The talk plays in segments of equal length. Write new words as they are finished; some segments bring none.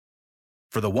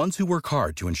For the ones who work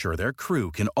hard to ensure their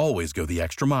crew can always go the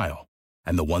extra mile,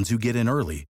 and the ones who get in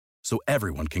early so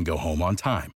everyone can go home on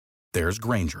time, there's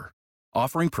Grainger,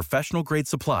 offering professional-grade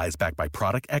supplies backed by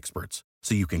product experts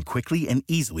so you can quickly and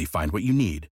easily find what you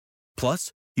need.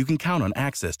 Plus, you can count on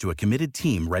access to a committed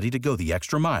team ready to go the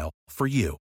extra mile for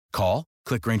you. Call,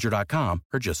 click Grainger.com,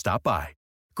 or just stop by.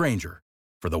 Grainger,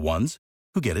 for the ones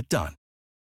who get it done.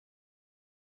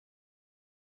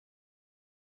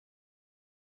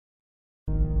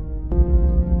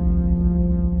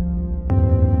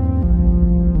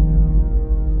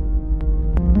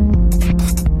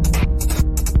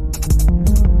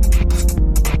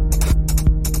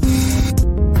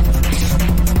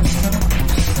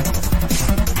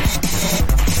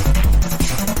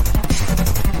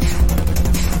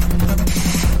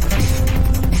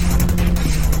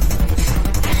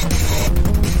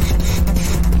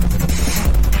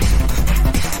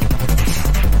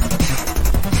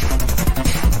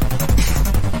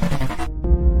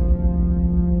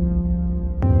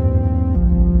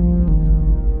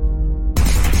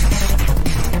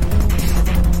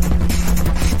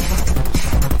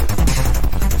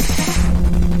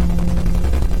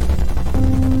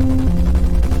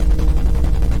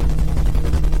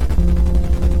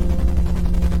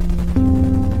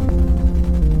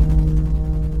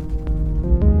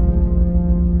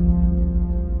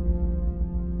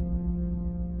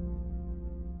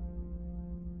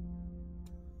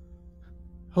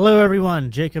 Hello,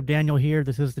 everyone. Jacob Daniel here.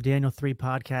 This is the Daniel 3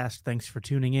 podcast. Thanks for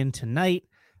tuning in tonight.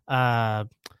 Going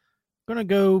to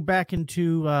go back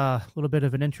into a little bit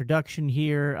of an introduction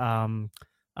here. I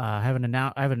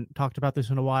haven't talked about this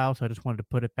in a while, so I just wanted to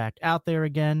put it back out there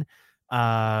again.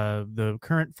 The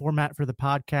current format for the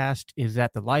podcast is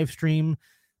that the live stream,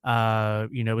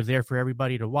 is there for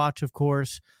everybody to watch, of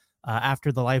course.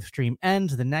 After the live stream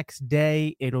ends, the next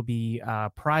day, it'll be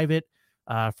private.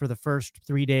 For the first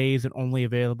 3 days and only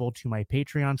available to my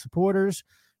Patreon supporters,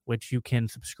 which you can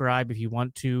subscribe if you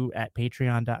want to at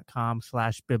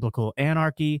patreon.com/biblical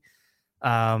anarchy.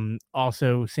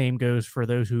 Also, same goes for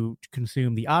those who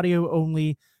consume the audio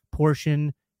only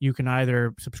portion. You can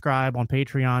either subscribe on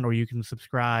Patreon or you can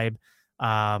subscribe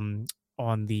on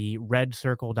the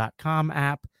redcircle.com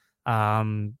app,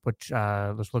 which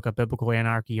let's look up Biblical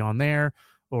Anarchy on there,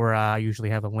 or I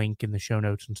usually have a link in the show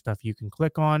notes and stuff you can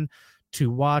click on to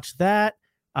watch that.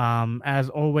 As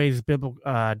always,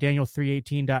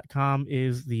 Daniel318.com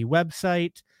is the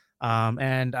website.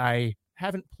 And I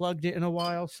haven't plugged it in a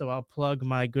while, so I'll plug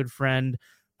my good friend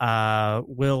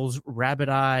Will's Rabbit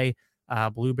Eye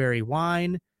Blueberry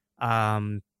Wine.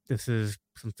 This is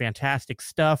some fantastic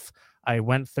stuff. I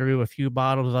went through a few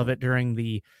bottles of it during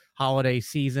the holiday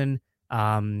season.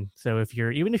 So if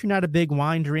you're not a big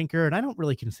wine drinker, and I don't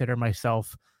really consider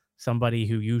myself somebody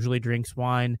who usually drinks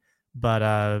wine,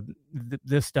 but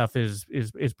this stuff is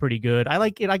pretty good. I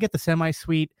like it. I get the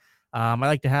semi-sweet. I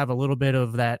like to have a little bit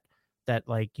of that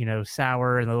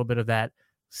sour and a little bit of that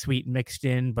sweet mixed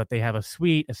in, but they have a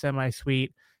sweet, a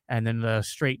semi-sweet, and then the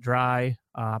straight dry.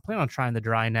 I plan on trying the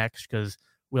dry next because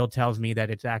Will tells me that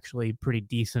it's actually pretty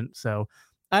decent. So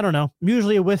I don't know. I'm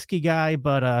usually a whiskey guy,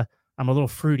 but I'm a little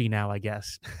fruity now, I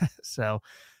guess. So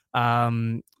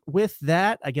with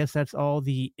that, I guess that's all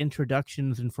the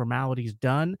introductions and formalities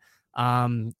done.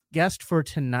 Guest for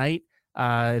tonight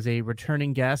is a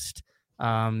returning guest.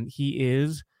 He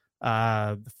is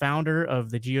the founder of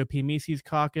the GOP Mises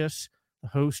Caucus, the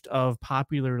host of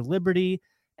Popular Liberty,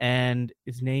 and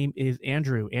his name is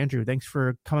Andrew. Andrew, thanks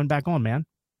for coming back on, man.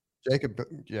 Jacob,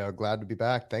 glad to be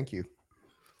back. Thank you.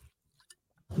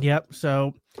 Yep.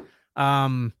 So,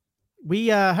 we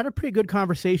had a pretty good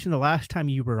conversation the last time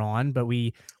you were on, but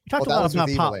we talked a lot about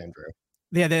Andrew.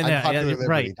 Yeah,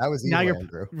 right. That was evil, now you're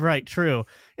Andrew. Right, true.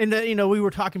 And we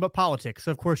were talking about politics,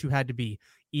 so of course you had to be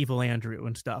evil Andrew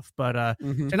and stuff. But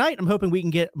tonight I'm hoping we can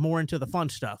get more into the fun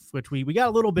stuff, which we got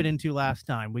a little bit into last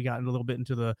time. We got a little bit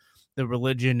into the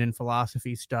religion and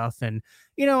philosophy stuff, and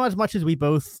as much as we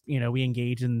both we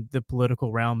engage in the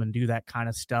political realm and do that kind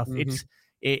of stuff,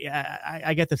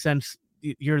 I get the sense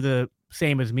you're the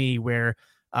same as me, where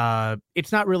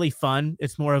it's not really fun.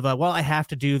 It's more of a, well, I have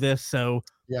to do this, so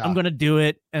I'm going to do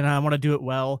it, and I want to do it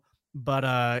well. But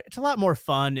it's a lot more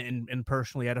fun and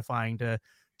personally edifying to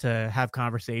have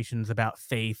conversations about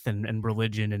faith and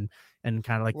religion and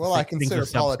kind of like, well, I consider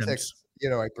politics,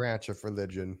 a branch of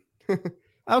religion.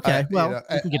 Okay, well,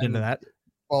 we can get into that.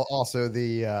 Well, also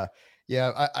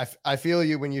I feel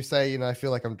you when you say, I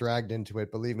feel like I'm dragged into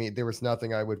it. Believe me, there was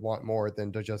nothing I would want more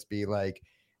than to just be like,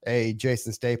 a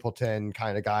Jason Stapleton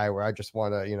kind of guy where I just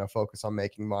want to, focus on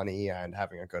making money and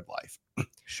having a good life.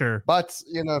 Sure. But,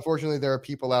 unfortunately, there are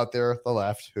people out there at the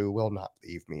left who will not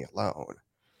leave me alone.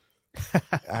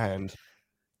 And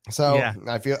so Yeah.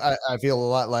 I feel a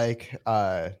lot like,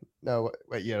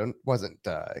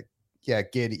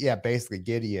 basically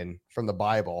Gideon from the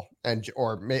Bible, and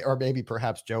or maybe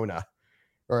perhaps Jonah,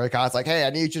 or God's like, hey, I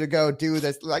need you to go do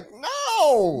this. Like,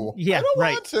 no, yeah, I don't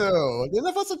right. want to.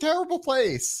 Nineveh's a terrible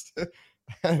place.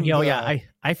 And,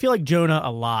 I feel like Jonah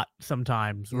a lot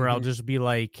sometimes, where I'll just be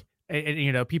like,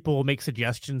 and, people will make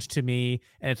suggestions to me,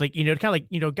 and it's like, kind of like,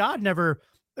 God never.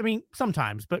 I mean,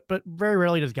 sometimes, but very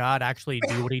rarely does God actually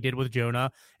do what he did with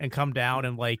Jonah and come down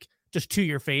and like just to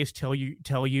your face tell you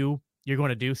you're going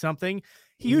to do something.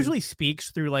 He usually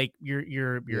speaks through like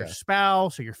your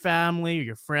spouse or your family or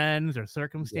your friends or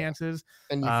circumstances.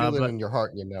 And you feel it in your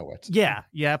heart and you know it.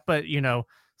 Yeah. But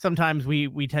sometimes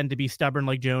we tend to be stubborn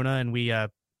like Jonah, and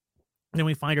then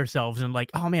we find ourselves in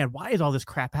like, oh man, why is all this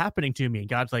crap happening to me? And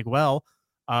God's like, well,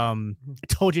 I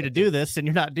told you to do this and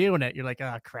you're not doing it. You're like,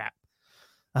 oh crap.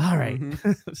 All right.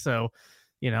 So,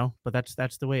 but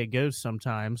that's the way it goes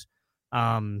sometimes.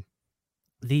 Crap,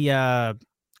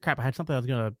 I had something I was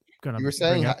gonna you were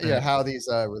saying how these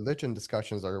religion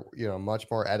discussions are much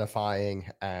more edifying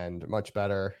and much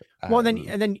better. Well,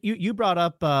 and then you brought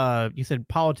up you said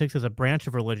politics as a branch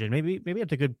of religion. Maybe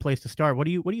that's a good place to start. What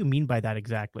do you mean by that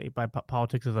exactly? By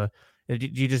politics as a, do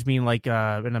you just mean like in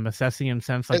a Misesian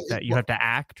sense, like that you have to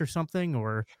act or something,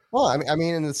 or? Well, I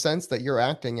mean in the sense that you're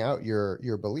acting out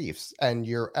your beliefs, and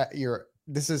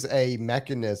this is a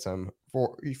mechanism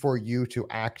for you to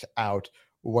act out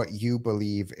what you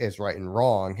believe is right and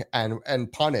wrong,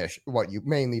 and punish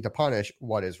mainly to punish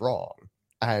what is wrong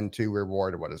and to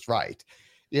reward what is right.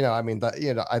 I mean,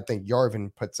 I think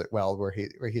Yarvin puts it well, where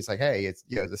he's like, hey, it's,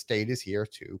 the state is here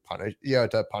to punish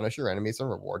your enemies and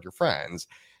reward your friends.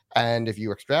 And if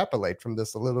you extrapolate from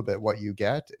this a little bit, what you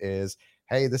get is,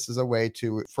 hey, this is a way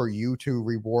for you to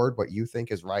reward what you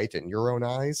think is right in your own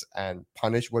eyes and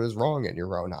punish what is wrong in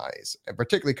your own eyes. And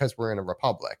particularly because we're in a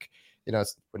republic. It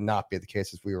would not be the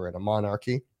case if we were in a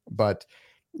monarchy, but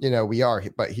we are.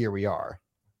 But here we are,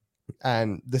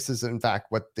 and this is in fact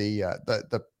what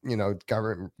the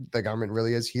government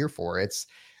really is here for. It's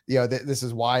this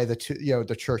is why the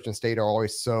church and state are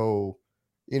always so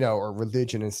or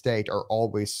religion and state are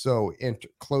always so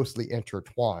closely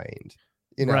intertwined.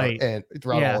 Right. And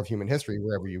throughout all of human history,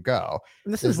 wherever you go,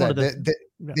 and this is one of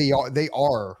they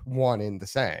are one in the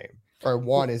same. Or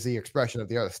one is the expression of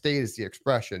the other. State is the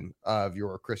expression of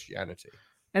your Christianity.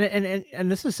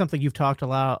 And this is something you've talked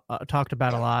about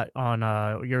a lot on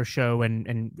your show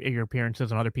and your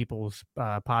appearances on other people's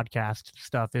podcast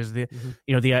stuff. Is the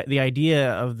the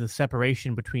idea of the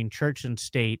separation between church and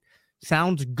state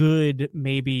sounds good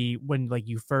maybe when like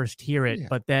you first hear it,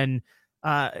 but then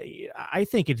I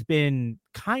think it's been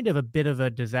kind of a bit of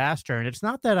a disaster. And it's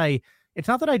not that I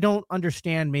don't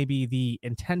understand maybe the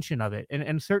intention of it.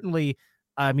 And certainly,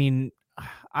 I mean,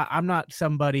 I'm not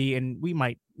somebody, and we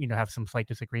might, have some slight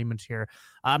disagreements here.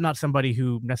 I'm not somebody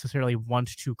who necessarily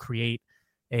wants to create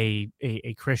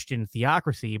a Christian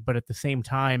theocracy, but at the same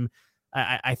time,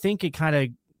 I think it kind of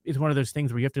is one of those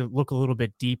things where you have to look a little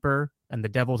bit deeper, and the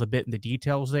devil's a bit in the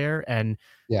details there. And,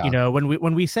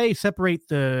 when we say separate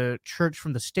the church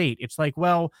from the state, it's like,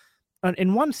 well,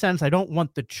 in one sense, I don't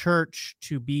want the church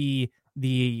to be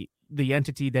the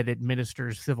entity that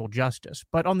administers civil justice.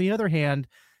 But on the other hand,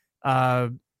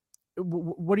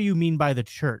 what do you mean by the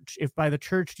church? If by the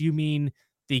church, do you mean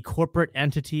the corporate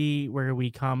entity where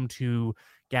we come to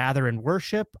gather and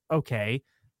worship? Okay.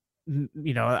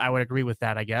 I would agree with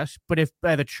that, I guess. But if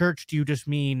by the church, do you just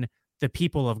mean the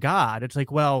people of God? It's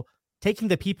like, well, taking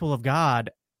the people of God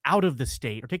out of the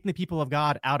state or taking the people of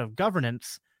God out of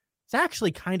governance, it's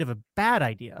actually kind of a bad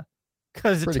idea.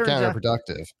 Because pretty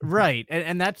counterproductive, right?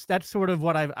 And that's sort of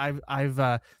what I've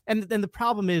and then the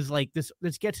problem is like this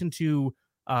gets into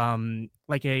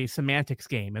like a semantics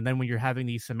game, and then when you're having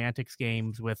these semantics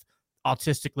games with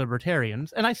autistic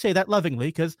libertarians, and I say that lovingly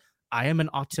because I am an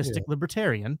autistic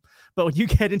libertarian, but when you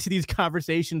get into these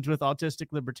conversations with autistic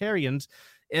libertarians,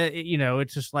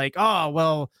 it's just like, oh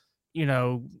well,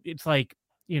 it's like,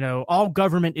 all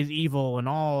government is evil and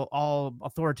all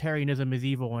authoritarianism is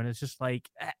evil. And it's just like,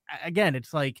 again,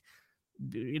 it's like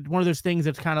it's one of those things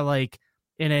that's kind of like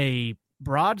in a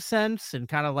broad sense and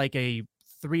kind of like a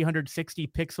 360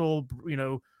 pixel,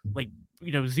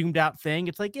 zoomed out thing.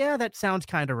 It's like, yeah, that sounds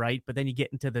kind of right. But then you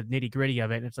get into the nitty gritty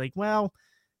of it, and it's like, well,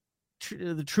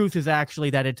 the truth is actually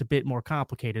that it's a bit more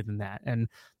complicated than that. And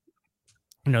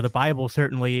the Bible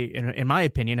certainly, in my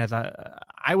opinion,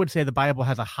 I would say the Bible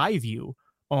has a high view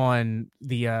on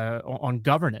the on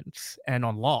governance and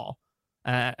on law.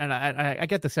 And I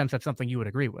get the sense that's something you would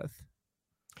agree with.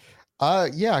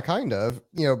 Yeah, kind of.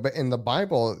 But in the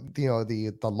Bible,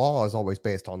 the law is always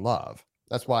based on love.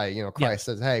 That's why, Christ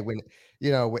says, hey, when,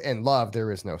 in love,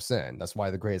 there is no sin. That's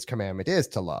why the greatest commandment is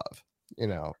to love,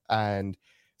 and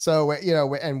so,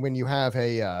 and when you have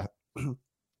basically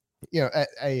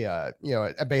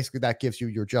that gives you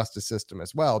your justice system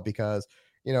as well, because,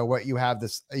 what you have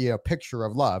this, picture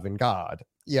of love in God.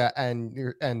 Yeah.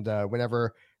 And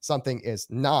whenever something is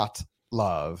not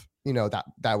love,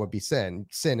 that would be sin.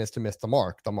 Sin is to miss the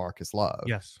mark. The mark is love.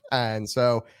 Yes. And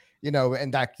so,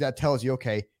 and that tells you,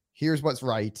 okay, here's what's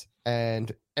right,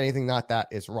 and anything not that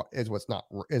is what's not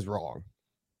is wrong.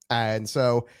 And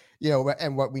so,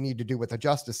 and what we need to do with the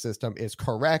justice system is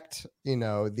correct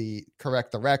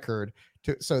the record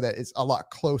so that it's a lot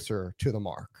closer to the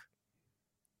mark.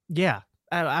 Yeah,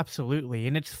 absolutely.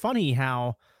 And it's funny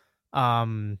how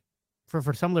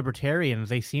for some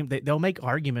libertarians, they'll make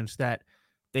arguments that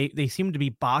they seem to be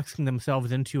boxing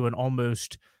themselves into an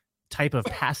almost type of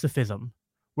pacifism,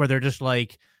 where they're just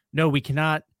like, no, we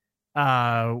cannot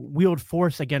wield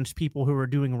force against people who are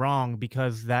doing wrong,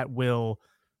 because that will,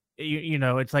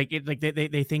 it's like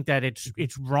they think that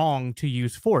it's wrong to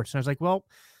use force. And I was like, well,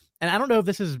 and I don't know if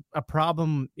this is a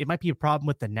problem. It might be a problem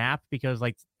with the NAP, because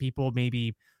like people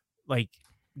maybe like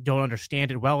don't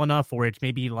understand it well enough, or it's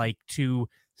maybe like too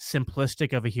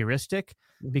simplistic of a heuristic.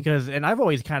 Because, and I've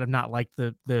always kind of not liked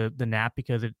the NAP,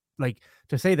 because it, like,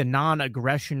 to say the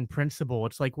non-aggression principle,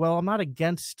 it's like, well, I'm not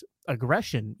against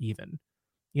aggression even.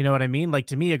 You know what I mean? Like,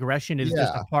 to me, aggression is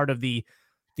just a part of the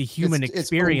human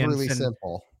experience. It's really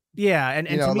simple. Yeah, and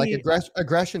to me, like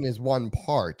aggression is one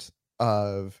part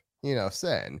of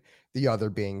sin, the other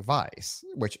being vice,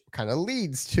 which kind of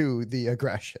leads to the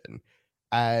aggression.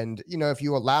 And if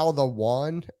you allow the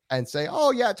one and say,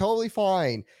 oh yeah, totally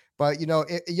fine, but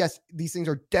yes, these things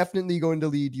are definitely going to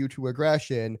lead you to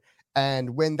aggression,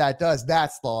 and when that does,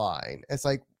 that's the line. It's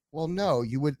like, well, no,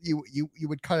 you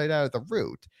would cut it out at the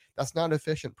root. That's not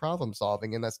efficient problem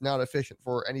solving, and that's not efficient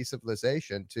for any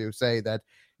civilization to say that,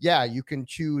 yeah, you can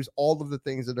choose all of the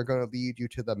things that are going to lead you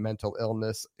to the mental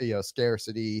illness,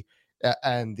 scarcity,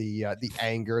 and the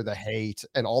anger, the hate,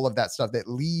 and all of that stuff that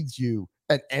leads you,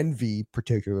 and envy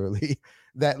particularly,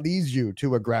 that leads you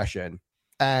to aggression.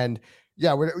 And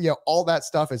yeah, all that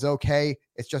stuff is okay.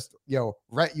 It's just,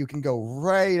 right, you can go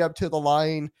right up to the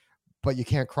line, but you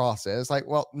can't cross it. It's like,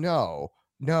 well, no,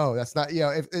 that's not,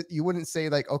 if you wouldn't say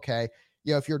like, okay,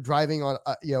 if you're driving on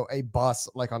a bus,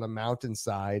 like on a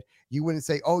mountainside, you wouldn't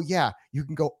say, oh yeah, you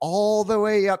can go all the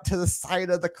way up to the side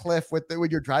of the cliff when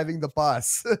you're driving the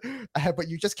bus, but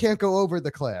you just can't go over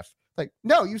the cliff. Like,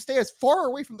 no, you stay as far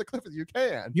away from the cliff as you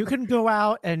can. You can go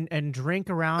out and drink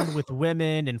around with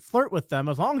women and flirt with them,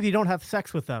 as long as you don't have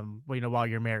sex with them, while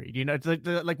you're married. It's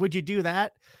like, would you do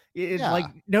that? It's like,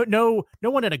 no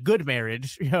one in a good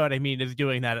marriage, you know what I mean, is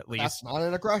doing that. At least that's not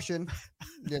an aggression.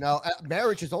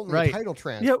 Marriage is only a title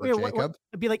transfer. Jacob.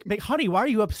 It'd be like, honey, why are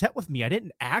you upset with me? I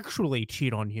didn't actually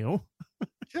cheat on you.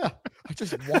 Yeah, I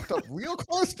just walked up real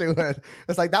close to it.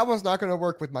 It's like, that one's not going to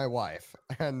work with my wife.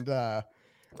 And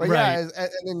but right. Yeah,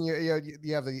 and then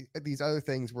you have these other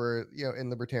things where in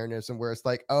libertarianism, where it's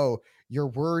like, oh, your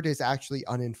word is actually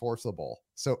unenforceable.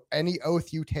 So any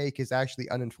oath you take is actually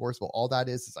unenforceable. All that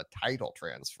is a title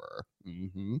transfer.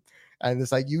 Mm-hmm. And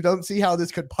it's like, you don't see how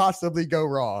this could possibly go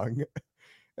wrong.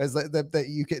 As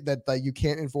that you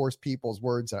can't enforce people's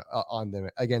words on them,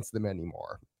 against them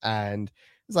anymore. And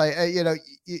it's like,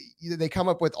 they come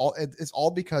up with it's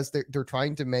all because they're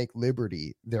trying to make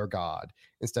liberty their God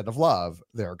instead of love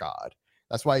their God.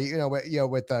 That's why,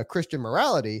 with Christian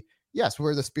morality, yes,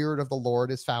 where the Spirit of the Lord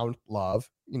is found, love,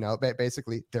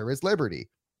 basically there is liberty.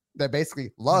 That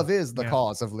basically love is the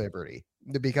cause of liberty,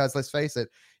 because let's face it,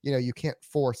 you can't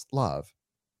force love.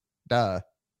 Duh.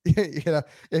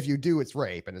 If you do, it's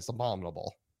rape and it's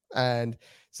abominable. And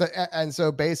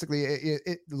so basically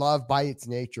love by its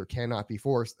nature cannot be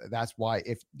forced. That's why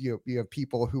if you have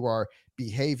people who are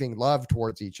behaving love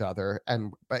towards each other,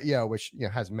 which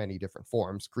has many different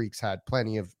forms. Greeks had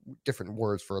plenty of different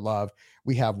words for love.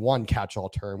 We have one catch-all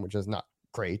term, which is not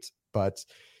great, but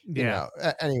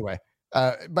anyway.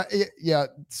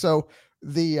 So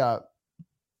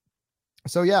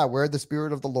where the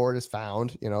Spirit of the Lord is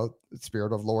found, the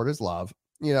Spirit of the Lord is love.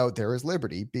 There is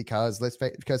liberty, because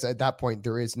because at that point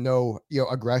there is no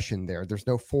aggression there. There's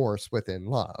no force within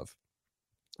love.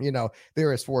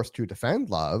 There is force to defend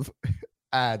love.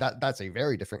 That's a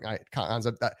very different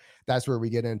concept. That's where we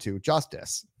get into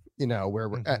justice. Where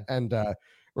we're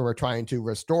when we're trying to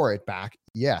restore it back,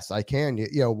 yes, I can.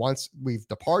 Once we've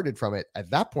departed from it, at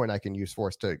that point, I can use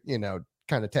force to,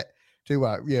 kind of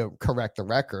correct the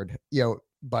record.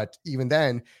 But even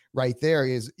then, right there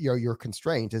is, your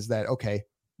constraint is that, okay,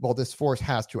 well, this force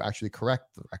has to actually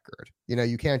correct the record.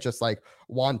 You can't just like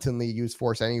wantonly use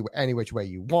force any which way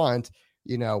you want.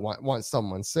 Once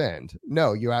someone sinned,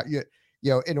 no,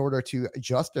 in order to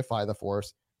justify the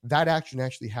force, that action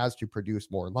actually has to produce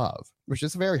more love, which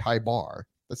is a very high bar.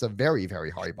 That's a very,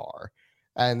 very high bar.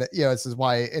 And this is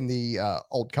why in the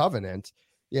Old Covenant,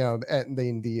 and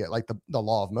the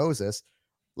law of Moses,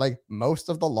 like most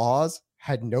of the laws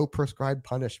had no prescribed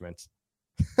punishment.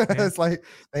 Yeah. It's like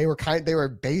they were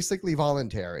basically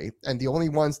voluntary, and the only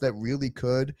ones that really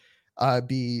could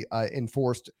be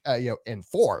enforced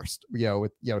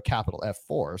with capital F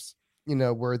force,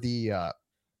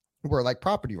 were like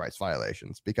property rights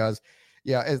violations, because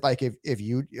it's like if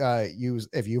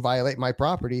you violate my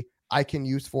property, I can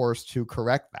use force to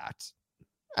correct that.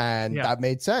 And that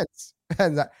made sense.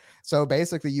 And so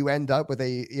basically you end up with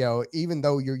a, even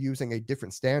though you're using a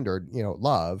different standard,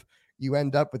 love, you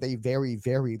end up with a very,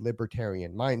 very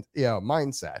libertarian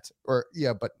mindset, or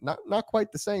but not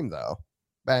quite the same though.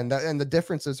 And the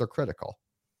differences are critical.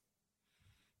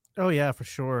 Oh yeah, for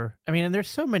sure. I mean, and there's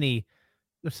so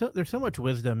much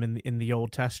wisdom in the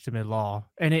Old Testament law,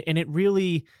 and it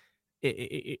really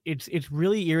it's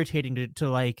really irritating to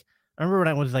like. I remember when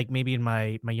I was like maybe in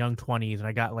my young 20s, and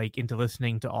I got like into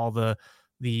listening to all the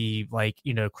like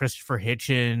Christopher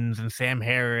Hitchens and Sam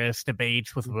Harris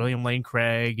debates with William Lane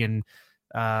Craig and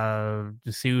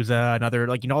D'Souza and other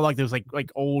like like those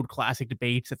like old classic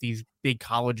debates that these big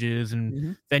colleges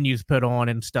and venues put on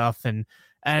and stuff, and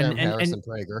Harris and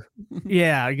Prager.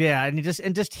 yeah, and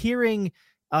just hearing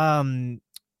and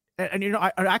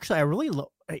I really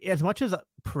as much as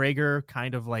Prager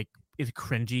kind of like is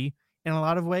cringy in a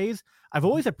lot of ways, I've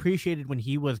always appreciated when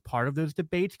he was part of those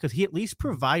debates, because he at least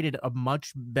provided a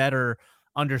much better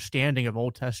understanding of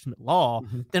Old Testament law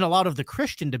than a lot of the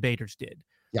Christian debaters did.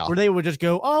 Yeah. Where they would just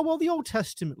go, oh, well, the Old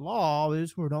Testament law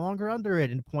is we're no longer under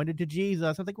it, and pointed to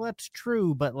Jesus. I think, well, that's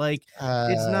true, but like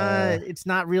it's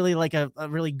not really like a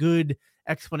really good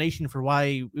explanation for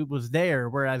why it was there.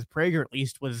 Whereas Prager at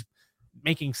least was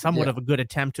making somewhat of a good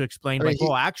attempt to explain,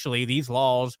 well, actually, these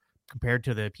laws compared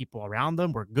to the people around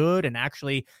them were good, and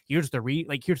actually here's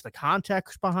the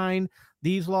context behind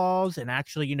these laws, and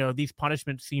actually these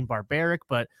punishments seem barbaric,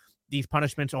 but these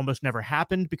punishments almost never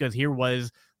happened, because here was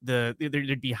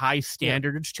there'd be high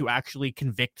standards to actually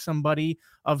convict somebody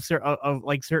of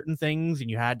like certain things, and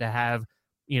you had to have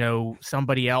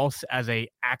somebody else as a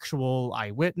actual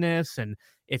eyewitness, and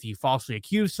if you falsely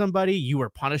accused somebody, you were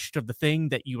punished of the thing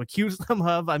that you accused them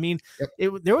of. I mean,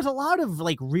 there was a lot of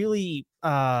like really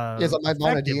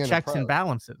effective checks and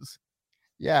balances.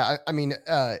 Yeah, I mean,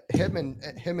 him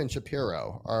and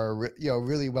Shapiro are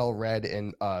really well read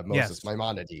in Moses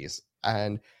Maimonides,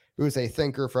 and who was a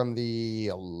thinker from the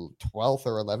 12th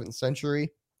or 11th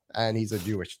century, and he's a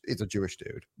Jewish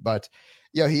dude. But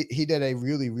he did a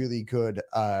really, really good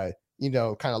kind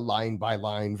of line by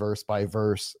line, verse by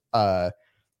verse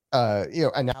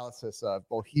analysis of,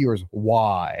 well, here's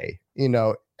why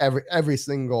every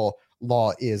single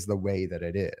law is the way that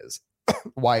it is,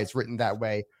 why it's written that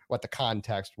way, what the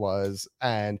context was,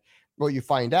 and what you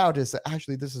find out is that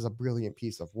actually this is a brilliant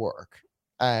piece of work.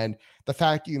 And the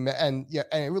fact and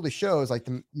it really shows like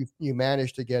you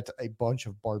managed to get a bunch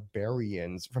of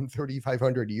barbarians from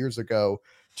 3,500 years ago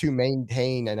to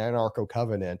maintain an anarcho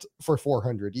covenant for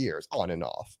 400 years on and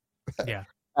off. Yeah.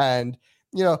 And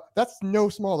that's no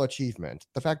small achievement.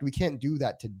 The fact we can't do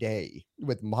that today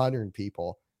with modern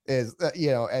people is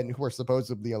and who are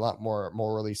supposedly a lot more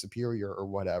morally superior or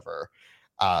whatever.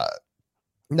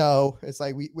 No, it's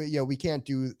like we can't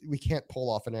pull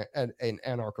off an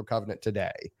anarcho covenant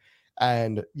today.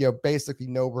 And basically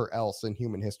nowhere else in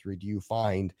human history do you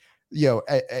find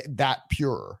that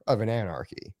pure of an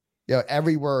anarchy.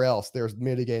 Everywhere else there's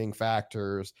mitigating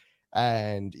factors,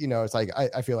 and it's like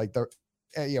I feel like the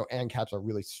ANCAPs are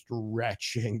really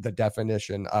stretching the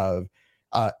definition of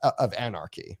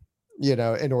anarchy,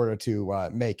 in order to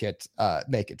make it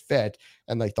fit.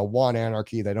 And like the one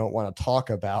anarchy they don't want to talk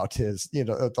about is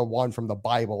the one from the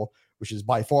Bible, which is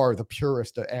by far the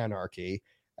purest of anarchy,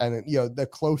 and the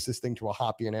closest thing to a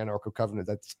Hoppian anarcho covenant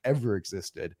that's ever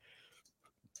existed,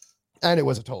 and it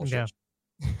was a total shit.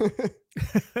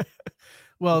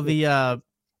 Well, the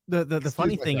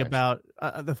funny thing about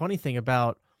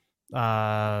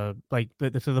like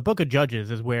so the Book of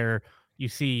Judges is where you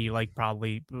see like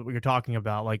probably what you're talking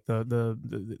about, like the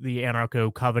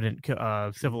anarcho covenant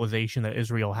civilization that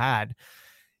Israel had.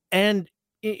 And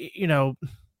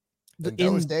In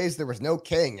those days, there was no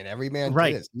king, and every man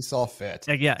did as he saw fit.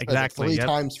 Yeah, exactly. Three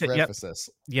times for emphasis.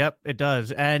 Yep, it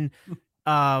does. And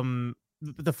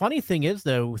the funny thing is,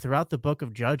 though, throughout the book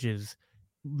of Judges,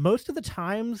 most of the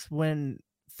times when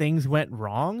things went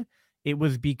wrong, it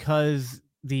was because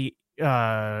the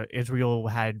Israel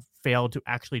had failed to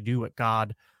actually do what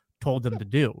God told them to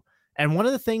do. And one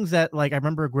of the things that, like, I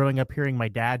remember growing up hearing my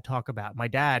dad talk about, my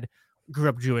dad grew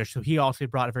up Jewish, so he also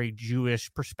brought a very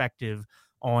Jewish perspective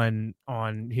on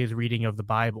his reading of the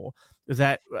Bible, is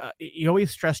that he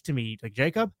always stressed to me, like,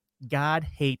 Jacob, God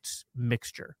hates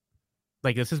mixture.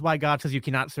 Like, this is why God says you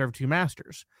cannot serve two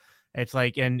masters. It's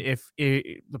like, and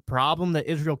the problem that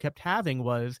Israel kept having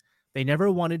was they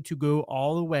never wanted to go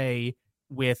all the way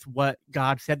with what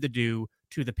God said to do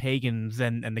to the pagans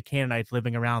and the Canaanites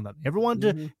living around them. Everyone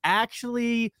to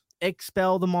actually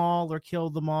expel them all or kill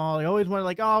them all. They always wanted,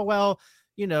 like, oh, well,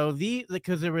 you know,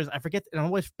 because there was, I forget, and I'm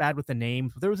always bad with the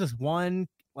names, but there was this one,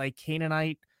 like,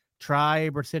 Canaanite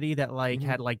tribe or city that, like,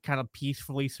 had, like, kind of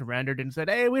peacefully surrendered and said,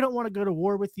 hey, we don't want to go to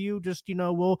war with you, just, you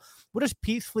know, we'll just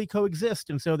peacefully coexist.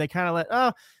 And so they kind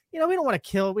of you know, we don't want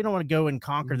to go and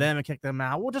conquer them and kick them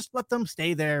out. We'll just let them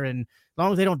stay there, and as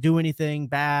long as they don't do anything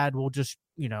bad, we'll just,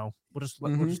 you know, we'll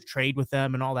just trade with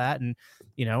them and all that. And,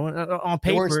 you know, on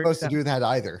paper, they weren't supposed to do that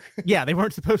either. Yeah, they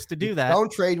weren't supposed to do that.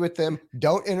 Don't trade with them.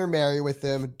 Don't intermarry with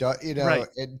them. Don't, you know,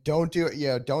 don't do it. You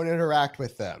know, don't interact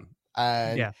with them.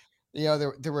 And you know,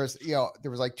 there was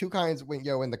like two kinds when,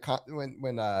 you know, when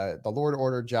the Lord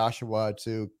ordered Joshua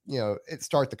to, you know,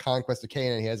 start the conquest of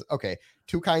Canaan. He has,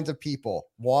 two kinds of people.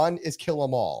 One is kill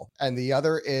them all, and the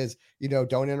other is, you know,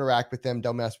 don't interact with them,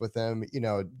 don't mess with them. You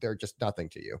know, they're just nothing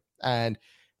to you. And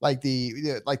like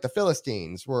the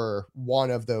Philistines were one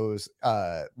of those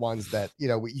ones that, you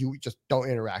know, you just don't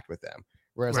interact with them.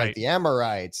 Whereas like the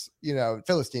Amorites, you know,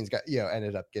 Philistines got, you know,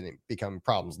 ended up become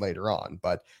problems later on,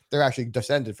 but they're actually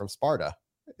descended from Sparta.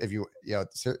 If you know,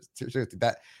 seriously,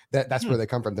 that's where they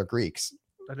come from. They're Greeks.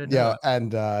 Yeah.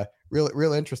 And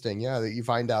real interesting. Yeah. That you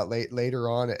find out later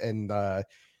on, and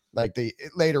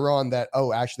later on that,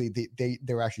 actually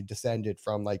they're actually descended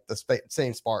from, like, the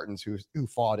same Spartans who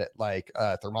fought at, like,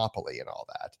 Thermopylae and all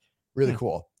that. Really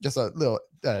cool. Just a little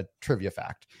trivia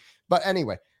fact. But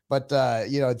anyway,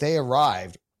 you know, they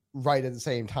arrived right at the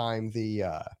same time the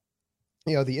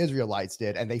Israelites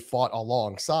did, and they fought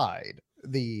alongside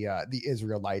the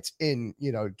Israelites in,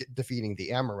 you know, defeating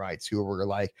the Amorites, who were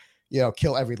like, you know,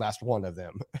 kill every last one of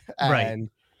them. And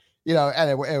you know, and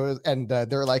it was, and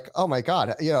they're like, oh my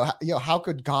God, you know, how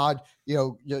could God, you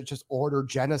know, just order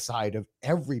genocide of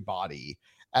everybody?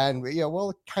 And, you know,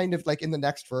 well, kind of like in the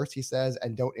next verse, he says,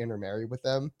 and don't intermarry with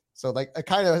them. So, like, it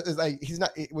kind of is like, he's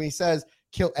not, when he says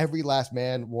kill every last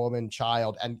man, woman,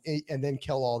 child, and then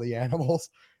kill all the animals,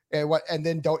 and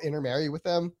then don't intermarry with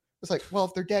them. It's like, well,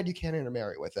 if they're dead, you can't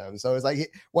intermarry with them. So it's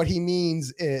like, what he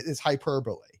means is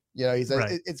hyperbole. You know, he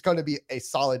says it's going to be a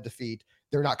solid defeat.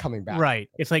 They're not coming back. Right.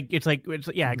 It's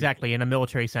exactly. In a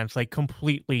military sense, like,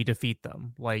 completely defeat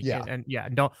them. Like,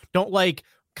 don't like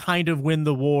kind of win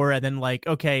the war and then, like,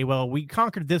 okay, well, we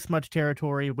conquered this much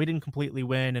territory, we didn't completely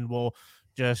win, and we'll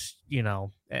just, you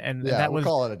know, and that we'll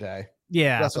call it a day.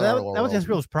 Yeah, that was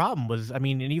Israel's problem. Was, I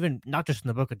mean, and even not just in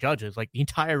the book of Judges, like, the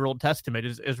entire Old Testament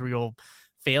is Israel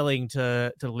failing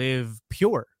to live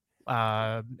pure,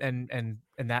 and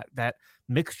that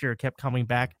mixture kept coming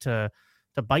back to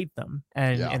bite them,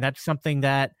 and that's something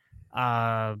that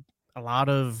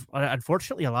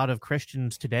unfortunately a lot of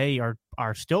Christians today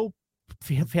are still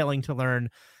failing to learn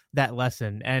that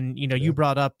lesson. And, you know, you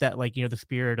brought up that, like, you know, the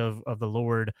spirit of the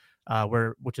Lord,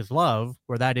 which is love,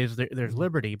 where that is, there's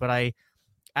liberty. But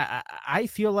I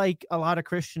feel like a lot of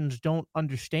Christians don't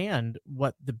understand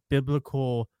what the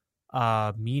biblical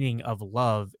meaning of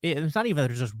love. It's not even,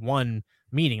 there's just one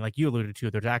meaning, like you alluded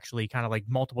to. There's actually kind of like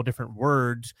multiple different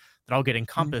words that all get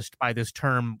encompassed by this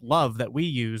term love that we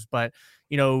use. But,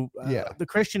 you know, the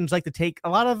Christians like to take, a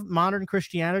lot of modern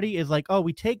Christianity is like, oh,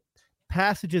 we take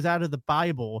passages out of the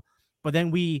Bible, but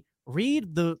then we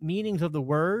read the meanings of the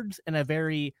words in a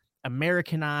very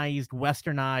Americanized,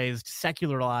 westernized,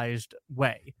 secularized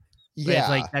way. But it's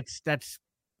like, that's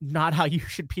not how you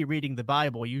should be reading the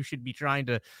Bible. You should be trying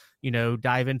to, you know,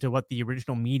 dive into what the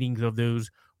original meanings of those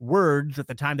words at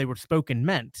the time they were spoken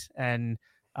meant. And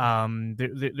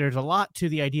there's a lot to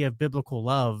the idea of biblical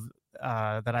love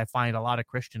that I find a lot of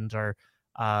Christians are,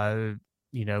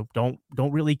 you know, don't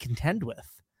really contend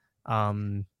with. What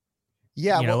are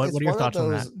your thoughts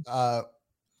on that?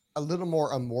 A little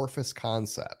more amorphous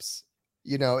concepts.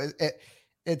 You know,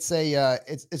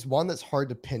 it's one that's hard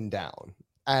to pin down.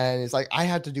 And it's like I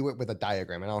had to do it with a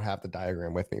diagram. I don't have the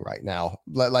diagram with me right now.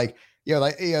 Like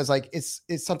it's like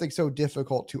it's something so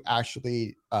difficult to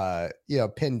actually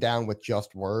pin down with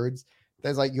just words.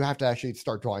 There's like you have to actually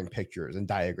start drawing pictures and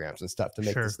diagrams and stuff to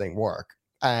make Sure. this thing work.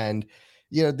 And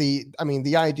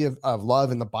the idea of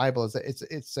love in the Bible is that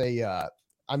it's a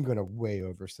I'm going to way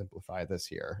oversimplify this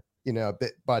here,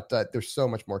 but there's so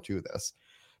much more to this.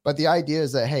 But the idea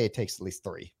is that, hey, it takes at least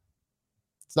three.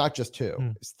 It's not just two,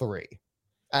 it's three.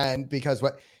 And because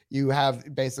what you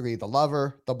have basically the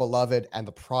lover, the beloved, and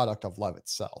the product of love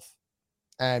itself.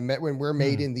 And when we're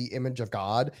made in the image of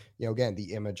God, again,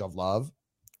 the image of love,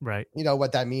 right?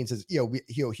 What that means is,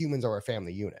 humans are a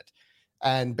family unit.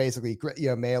 And basically,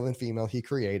 male and female, he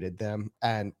created them.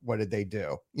 And what did they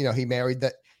do? He married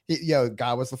that.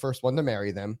 God was the first one to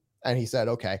marry them. And he said,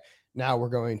 okay, now we're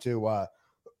going to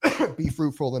be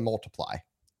fruitful and multiply.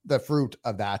 The fruit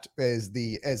of that that's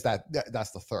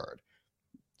the third.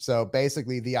 So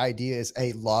basically, the idea is,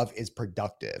 love is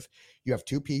productive. You have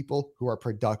two people who are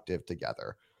productive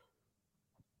together.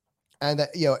 And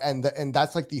that, and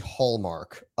that's like the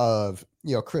hallmark of,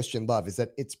 Christian love, is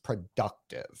that it's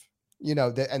productive.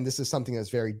 And this is something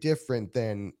that's very different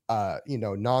than,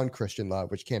 non-Christian love,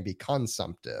 which can be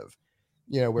consumptive,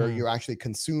 where you're actually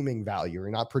consuming value. You're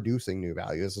not producing new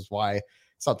value. This is why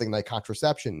something like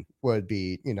contraception would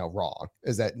be, wrong,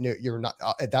 is that you're not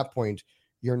at that point,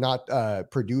 you're not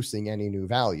producing any new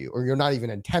value, or you're not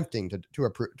even attempting to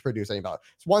produce any value.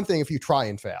 It's one thing if you try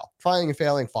and fail. Trying and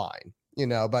failing, fine,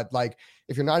 but like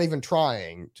if you're not even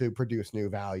trying to produce new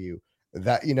value,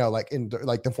 that like in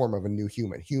like the form of a new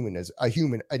human is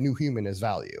a new human is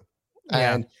value.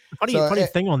 Yeah. And funny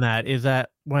thing on that is that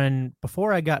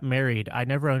before I got married, I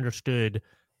never understood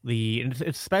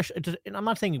it's special. I'm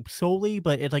not saying solely,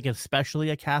 but it's like especially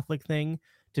a Catholic thing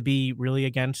to be really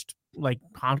against like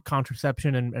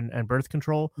contraception and birth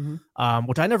control,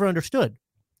 which I never understood.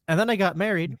 And then I got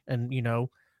married and,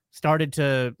 started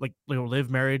to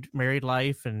live married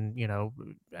life and,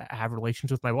 have relations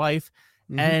with my wife.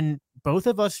 And both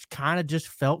of us kind of just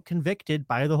felt convicted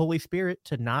by the Holy Spirit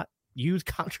to not use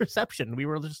contraception. We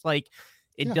were just like,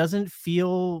 it doesn't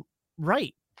feel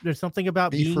right. There's something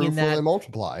about be being in that and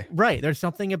multiply. Right. There's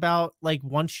something about like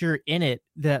once you're in it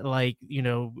that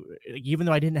even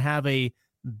though I didn't have a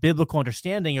biblical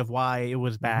understanding of why it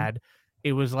was bad,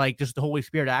 it was like just the Holy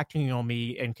Spirit acting on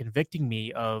me and convicting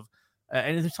me of,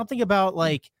 and there's something about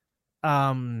like,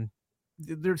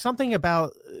 there's something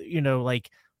about, like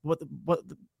what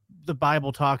the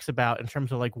Bible talks about in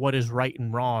terms of like what is right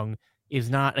and wrong is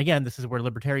not, again, this is where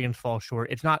libertarians fall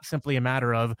short. It's not simply a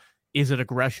matter of, is it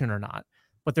aggression or not?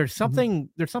 But there's something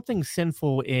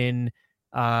sinful in,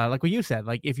 like what you said,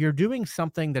 like if you're doing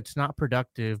something that's not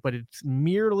productive, but it's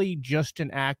merely just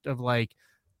an act of like,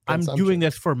 I'm doing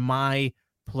this for my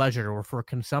pleasure or for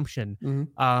consumption.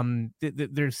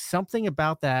 There's something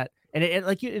about that. And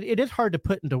it is hard to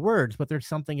put into words, but there's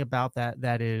something about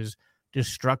that is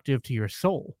destructive to your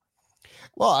soul.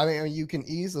 Well, I mean, you can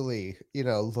easily,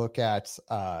 look at,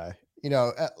 a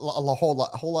whole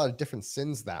lot of different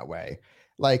sins that way.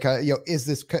 Like, is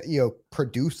this,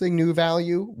 producing new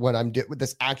value? What I'm doing with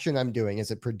this action I'm doing,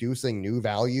 is it producing new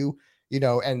value?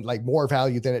 And like more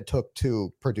value than it took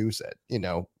to produce it,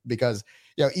 because,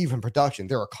 even production,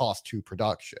 there are costs to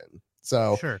production.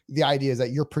 So the idea is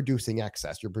that you're producing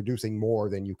excess, you're producing more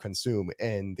than you consume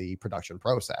in the production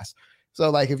process. So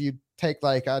like if you take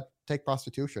take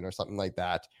prostitution or something like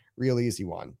that, real easy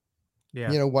one.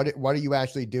 Yeah. What are you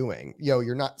actually doing?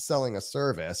 You're not selling a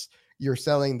service. You're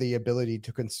selling the ability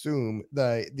to consume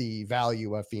the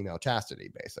value of female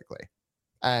chastity, basically.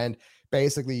 And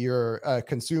basically you're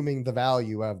consuming the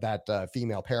value of that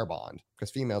female pair bond,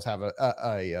 because females have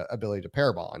a ability to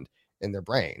pair bond in their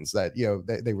brains that,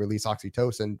 they release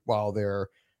oxytocin while they're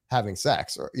having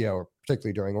sex, or,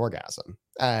 particularly during orgasm.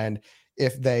 And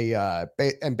if they,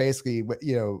 and basically,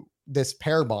 this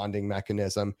pair bonding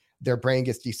mechanism, their brain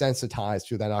gets desensitized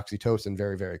to that oxytocin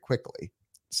very, very quickly.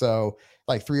 So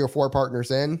like 3 or 4 partners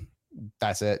in,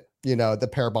 that's it. The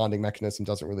pair bonding mechanism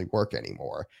doesn't really work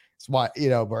anymore. It's why,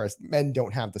 whereas men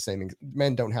don't have the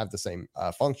same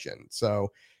function.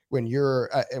 So when you're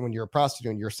a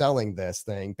prostitute and you're selling this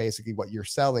thing, basically what you're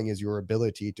selling is your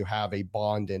ability to have a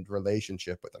bonded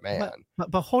relationship with a man.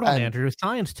 But hold on, Andrew.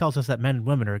 Science tells us that men and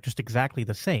women are just exactly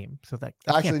the same. So that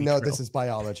actually, no, this is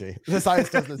biology. The science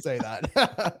doesn't say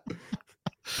that.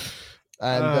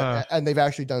 And they've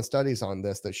actually done studies on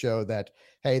this that show that,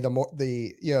 hey, the more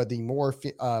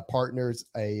partners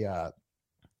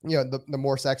the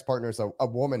more sex partners a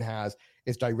woman has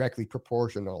is directly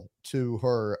proportional to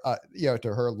her to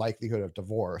her likelihood of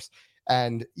divorce.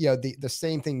 And the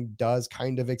same thing does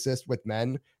kind of exist with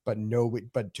men, but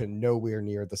to nowhere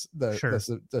near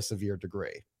the severe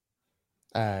degree.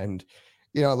 And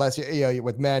unless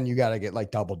with men you got to get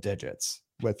like double digits.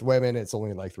 With women it's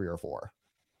only like 3 or 4,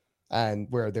 and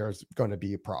where there's going to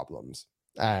be problems.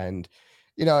 And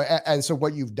and so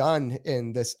what you've done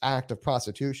in this act of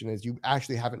prostitution is you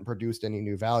actually haven't produced any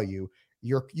new value.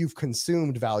 You've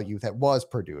consumed value that was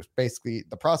produced. Basically,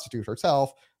 the prostitute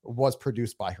herself was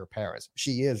produced by her parents.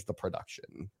 She is the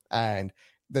production, and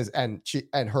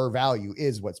her value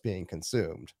is what's being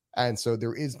consumed. And so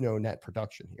there is no net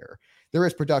production here. There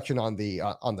is production on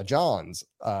the John's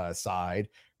side,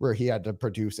 where he had to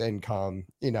produce income,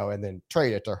 and then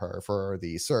trade it to her for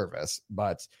the service.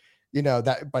 But you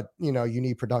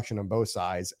need production on both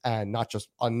sides, and not just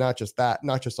on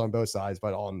both sides,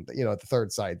 but on the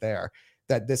third side there,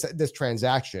 that this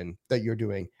transaction that you're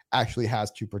doing actually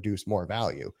has to produce more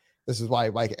value. This is why,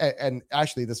 and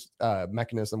actually this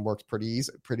mechanism works pretty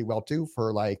well too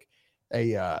for like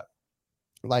a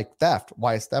like theft.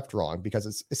 Why is theft wrong? Because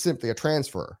it's simply a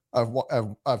transfer of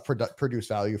produced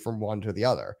value from one to the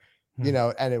other.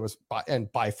 And it was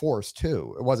by force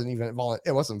too. It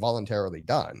wasn't voluntarily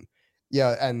done.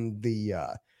 And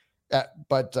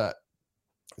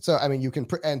so I mean, you can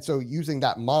and so using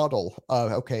that model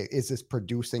of, okay, is this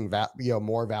producing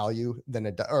more value than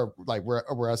it, or like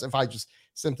whereas if I just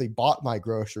simply bought my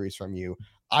groceries from you,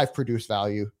 I've produced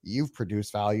value, you've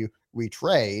produced value, we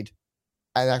trade,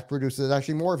 and that produces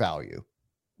actually more value.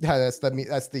 Yeah, that's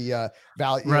the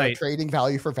value. Right. Trading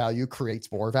value for value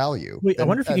creates more value. Wait, I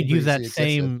wonder if you could use that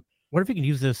same. What if you can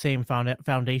use the same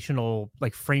foundational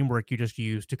like framework you just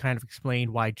used to kind of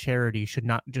explain why charity should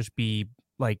not just be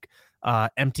like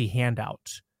empty handout,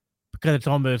 because it's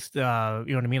almost you know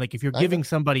what I mean? Like if you're giving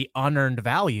somebody unearned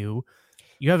value,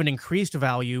 you have an increased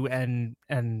value, and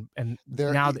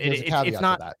now it's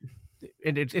not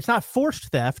it's not forced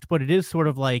theft, but it is sort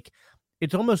of like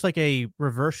it's almost like a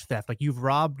reverse theft. Like you've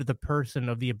robbed the person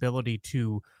of the ability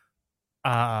to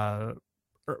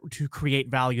create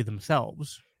value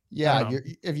themselves. Yeah,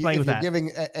 if you're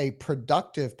giving a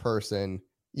productive person,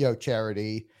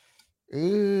 charity,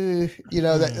 that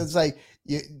it's like,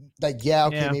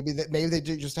 okay, maybe they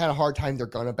just had a hard time. They're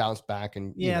gonna bounce back,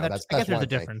 and that's I guess there's one a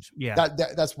difference. thing. Yeah,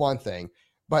 that's one thing.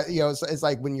 But it's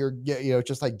like when you're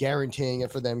just like guaranteeing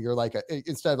it for them, you're like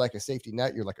instead of like a safety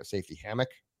net, you're like a safety hammock.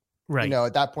 Right.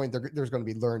 At that point, there's going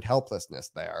to be learned helplessness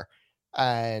there,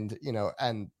 and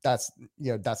and that's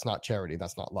not charity,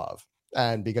 that's not love.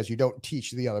 And because you don't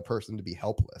teach the other person to be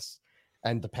helpless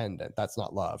and dependent, that's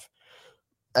not love.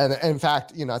 And in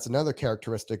fact, that's another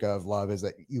characteristic of love, is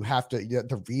that you have to,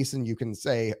 the reason you can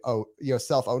say,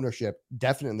 self-ownership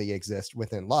definitely exists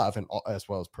within love, and as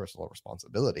well as personal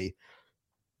responsibility,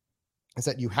 is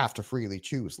that you have to freely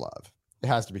choose love. It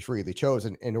has to be freely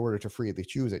chosen. In order to freely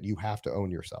choose it, you have to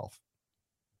own yourself.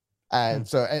 And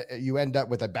so you end up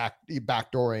with a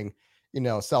backdooring,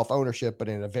 self-ownership, but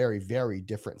in a very, very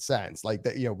different sense. Like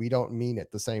that, we don't mean it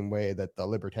the same way that the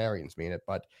libertarians mean it,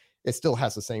 but it still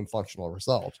has the same functional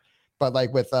result. But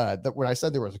like with when I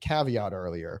said there was a caveat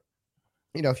earlier,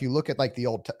 if you look at like the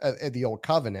old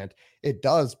covenant, it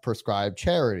does prescribe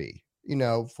charity,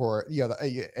 for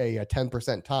a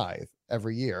 10% tithe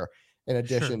every year, in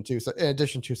addition to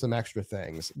some extra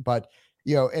things. But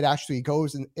it actually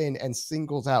goes in and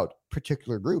singles out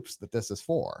particular groups that this is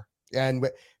for. And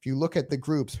if you look at the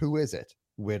groups, who is it?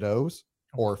 Widows,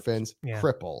 orphans,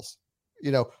 cripples.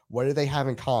 What do they have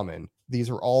in common? These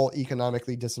are all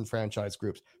economically disenfranchised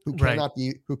groups who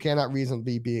cannot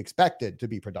reasonably be expected to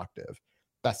be productive.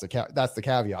 That's the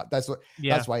caveat. That's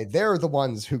why they're the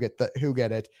ones who get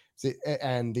it. See,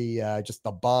 and the just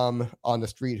the bum on the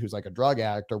street who's like a drug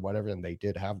addict or whatever, and they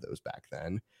did have those back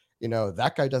then.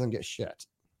 That guy doesn't get shit.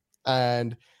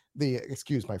 And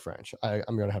excuse my French,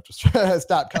 I'm gonna have to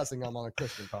stop cussing. I'm on a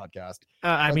Christian podcast.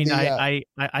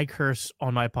 I curse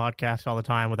on my podcast all the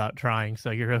time without trying,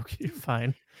 so you're okay, you're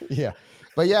fine. Yeah,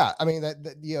 but yeah, I mean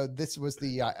that this was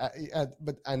the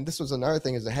and this was another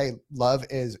thing, is that, hey, love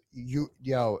is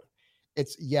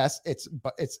it's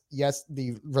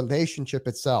the relationship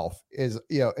itself is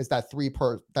is that three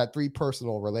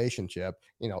personal relationship,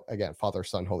 again, Father,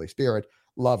 Son, Holy Spirit,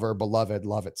 lover, beloved,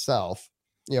 love itself,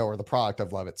 or the product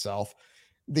of love itself.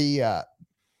 That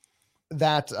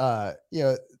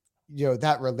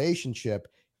relationship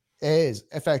is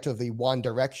effectively one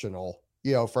directional,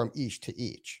 from each to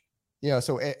each.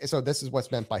 So this is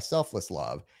what's meant by selfless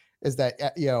love, is that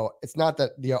it's not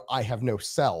that I have no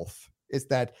self. It's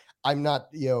that I'm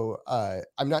not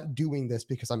doing this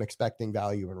because I'm expecting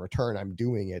value in return. I'm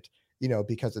doing it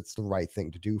because it's the right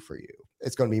thing to do for you.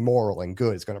 It's going to be moral and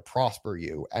good. It's going to prosper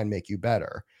you and make you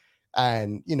better.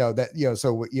 And,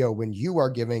 so, when you are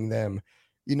giving them,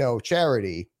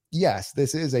 charity, yes,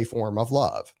 this is a form of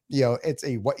love.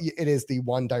 It is the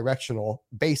one directional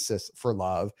basis for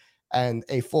love, and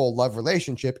a full love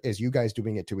relationship is you guys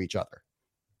doing it to each other.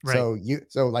 Right.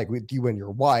 So like with you and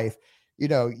your wife,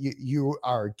 you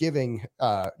are giving,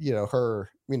 her,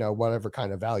 whatever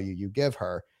kind of value you give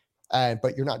her.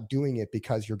 But you're not doing it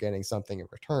because you're getting something in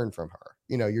return from her.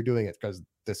 You're doing it because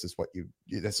this is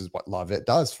what love it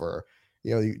does for,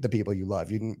 the people you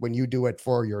love. When you do it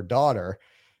for your daughter,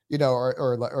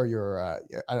 or your,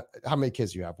 how many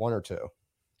kids do you have? 1 or 2?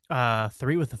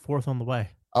 3 with the 4th on the way.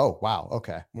 Oh, wow.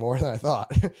 Okay. More than I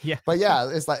thought. Yeah. But yeah,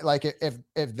 it's like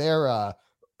if they're,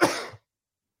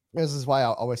 this is why I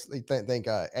always think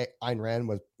Ayn Rand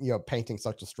was, painting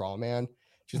such a straw man.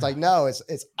 She's like, no,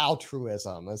 it's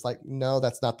altruism. It's like, no,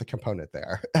 that's not the component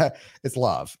there. It's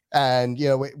love. And,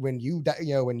 when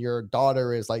when your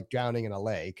daughter is like drowning in a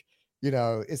lake,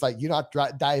 it's like, you're not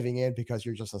diving in because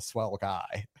you're just a swell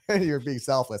guy. You're being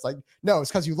selfless. Like, no, it's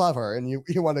because you love her and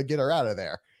you want to get her out of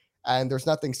there. And there's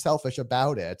nothing selfish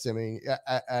about it. I mean,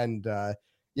 that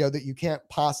you can't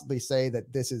possibly say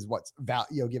that this is what's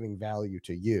giving value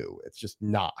to you. It's just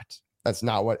not. That's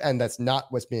not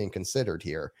what's being considered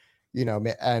here.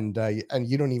 And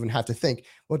you don't even have to think,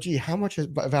 well, gee, how much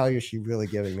value is she really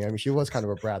giving me? I mean, she was kind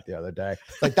of a brat the other day.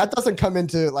 Like, that doesn't come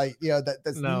into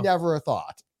that's never a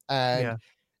thought. And,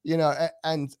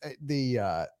 and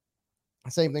the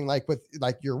same thing, like with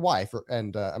like your wife,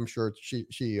 and I'm sure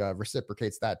she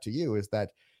reciprocates that to you, is that,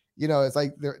 it's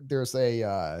like there's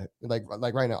a like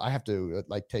right now I have to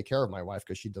like take care of my wife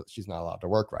because she's not allowed to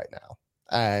work right now.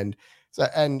 And so,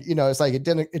 and it's like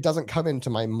it doesn't come into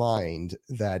my mind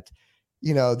that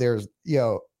there's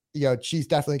she's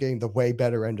definitely getting the way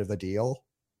better end of the deal,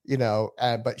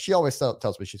 but she always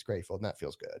tells me she's grateful, and that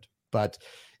feels good. But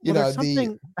I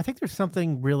think there's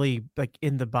something really like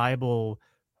in the Bible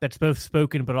that's both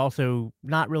spoken but also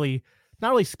not really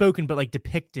spoken but like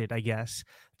depicted, I guess,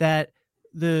 that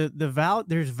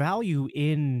there's value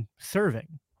in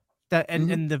serving. That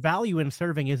and the value in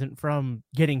serving isn't from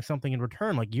getting something in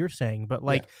return, like you're saying, but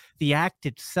like the act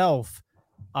itself,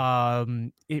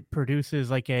 it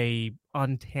produces like a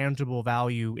untangible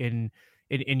value in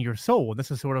your soul.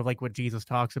 This is sort of like what Jesus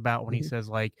talks about when he says,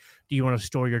 like, do you want to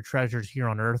store your treasures here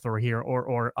on earth or here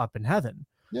or up in heaven?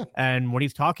 Yeah. And what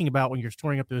he's talking about when you're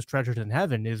storing up those treasures in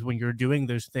heaven is when you're doing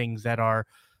those things that are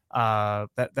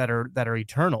that are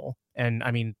eternal. And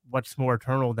I mean, what's more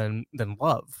eternal than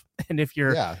love? And if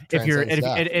you're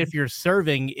if you're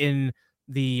serving in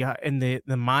the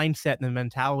mindset and the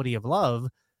mentality of love,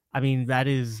 I mean, that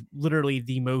is literally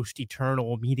the most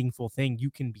eternal, meaningful thing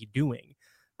you can be doing.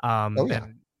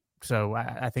 And so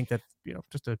I think that,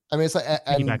 just a, I mean, it's like,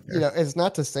 and, it's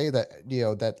not to say that,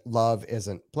 that love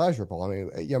isn't pleasurable. I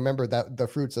mean, remember that the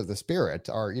fruits of the spirit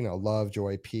are, love,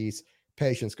 joy, peace,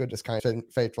 patience, goodness, kindness,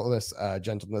 faithfulness,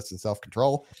 gentleness, and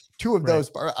self-control. 2 of those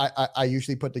I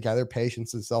usually put together: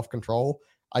 patience and self-control.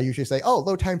 I usually say, oh,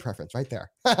 low time preference right there.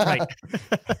 Right.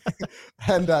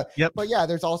 And, but yeah,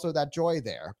 there's also that joy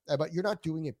there, but you're not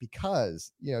doing it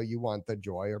because, you want the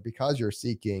joy or because you're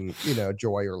seeking,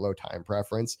 joy or low time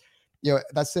preference.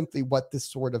 That's simply what this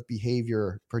sort of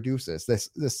behavior produces.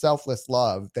 This selfless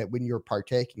love that when you're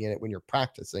partaking in it, when you're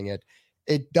practicing it,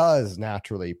 it does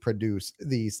naturally produce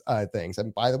these things.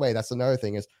 And by the way, that's another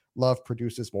thing, is love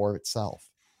produces more of itself,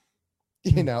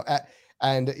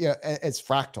 and it's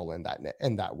fractal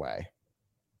in that way,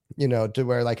 to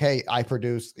where like, hey, I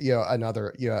produce,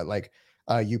 another,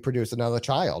 you produce another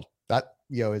child. That,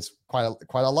 is quite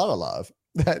a lot of love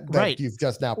that you've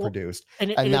just now produced.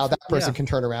 And now that person can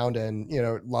turn around and,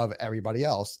 love everybody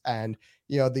else. And,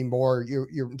 the more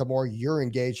you're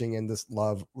engaging in this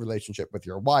love relationship with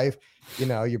your wife,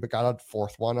 you've got a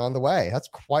 4th one on the way.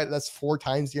 That's 4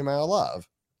 times the amount of love.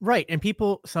 Right. And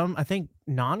I think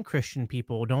non-Christian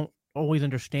people don't always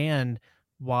understand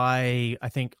why. I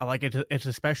think like it's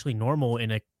especially normal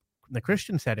in the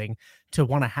Christian setting to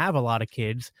want to have a lot of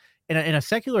kids. In a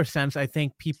secular sense, I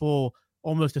think people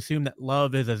almost assume that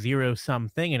love is a zero-sum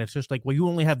thing, and it's just like, well, you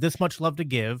only have this much love to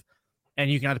give,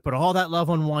 and you can either put all that love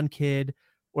on one kid,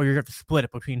 or you're going to split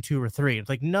it between 2 or 3. It's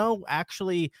like, no,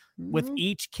 actually, with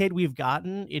each kid we've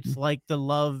gotten, it's like the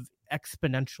love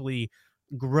exponentially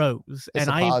grows. It's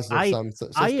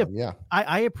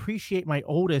I appreciate my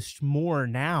oldest more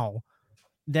now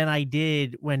than I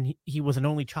did when he was an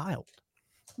only child.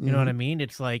 You know what I mean?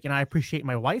 It's like, and I appreciate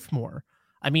my wife more.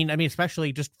 I mean,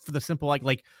 especially just for the simple,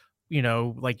 like,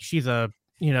 she's a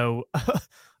you know,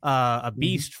 a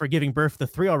beast for giving birth to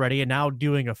three already, and now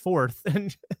doing a fourth,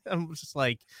 and I'm just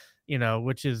like, you know,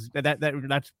 which is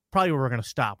that's probably where we're gonna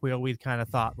stop. We always kind of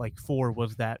thought like four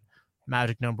was that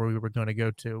magic number we were going to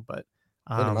go to, but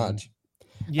Pretty much.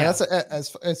 yeah, And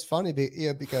that's it's funny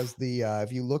because the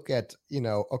if you look at,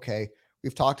 okay,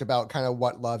 we've talked about kind of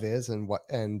what love is and what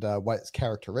its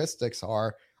characteristics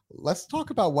are. Let's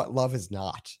talk about what love is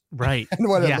not, right, and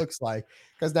what yeah, it looks like.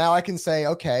 Because now I can say,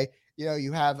 okay,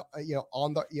 you have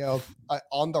on the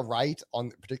on the right,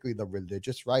 on particularly the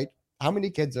religious right, how many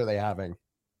kids are they having?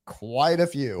 Quite a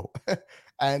few.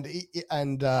 and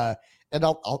and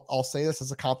I'll say this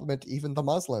as a compliment to even the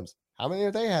Muslims. How many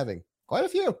are they having? Quite a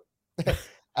few.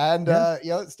 And they're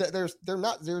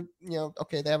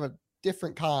okay, they have a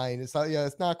different kind. It's not,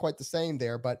 it's not quite the same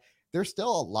there, but there's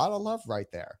still a lot of love right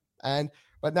there.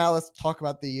 But now let's talk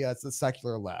about the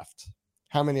secular left.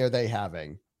 How many are they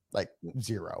having? Like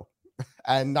zero.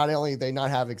 And not only are they not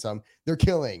having some, they're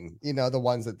killing, the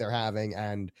ones that they're having,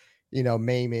 and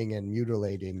maiming and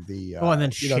mutilating the and then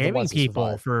the shaming ones that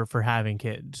people survive. for having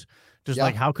kids. Just Yeah.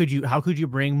 like how could you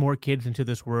bring more kids into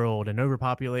this world and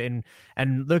overpopulate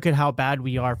and look at how bad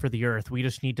we are for the earth. We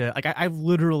just need to, like, I've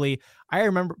literally, I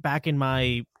remember back in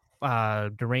my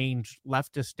deranged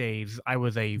leftist days, I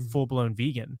was a full-blown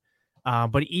vegan.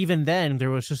 But even then there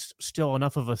was just still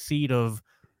enough of a seed of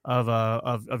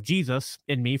Jesus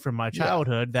in me from my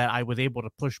childhood that I was able to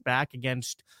push back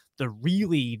against the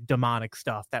really demonic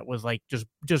stuff that was like just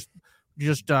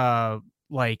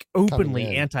like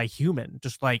openly anti-human.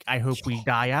 Just like, I hope we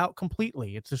die out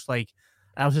completely. It's just like,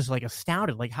 I was just like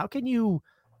astounded. Like, how can you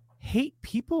hate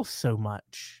people so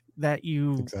much that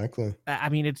you Exactly. I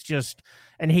mean, it's just,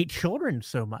 and hate children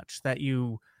so much that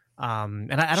you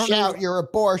and I don't shout know your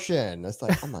abortion. It's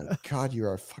like, oh my God,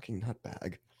 you're a fucking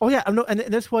nutbag. Oh yeah, no, and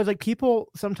this was like, people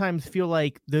sometimes feel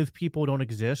like those people don't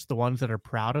exist, the ones that are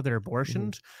proud of their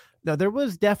abortions. No, there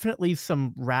was definitely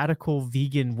some radical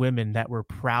vegan women that were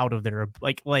proud of their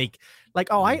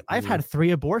oh, I've had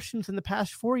 3 abortions in the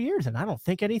past 4 years and I don't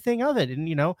think anything of it, and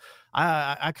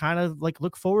I kind of like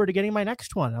look forward to getting my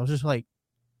next one. I was just like,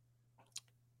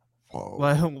 whoa,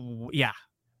 well, yeah.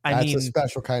 That's a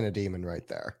special kind of demon right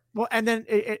there. Well, and then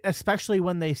especially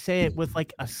when they say it with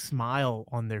like a smile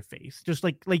on their face, just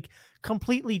like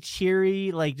completely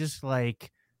cheery, like just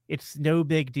like it's no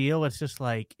big deal. It's just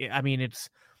like, I mean, it's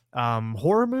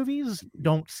horror movies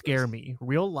don't scare me.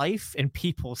 Real life and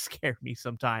people scare me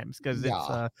sometimes because it's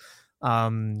all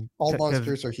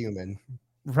monsters are human,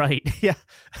 right? Yeah.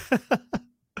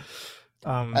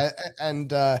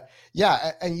 And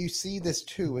you see this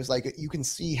too, is like, you can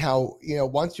see how,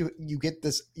 once you get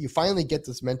this, you finally get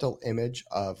this mental image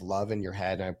of love in your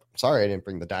head. And I'm sorry I didn't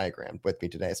bring the diagram with me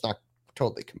today. It's not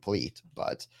totally complete,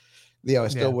 but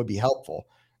it still would be helpful.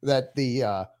 That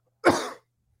the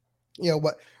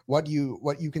what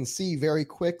you can see very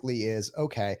quickly is,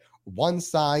 okay, one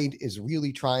side is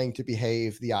really trying to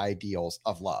behave the ideals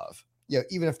of love.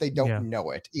 Even if they don't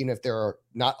know it, even if they're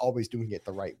not always doing it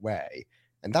the right way,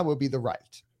 and that would be the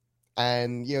right.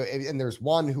 And and there's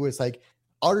one who is like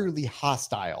utterly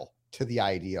hostile to the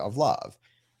idea of love,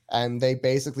 and they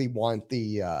basically want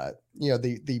the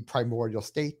the primordial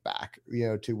state back,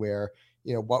 to where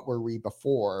what were we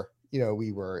before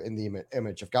we were in the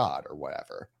image of God or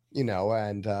whatever,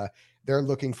 and they're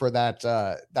looking for that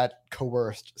that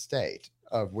coerced state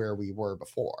of where we were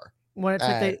before. Well, it's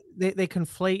like they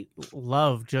conflate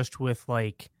love just with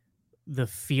like the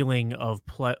feeling of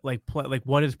like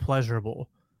what is pleasurable,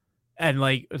 and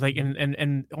like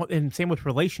and same with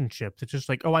relationships. It's just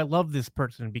like, oh, I love this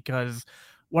person because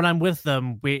when I'm with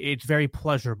them, it's very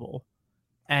pleasurable,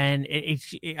 and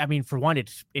I mean, for one,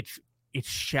 it's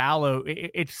shallow.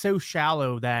 It's so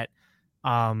shallow that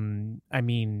I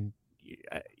mean,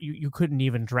 you couldn't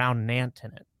even drown an ant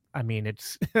in it. I mean,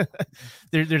 it's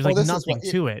there's like nothing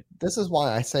to it. This is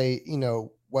why I say,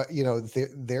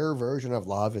 their version of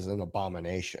love is an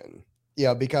abomination.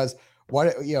 Because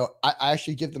I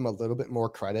actually give them a little bit more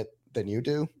credit than you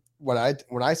do. When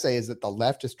I say is that the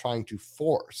left is trying to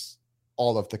force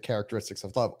all of the characteristics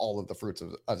of love, all of the fruits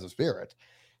of the spirit.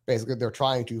 Basically, they're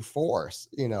trying to force,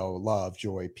 love,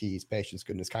 joy, peace, patience,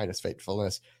 goodness, kindness,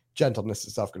 faithfulness, gentleness,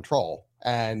 and self-control.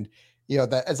 And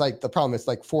that is like the problem. It's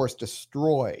like force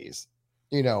destroys,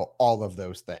 all of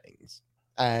those things.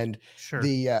 And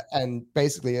and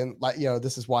basically, and like,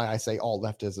 this is why I say all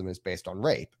leftism is based on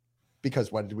rape,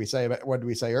 because what did we say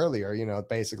earlier?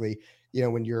 Basically,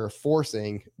 when you're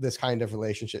forcing this kind of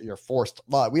relationship, you're forced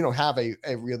love. We don't have a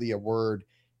really a word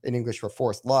in English for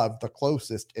forced love. The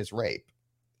closest is rape.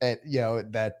 And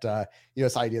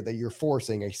this idea that you're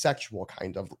forcing a sexual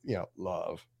kind of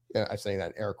love, I'm saying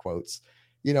that in air quotes,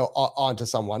 onto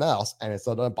someone else, and it's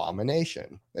an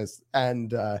abomination. This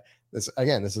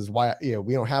is why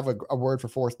we don't have a word for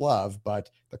forced love, but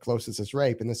the closest is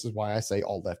rape, and this is why I say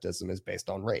all leftism is based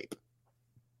on rape.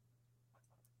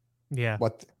 Yeah.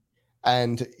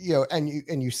 And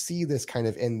you see this kind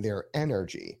of in their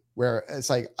energy, where it's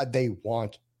like they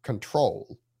want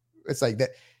control. It's like that,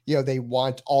 they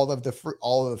want all of the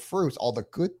fruits, all the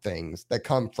good things that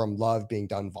come from love being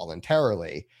done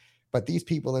voluntarily. But these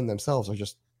people in themselves are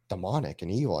just demonic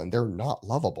and evil, and they're not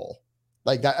lovable.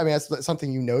 Like that. I mean, that's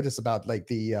something you notice about like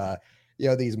the,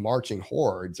 these marching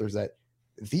hordes, is that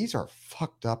these are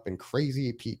fucked up and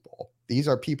crazy people. These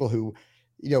are people who,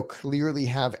 clearly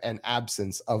have an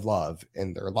absence of love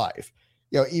in their life.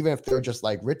 Even if they're just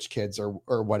like rich kids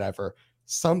or whatever,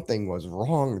 something was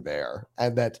wrong there,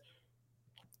 and that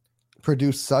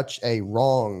produced such a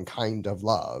wrong kind of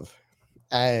love,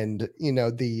 and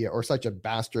or such a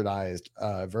bastardized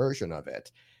version of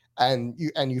it. And you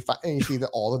see that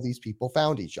all of these people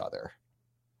found each other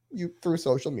through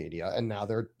social media, and now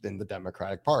they're in the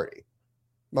Democratic Party,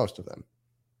 most of them.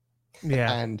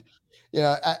 Yeah. And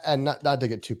and not to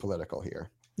get too political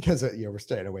here, because we're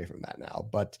staying away from that now,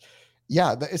 but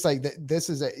yeah, it's like this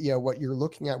is what you're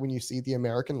looking at when you see the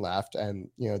American left and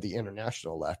the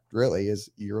international left. Really, is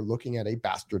you're looking at a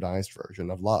bastardized version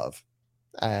of love.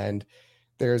 And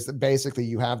there's basically,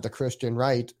 you have the Christian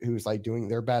right, who's like doing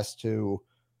their best to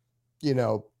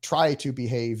try to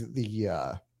behave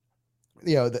the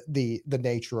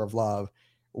nature of love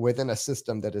within a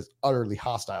system that is utterly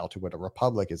hostile to what a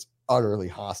republic is utterly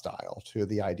hostile to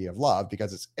the idea of love,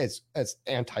 because it's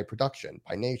anti-production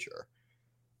by nature.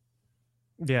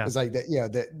 Yeah. It's like that,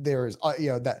 that there's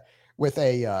that with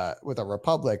a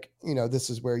republic, this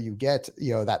is where you get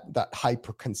that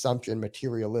hyper consumption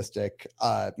materialistic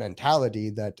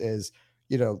mentality that is,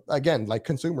 again, like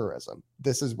consumerism.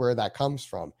 This is where that comes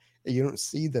from. You don't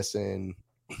see this in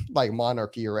like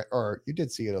monarchy, or you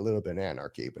did see it a little bit in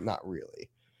anarchy, but not really.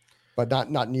 But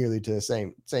not nearly to the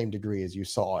same degree as you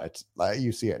saw it.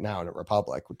 You see it now in a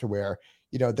republic, to where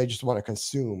they just want to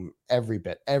consume every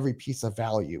piece of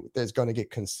value that's going to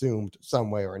get consumed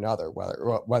some way or another.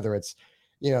 Whether it's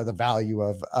the value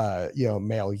of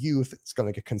male youth, it's going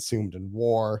to get consumed in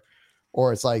war,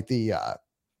 or it's like the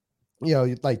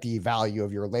like the value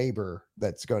of your labor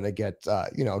that's going to get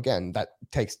again, that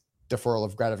takes deferral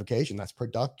of gratification, that's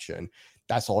production.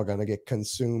 That's all going to get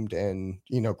consumed in,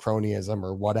 cronyism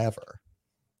or whatever.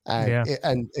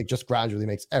 And, it just gradually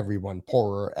makes everyone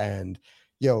poorer and,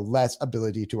 less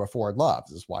ability to afford love.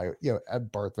 This is why,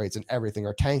 birth rates and everything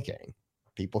are tanking.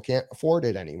 People can't afford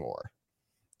it anymore.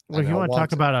 Well, if you want to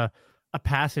talk about a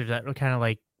passage that kind of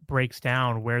like breaks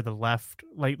down where the left,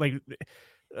 like 1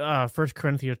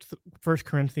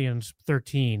 Corinthians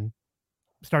 13,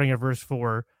 starting at verse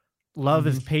 4, love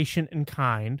is patient and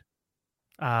kind.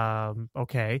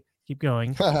 Okay, keep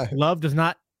going. Love does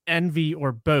not envy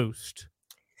or boast.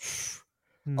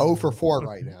 0 for 4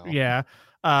 right now. Yeah.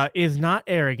 Is not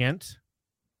arrogant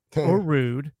or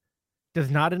rude,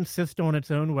 does not insist on its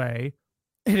own way.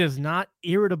 It is not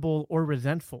irritable or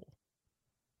resentful,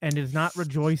 and does not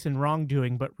rejoice in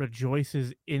wrongdoing, but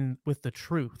rejoices with the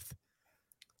truth.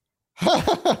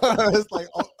 It's like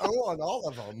on all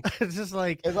of them. It's just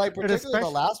like, it's like particularly the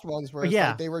last ones where it's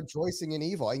like they rejoicing in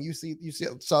evil, and you said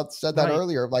that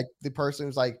earlier, like the person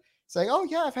who's like saying, "Oh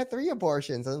yeah, I've had 3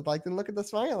 abortions," and like, then look at the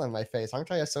smile on my face.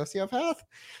 Aren't I a sociopath?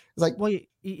 It's like, well,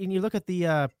 and you look at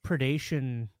the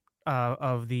predation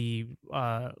of the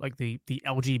like the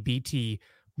LGBT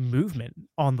movement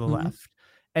on the left,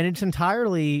 and it's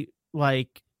entirely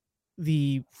like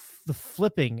the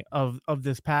flipping of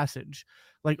this passage.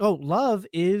 Like, oh, love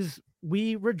is,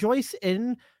 we rejoice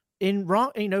in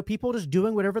wrong, people just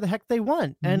doing whatever the heck they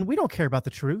want, and we don't care about the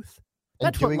truth.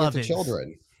 That's what love is.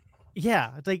 Children.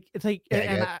 Yeah, it's like,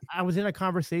 and I was in a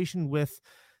conversation with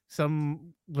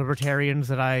some libertarians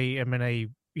that I am in a,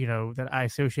 that I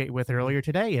associate with earlier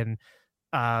today, and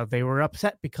they were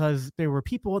upset because there were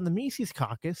people in the Mises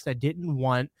Caucus that didn't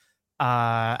want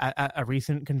a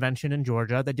recent convention in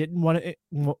Georgia, that didn't want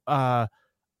to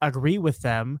agree with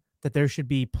them that there should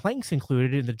be planks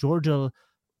included in the Georgia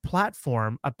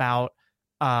platform about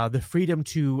the freedom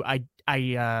to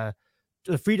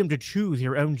the freedom to choose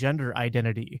your own gender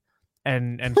identity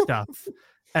and stuff.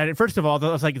 And first of all,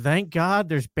 I was like, thank God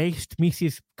there's based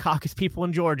Mises Caucus people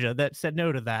in Georgia that said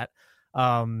no to that.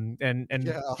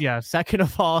 Second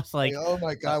of all, it's like, oh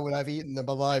my God, would I've eaten them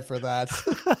alive for that?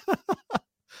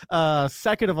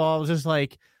 Second of all, it was just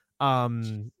like,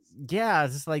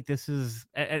 it's just like, this is,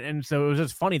 and so it was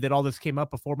just funny that all this came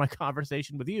up before my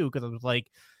conversation with you, because I was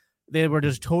like, They were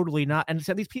just totally not. And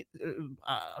so these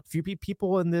a few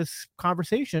people in this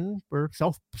conversation were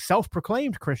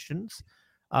self-proclaimed Christians.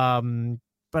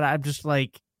 But I'm just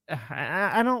like,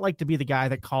 I don't like to be the guy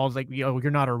that calls like,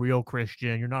 you're not a real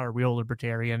Christian, you're not a real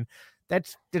libertarian.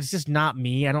 That's just not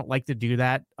me. I don't like to do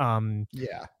that.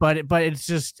 Yeah. But it's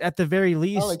just at the very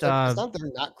least, it's not that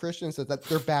they're not Christians, it's that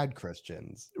they're bad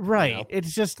Christians. right? You know?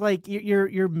 It's just like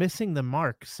you're missing the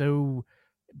mark so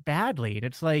badly. And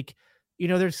it's like,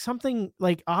 there's something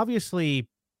like, obviously,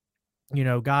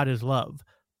 God is love,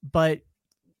 but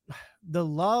the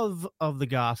love of the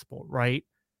gospel, right,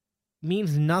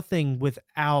 means nothing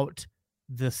without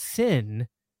the sin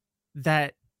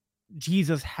that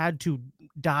Jesus had to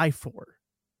die for.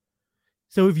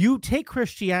 So if you take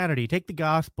Christianity, take the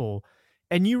gospel,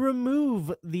 and you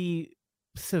remove the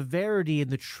severity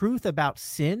and the truth about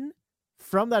sin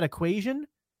from that equation,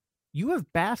 you have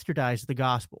bastardized the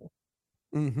gospel.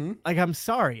 Mm-hmm. Like, I'm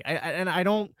sorry. I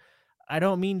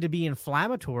don't mean to be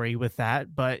inflammatory with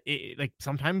that, but like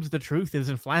sometimes the truth is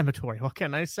inflammatory. What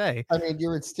can I say? I mean,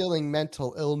 you're instilling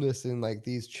mental illness in like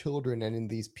these children and in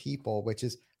these people, which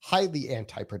is highly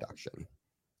anti-production.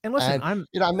 And listen, I'm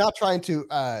not trying to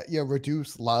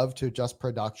reduce love to just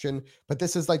production, but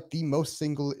this is like the most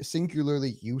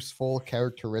singularly useful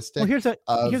characteristic. Well,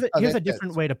 here's a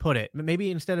different way to put it.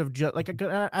 Maybe instead of just like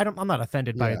I'm not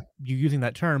offended by you using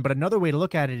that term, but another way to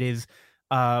look at it is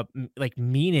like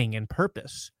meaning and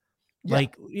purpose. Yeah.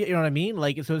 Like, you know what I mean?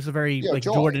 Like, so it's a very like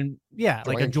joy. Jordan. Yeah.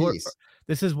 Joy, like a Jordan.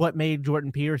 This is what made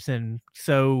Jordan Peterson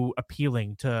so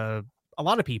appealing to a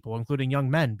lot of people, including young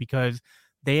men, because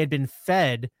they had been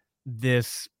fed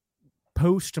this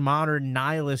postmodern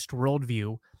nihilist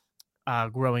worldview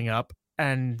growing up,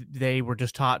 and they were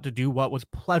just taught to do what was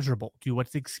pleasurable, do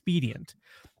what's expedient.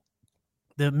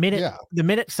 The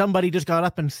minute somebody just got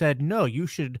up and said, no, you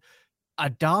should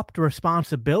adopt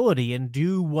responsibility and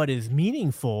do what is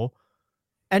meaningful,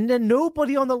 and then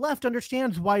nobody on the left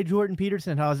understands why Jordan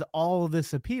Peterson has all of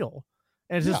this appeal.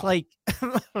 And it's just like,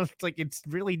 it's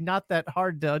really not that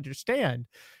hard to understand.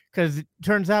 Because it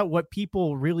turns out what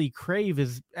people really crave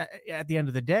is, at the end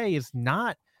of the day, is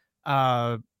not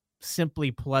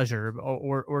simply pleasure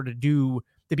or to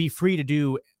be free to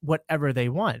do whatever they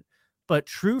want. But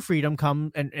true freedom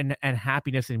and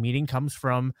happiness and meaning comes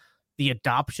from the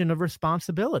adoption of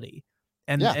responsibility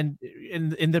and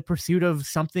in the pursuit of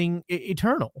something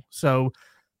eternal. So,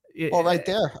 right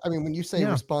there. I mean, when you say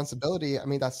responsibility, I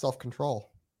mean, that's self-control.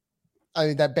 I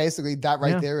mean, that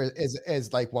right there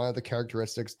is like one of the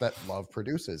characteristics that love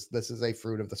produces. This is a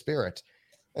fruit of the spirit.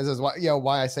 This is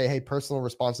why I say, hey, personal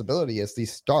responsibility is the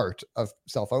start of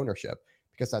self-ownership,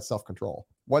 because that's self-control.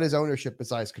 What is ownership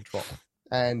besides control?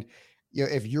 And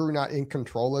if you're not in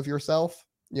control of yourself,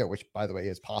 which by the way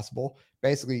is possible,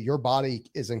 basically your body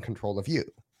is in control of you.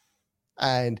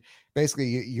 And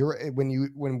basically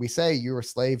when we say you're a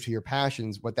slave to your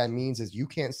passions, what that means is you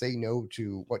can't say no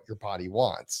to what your body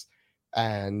wants.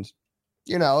 And,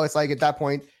 it's like at that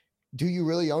point, do you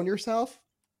really own yourself?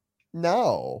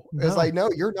 No. It's like, no,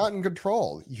 you're not in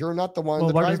control. You're not the one.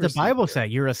 Well, what does the Bible say?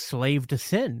 You're a slave to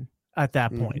sin at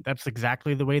that point. That's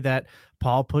exactly the way that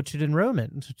Paul puts it in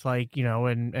Romans. It's like,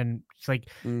 and it's like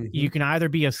you can either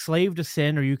be a slave to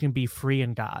sin or you can be free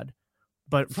in God.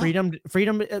 But freedom,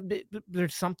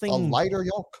 there's something a lighter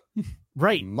yoke,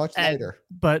 right? Much lighter.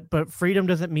 But freedom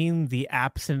doesn't mean the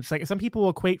absence. Like some people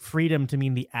equate freedom to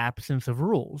mean the absence of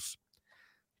rules,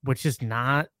 which is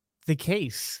not the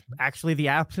case. Actually, the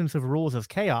absence of rules is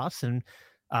chaos, and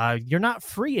you're not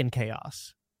free in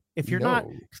chaos. If you're not,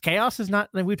 chaos is not.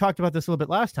 And we talked about this a little bit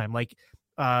last time. Like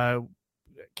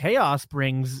chaos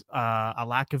brings a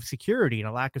lack of security and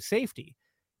a lack of safety.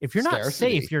 If you're not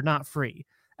safe, you're not free.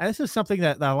 And this is something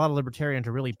that a lot of libertarians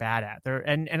are really bad at.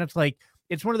 And it's like,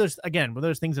 it's one of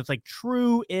those things that's like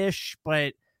true-ish,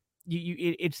 but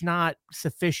it's not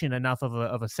sufficient enough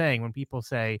of a saying when people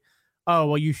say, oh,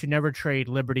 well, you should never trade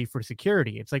liberty for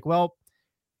security. It's like, well,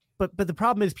 but the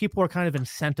problem is people are kind of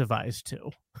incentivized to.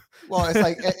 Well, it's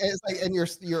like, and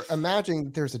you're imagining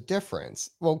that there's a difference.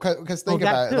 Well, because think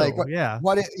about it, like,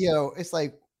 it's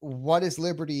like, what is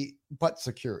liberty but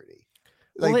security?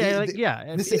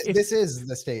 This is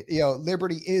the state.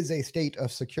 Liberty is a state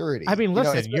of security. I mean,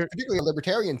 listen, you're particularly a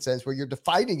libertarian sense where you're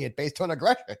defining it based on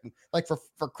aggression, like for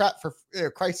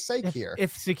Christ's sake here.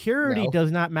 If security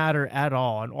does not matter at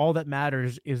all, and all that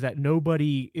matters is that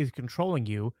nobody is controlling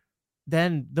you,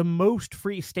 then the most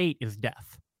free state is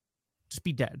death. Just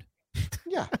be dead.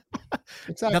 Yeah,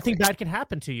 exactly. Nothing bad can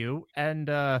happen to you, and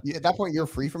at that point, you're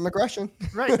free from aggression.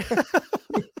 Right.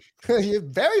 You're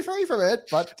very free from it,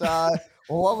 but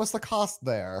what was the cost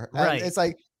there? And right. It's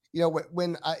like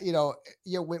when I,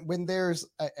 when there's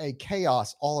a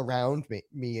chaos all around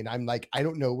me, and I'm like, I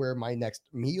don't know where my next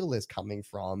meal is coming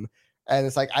from, and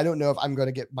it's like I don't know if I'm going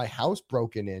to get my house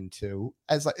broken into.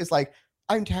 It's like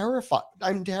I'm terrified.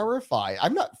 I'm terrified.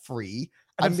 I'm not free.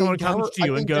 And then someone comes to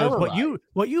you and goes,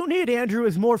 "What you need, Andrew,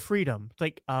 is more freedom." It's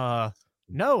like,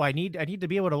 no, I need to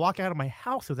be able to walk out of my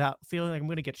house without feeling like I'm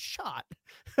going to get shot.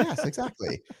 Yes,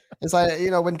 exactly. It's like,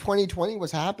 when 2020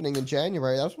 was happening in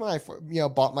January, that's when I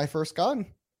bought my first gun.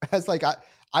 It's like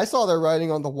I saw their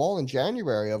writing on the wall in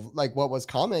January of like what was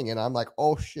coming, and I'm like,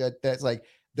 oh shit, that's like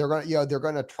they're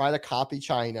gonna try to copy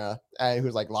China, and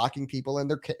who's like locking people in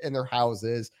their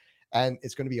houses, and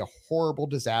it's going to be a horrible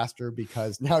disaster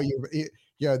because now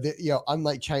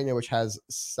unlike China, which has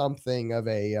something of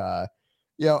a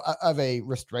of a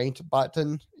restraint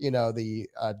button, the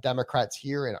Democrats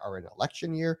here are in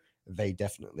election year. They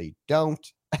definitely don't.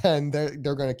 And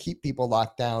they're going to keep people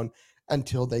locked down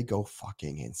until they go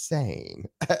fucking insane.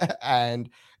 And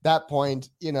that point,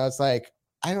 it's like,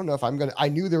 I don't know if I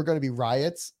knew there were going to be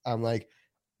riots. I'm like,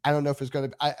 I don't know if it's going to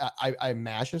be, I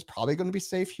imagine it's probably going to be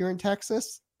safe here in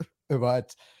Texas,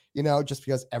 but, just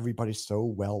because everybody's so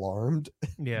well armed.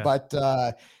 Yeah. But,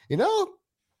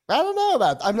 I don't know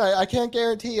about. I can't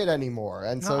guarantee it anymore.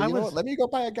 And so what? Let me go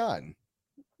buy a gun.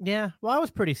 Yeah, well, I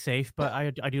was pretty safe, but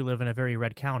I do live in a very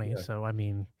red county, Yeah. so I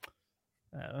mean,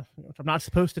 I'm not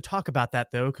supposed to talk about that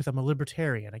though because I'm a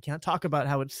libertarian. I can't talk about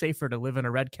how it's safer to live in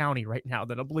a red county right now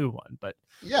than a blue one. But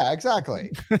yeah,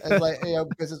 exactly. It's like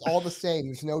because it's all the same.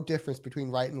 There's no difference between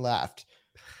right and left.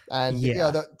 And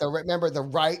remember the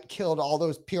right killed all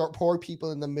those poor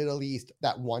people in the Middle East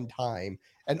that one time,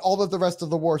 and all of the rest of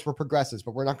the wars were progressives.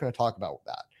 But we're not going to talk about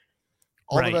that.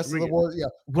 All the rest of the war,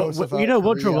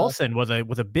 Woodrow Wilson was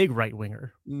a big right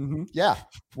winger. Mm-hmm. Yeah,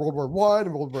 World War I,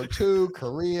 World War II,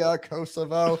 Korea,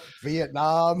 Kosovo,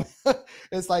 Vietnam.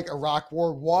 It's like Iraq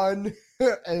War I,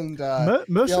 and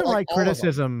most of my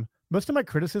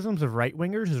criticisms of right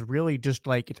wingers is really just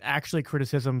like it's actually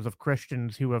criticisms of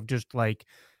Christians who have just like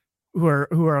who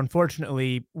are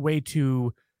unfortunately way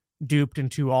too duped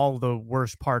into all the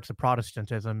worst parts of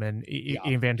Protestantism and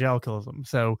evangelicalism.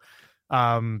 So.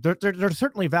 There's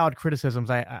certainly valid criticisms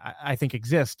I think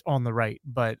exist on the right,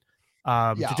 but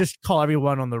to just call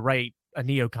everyone on the right a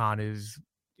neocon is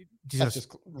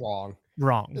just wrong.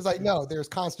 It's like, no, there's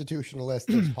constitutionalists,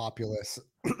 there's populists.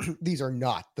 These are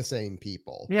not the same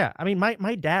people. Yeah, I mean,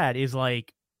 my dad is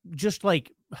like just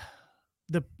like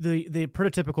the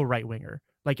prototypical right winger,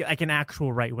 like an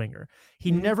actual right winger.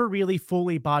 He never really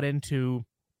fully bought into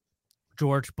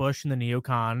George Bush and the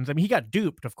neocons. I mean, he got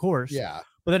duped, of course. Yeah.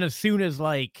 But then as soon as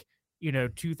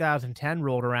 2010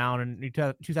 rolled around and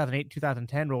 2008,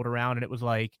 2010 rolled around and it was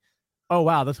like, oh,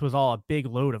 wow, this was all a big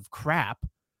load of crap.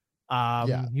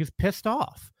 He was pissed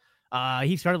off.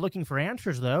 He started looking for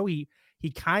answers, though. He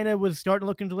kind of was starting to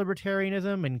look into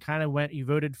libertarianism and he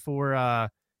voted for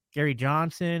Gary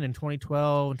Johnson in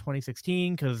 2012 and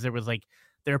 2016 because there was like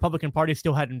the Republican Party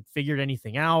still hadn't figured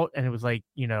anything out. And it was like,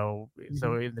 so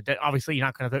obviously you're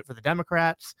not going to vote for the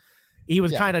Democrats. He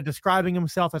was kind of describing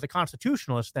himself as a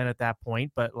constitutionalist then at that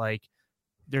point, but like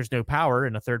there's no power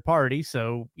in a third party.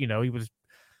 So, he was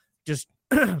just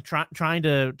trying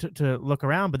to look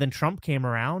around. But then Trump came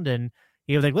around and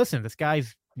he was like, listen, this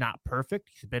guy's not perfect.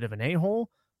 He's a bit of an a-hole,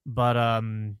 but,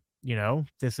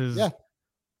 this is,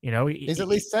 he's at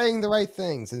least saying the right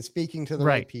things and speaking to the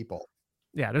right people.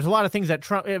 Yeah. There's a lot of things that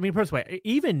Trump, I mean, first way,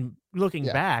 even looking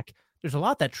back, there's a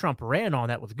lot that Trump ran on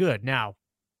that was good. Now,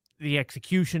 the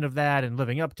execution of that and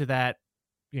living up to that,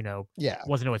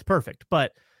 wasn't always perfect,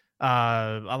 but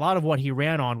a lot of what he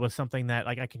ran on was something that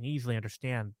like I can easily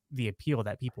understand the appeal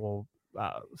that people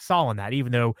saw in that,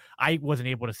 even though I wasn't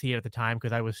able to see it at the time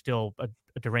because I was still a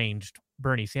deranged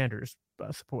Bernie Sanders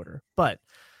supporter. But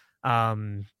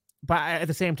at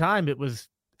the same time, it was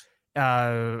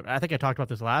I think I talked about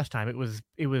this last time.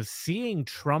 It was seeing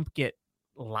Trump get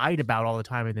lied about all the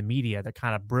time in the media that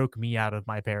kind of broke me out of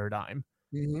my paradigm.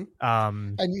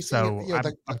 Mm-hmm. And you see,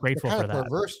 I'm grateful for that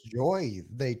perverse joy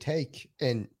they take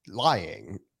in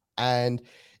lying, and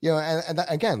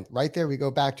again, right there we go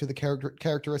back to the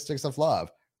characteristics of love.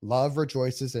 Love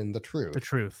rejoices in the truth. The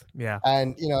truth, yeah.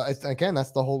 And again,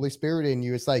 that's the Holy Spirit in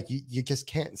you. It's like you just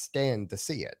can't stand to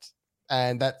see it,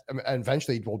 and that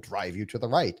eventually will drive you to the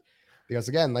right, because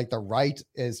again, like the right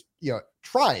is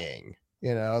trying.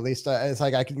 At least it's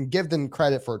like I can give them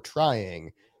credit for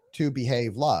trying to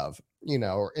behave love.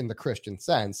 Or in the Christian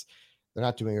sense,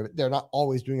 they're not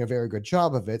always doing a very good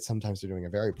job of it. Sometimes they're doing a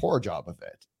very poor job of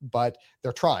it, but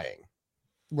they're trying.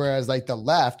 Whereas like the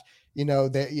left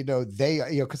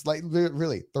because like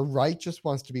really the right just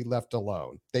wants to be left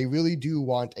alone. They really do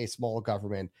want a small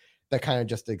government that kind of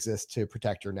just exists to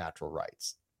protect your natural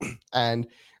rights. And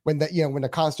when a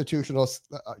constitutionalist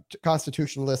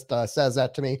says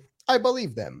that to me, I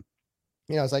believe them.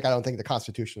 It's like, I don't think the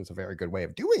Constitution is a very good way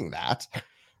of doing that,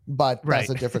 but that's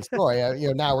a different story.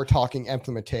 Now we're talking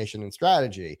implementation and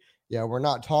strategy. We're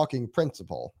not talking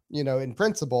principle. In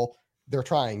principle, they're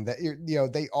trying that.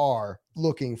 They are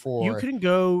looking for. You can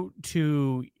go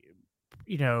to,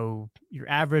 your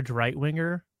average right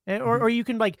winger, or you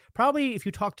can probably if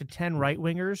you talk to 10 right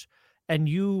wingers and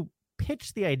you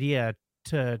pitch the idea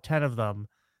to 10 of them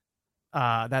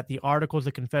that the Articles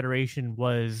of Confederation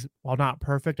was, while not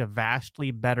perfect, a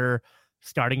vastly better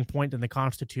starting point than the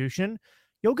Constitution,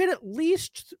 you'll get at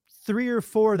least 3 or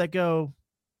 4 that go,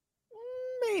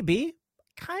 maybe.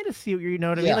 Kind of see what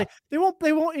what I mean? Like they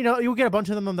won't, you'll get a bunch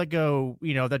of them that go,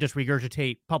 that just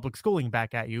regurgitate public schooling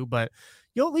back at you, but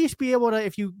you'll at least be able to,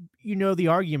 if you the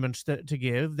arguments to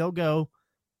give, they'll go,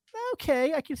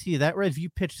 okay, I can see that. Whereas if you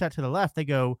pitch that to the left, they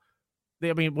go,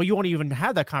 you won't even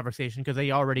have that conversation because they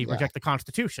already reject the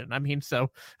Constitution. So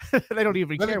they don't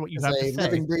even care what you have to say.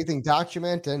 Living, breathing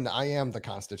document, and I am the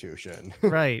Constitution.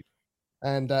 Right.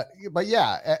 And but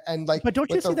don't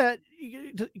you see that?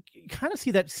 You kind of see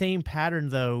that same pattern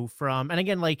though from, and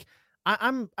again,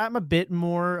 I'm a bit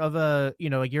more of a,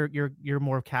 you're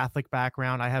more Catholic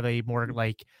background. I have a more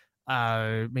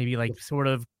maybe sort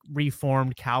of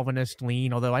Reformed Calvinist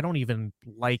lean, although I don't even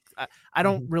I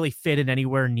don't really fit in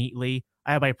anywhere neatly.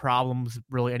 I have my problems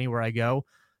really anywhere I go.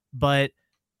 But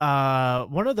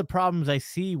one of the problems I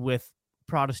see with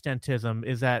Protestantism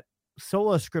is that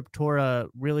sola scriptura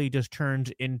really just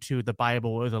turns into the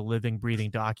Bible as a living,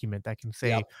 breathing document that can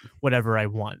say whatever I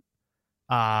want.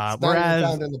 Whereas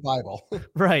found in the Bible,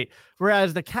 right?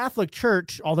 Whereas the Catholic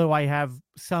Church, although I have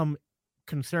some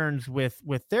concerns with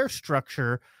their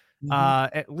structure,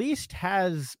 at least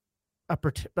has a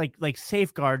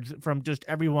safeguards from just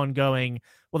everyone going,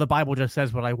 well, the Bible just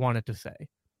says what I want it to say,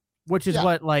 which is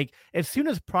what as soon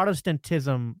as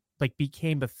Protestantism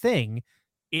became a thing,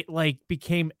 it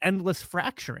became endless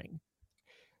fracturing.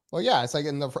 Well, yeah, it's like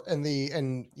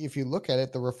and if you look at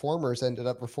it, the reformers ended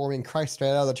up reforming Christ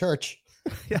straight out of the church.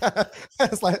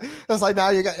 it's like now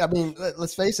you got.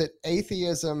 Let's face it,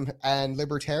 atheism and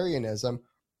libertarianism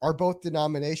are both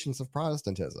denominations of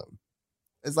Protestantism.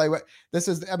 It's like this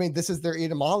is their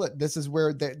etymology. This is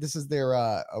where this is their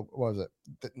what was it?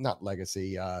 Not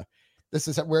legacy. This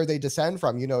is where they descend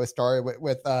from. It started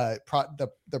with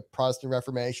the Protestant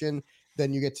Reformation.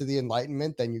 Then you get to the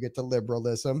Enlightenment, then you get to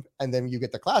liberalism, and then you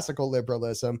get to classical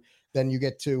liberalism. Then you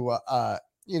get to,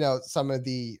 some of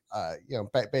the,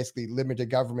 basically limited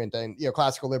government and,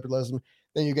 classical liberalism.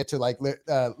 Then you get to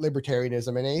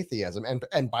libertarianism and atheism.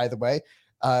 And by the way,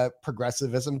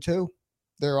 progressivism too.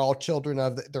 They're all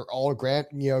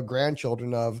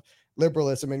grandchildren of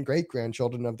liberalism and great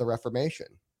grandchildren of the Reformation.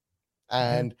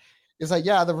 And it's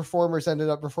the reformers ended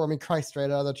up reforming Christ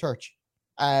straight out of the church.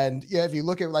 And if you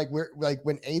look at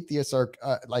when atheists are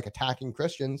attacking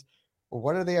Christians, well,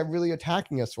 what are they really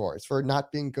attacking us for? It's for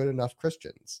not being good enough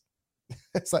Christians.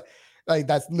 It's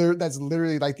that's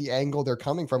literally the angle they're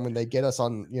coming from when they get us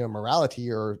on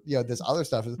morality or this other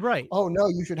stuff is right. Oh no,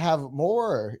 you should have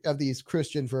more of these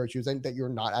Christian virtues and that you're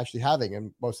not actually having,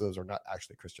 and most of those are not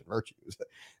actually Christian virtues,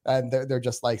 and they're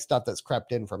just stuff that's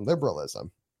crept in from liberalism.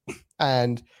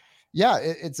 And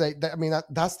that's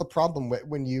the problem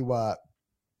when you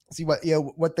see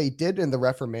what they did in the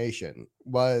Reformation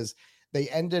was they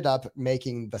ended up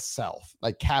making the self,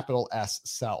 capital S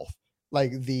self,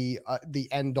 the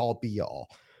end all be all,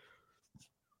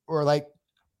 or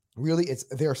really it's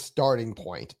their starting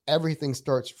point. Everything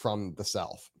starts from the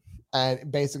self, and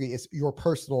basically it's your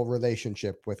personal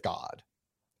relationship with God,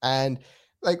 and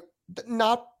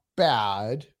not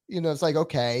bad. It's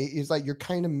okay. It's you're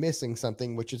kind of missing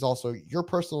something, which is also your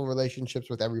personal relationships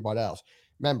with everyone else.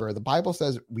 Remember, the Bible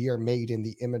says we are made in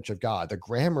the image of God. The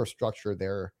grammar structure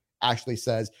there actually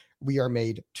says we are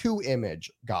made to image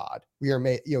God. We are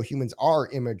made, humans are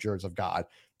imagers of God.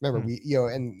 Remember,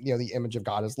 the image of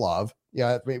God is love.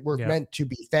 We're meant to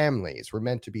be families. We're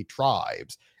meant to be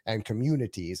tribes and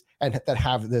communities, and that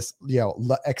have this,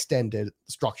 extended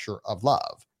structure of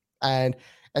love. And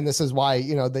this is why,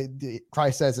 the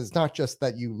Christ says it's not just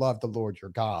that you love the Lord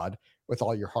your God with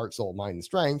all your heart, soul, mind, and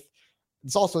strength.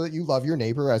 It's also that you love your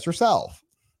neighbor as yourself.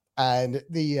 And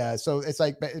so it's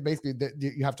basically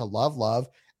you have to love,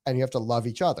 and you have to love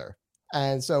each other.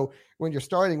 And so when you're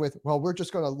starting with, well, we're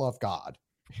just going to love God,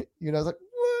 woo,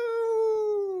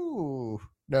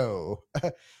 no.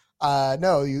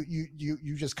 no,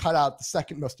 you just cut out the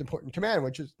second most important command,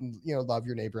 which is, love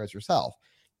your neighbor as yourself.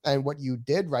 And what you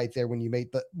did right there when you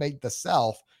made the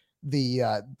self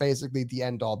the basically the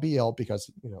end all be all, because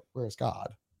where's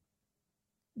God?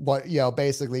 What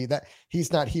basically that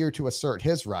he's not here to assert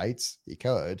his rights. He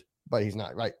could, but he's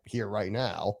not right here right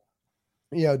now.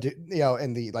 In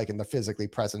the physically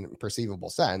present and perceivable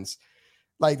sense,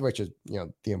 which is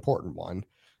the important one.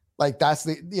 That's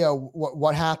the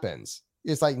what happens.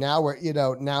 It's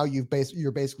now you're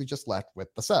basically just left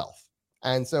with the self.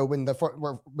 And so when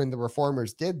the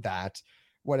reformers did that,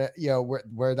 what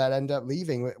where that ended up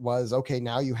leaving was, okay,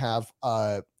 now you have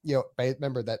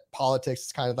remember that politics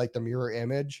is kind of like the mirror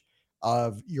image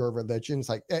of your religion. It's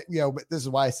this is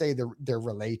why I say they're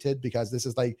related, because this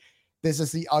is the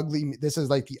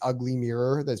ugly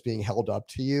mirror that's being held up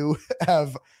to you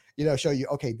of show you,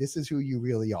 okay, this is who you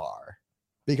really are.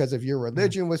 Because if your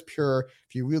religion was pure,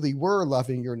 if you really were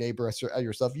loving your neighbor as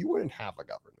yourself, you wouldn't have a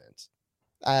government.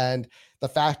 And the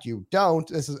fact you don't,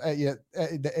 this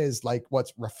is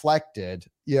what's reflected.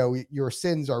 Your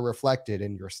sins are reflected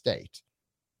in your state,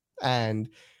 and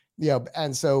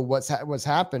so what's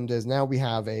happened is now we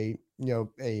have a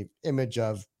image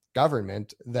of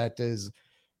government that is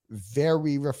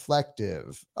very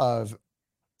reflective of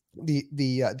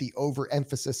the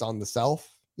overemphasis on the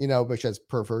self, which has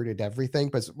perverted everything.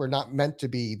 But we're not meant to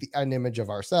be an image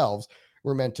of ourselves.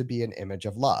 We're meant to be an image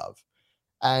of love.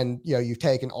 And, you've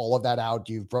taken all of that out,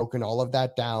 you've broken all of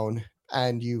that down,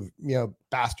 and you've,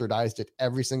 bastardized it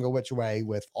every single which way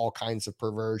with all kinds of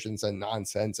perversions and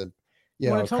nonsense. And,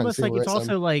 it's almost like it's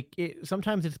also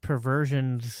sometimes it's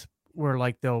perversions where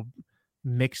they'll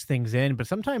mix things in, but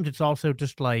sometimes it's also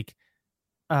just an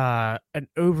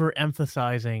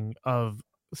overemphasizing of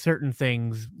certain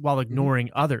things while ignoring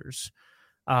others.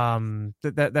 That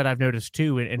I've noticed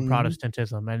too in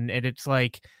Protestantism. And it's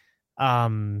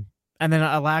and then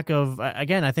a lack of,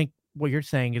 again, I think what you're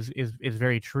saying is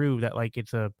very true, that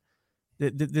it's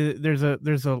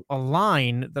there's a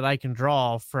line that I can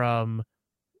draw from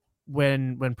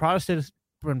when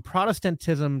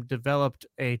Protestantism developed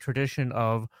a tradition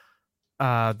of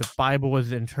the Bible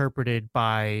was interpreted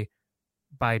by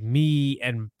me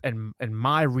and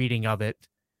my reading of it,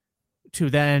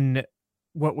 to then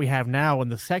what we have now in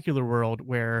the secular world,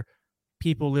 where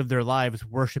people live their lives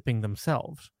worshiping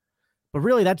themselves. But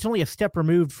really, that's only a step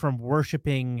removed from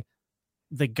worshiping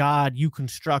the God you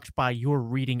construct by your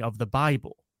reading of the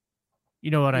Bible.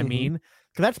 You know what I mean?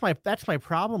 Because that's my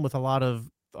problem with a lot of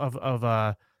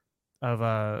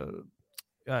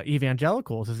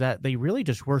evangelicals, is that they really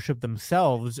just worship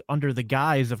themselves under the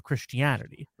guise of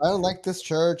Christianity. I don't like this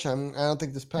church. I don't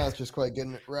think this pastor's quite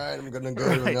getting it right. I'm going to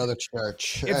go to another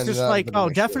church. It's just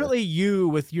definitely you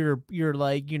with your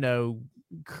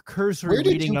cursory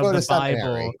reading of the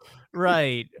Bible,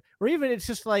 right? Or even it's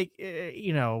just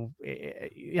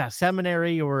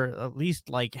seminary, or at least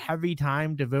heavy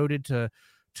time devoted to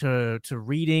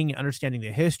reading, understanding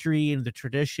the history and the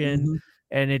tradition.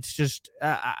 And it's just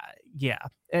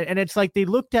and it's they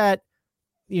looked at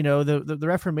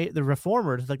the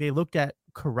reformers, they looked at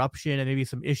corruption and maybe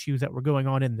some issues that were going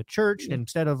on in the church, and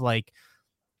instead of well,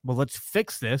 let's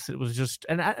fix this, it was just,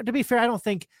 and to be fair, I don't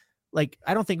think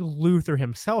Luther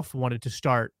himself wanted to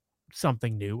start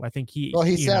something new. I think he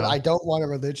said, I don't want a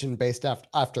religion based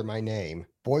after my name.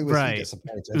 Boy, was he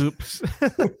disappointed. Oops.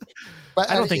 But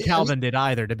I don't think Calvin did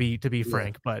either, to be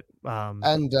frank. But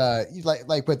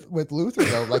with Luther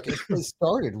though, it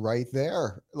started right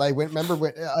there. Remember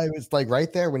when I was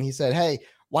right there when he said, "Hey,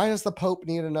 why does the Pope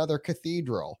need another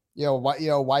cathedral?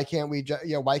 Why can't we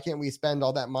spend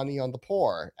all that money on the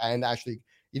poor and actually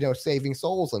saving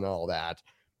souls and all that?"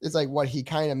 It's what he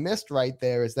kind of missed right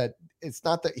there is that it's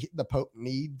not that the Pope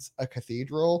needs a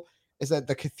cathedral, is that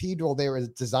the cathedral there is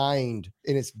designed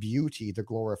in its beauty to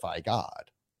glorify God.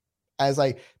 As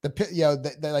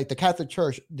the Catholic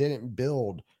Church didn't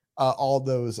build all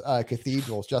those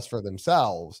cathedrals just for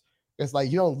themselves. It's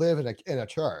you don't live in a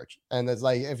church, and it's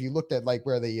if you looked at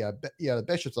where the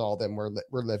bishops, all of them were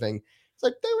living, it's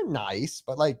they were nice,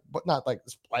 but not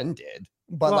splendid.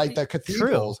 But the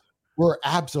cathedrals were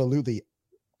absolutely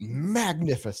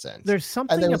magnificent. There's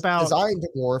something about designed to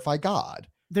glorify God.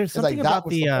 There's something about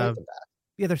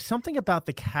there's something about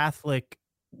the Catholic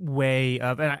way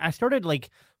of, and I started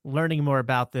learning more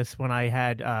about this when I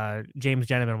had James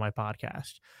Jenneman on my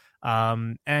podcast,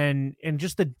 and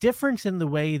just the difference in the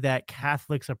way that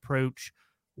Catholics approach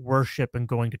worship and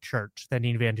going to church than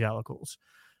evangelicals,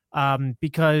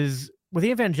 because with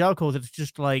evangelicals it's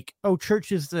just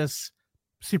church is this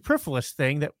superfluous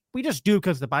thing that we just do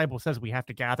because the Bible says we have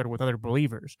to gather with other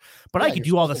believers. But I could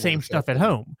do all the same stuff at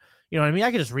home. You know what I mean?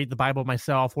 I could just read the Bible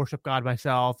myself, worship God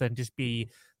myself, and just be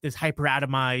this hyper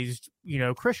atomized,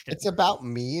 Christian. It's about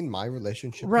me and my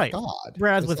relationship with Right. God.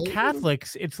 Whereas It's with like,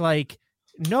 Catholics, it's like,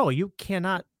 no, you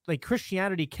cannot, like,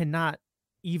 Christianity cannot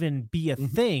even be a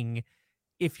Mhm. thing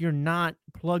if you're not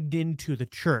plugged into the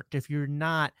church, if you're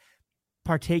not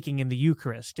partaking in the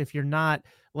Eucharist, if you're not,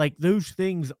 like, those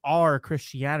things are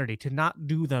Christianity. To not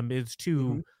do them is to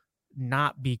Mhm.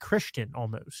 not be Christian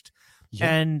almost.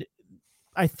 Yeah. And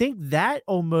I think that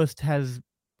almost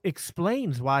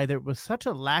explains why there was such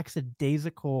a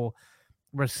lackadaisical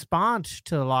response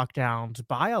to lockdowns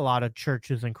by a lot of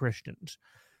churches and Christians,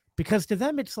 because to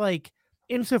them it's like,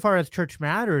 insofar as church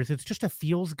matters, it's just a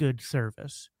feels good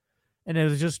service. And it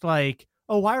was just like,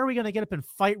 oh, why are we going to get up and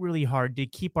fight really hard to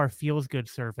keep our feels good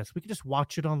service? We can just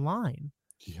watch it online.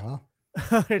 Yeah.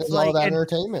 It's A lot of like,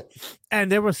 entertainment. and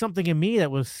there was something in me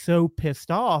that was so pissed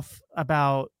off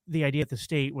about the idea that the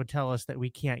state would tell us that we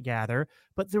can't gather.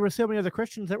 But there were so many other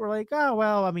Christians that were like, oh,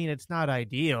 well, I mean, it's not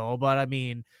ideal, but I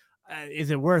mean,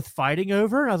 is it worth fighting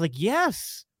over? I was like,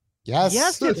 yes. Yes.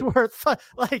 Yes, it's worth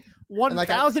like And, like,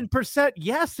 1000%.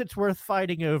 Yes, it's worth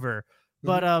fighting over.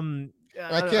 But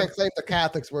I can't claim the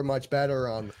Catholics were much better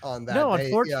on that. No, they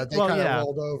unfortunately, kind of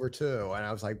rolled over too, and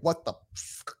I was like, "What the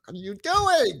fuck are you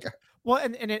doing?" Well,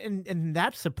 and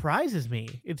that surprises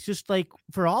me. It's just like,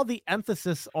 for all the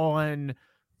emphasis on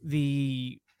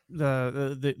the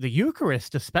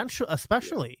Eucharist,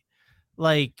 especially,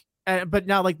 like, but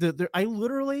now, like, I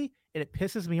literally, and it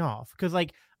pisses me off because,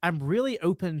 like, I'm really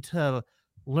open to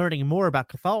learning more about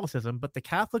Catholicism, but the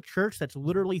Catholic Church, that's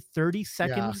literally 30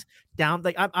 seconds down.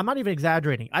 Like, I'm not even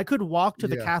exaggerating. I could walk to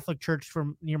the Catholic Church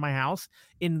from near my house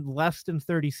in less than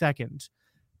 30 seconds.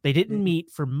 They didn't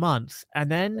meet for months, and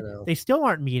then they still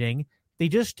aren't meeting. They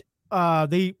just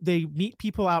they meet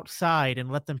people outside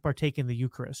and let them partake in the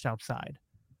Eucharist outside.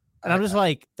 And I'm just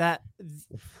like, that.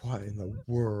 What in the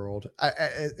world?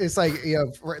 It's like,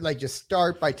 like, just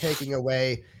start by taking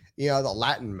away, the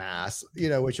Latin Mass,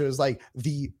 which was like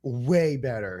the way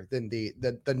better than the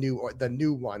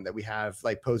new one that we have,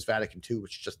 like, post Vatican II,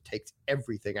 which just takes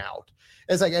everything out.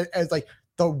 It's like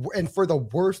and for the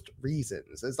worst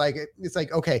reasons. It's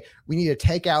like, okay, we need to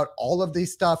take out all of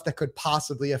these stuff that could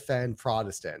possibly offend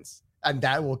Protestants, and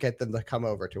that will get them to come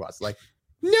over to us. Like,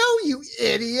 no, you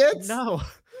idiots. No.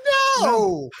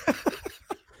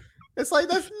 It's like,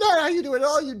 that's not how you do it at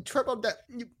all. You triple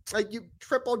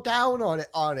down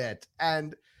on it.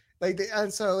 And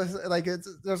so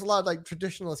there's a lot of, like,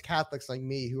 traditionalist Catholics like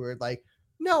me who are like,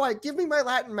 no, give me my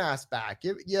Latin Mass back.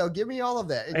 Give me all of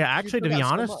that. Yeah, actually, to be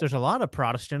honest, there's a lot of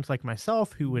Protestants like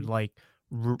myself who would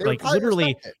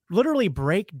literally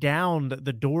break down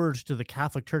the doors to the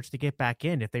Catholic Church to get back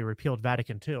in if they repealed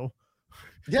Vatican II.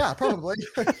 Yeah, probably.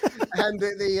 And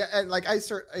I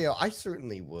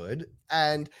certainly would.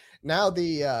 And now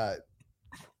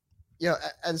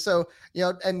and so,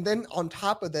 and then on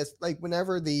top of this, like,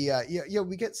 whenever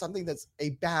we get something that's a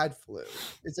bad flu,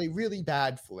 it's a really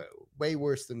bad flu, way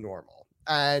worse than normal.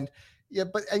 And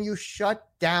you shut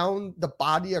down the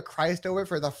body of Christ over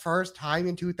for the first time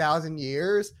in 2,000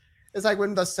 years. It's like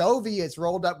when the Soviets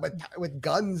rolled up with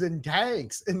guns and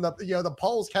tanks, and the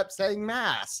Poles kept saying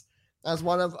Mass. As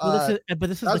one of one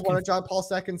of John Paul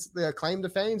II's claim to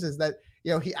fame is that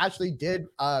he actually did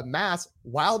Mass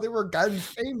while there were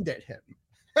guns aimed at him,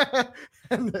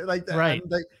 and right.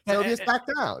 And the Soviets backed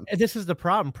down. And this is the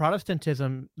problem.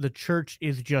 Protestantism, the church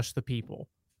is just the people,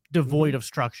 devoid of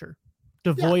structure,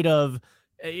 devoid of.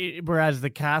 Whereas the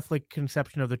Catholic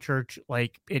conception of the church,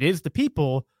 like, it is the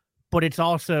people, but it's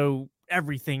also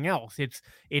everything else. It's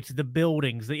the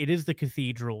buildings. It is the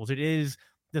cathedrals. It is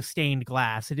the stained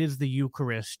glass. It is the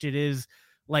Eucharist. It is,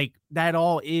 like, that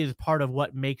all is part of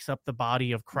what makes up the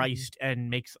body of Christ and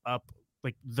makes up,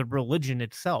 like, the religion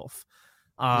itself.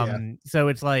 So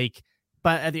it's like,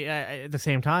 but at the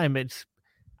same time, it's,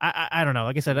 I don't know.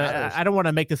 Like I said, I don't want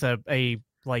to make this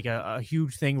a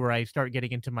huge thing where I start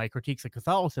getting into my critiques of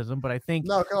Catholicism, but I think,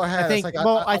 no, go ahead. I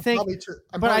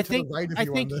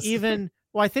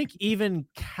think even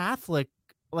Catholic,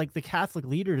 like, the Catholic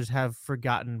leaders have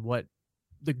forgotten what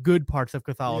the good parts of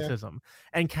Catholicism,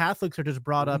 and Catholics are just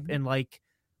brought up in, like,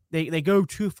 they go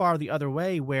too far the other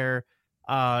way, where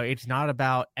it's not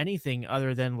about anything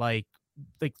other than like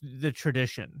the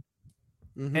tradition,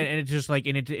 and it's just like,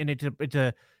 and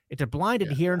it's a blind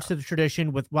adherence to the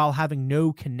tradition while having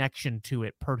no connection to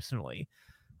it personally.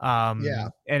 And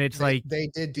it's they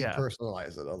did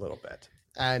depersonalize it a little bit.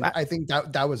 And I think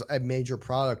that was a major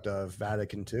product of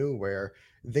Vatican II, where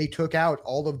they took out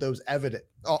all of those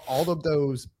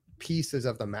pieces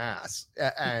of the mass,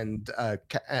 and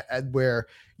where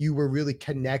you were really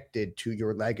connected to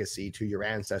your legacy, to your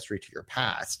ancestry, to your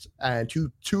past, and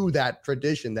to that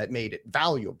tradition that made it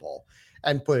valuable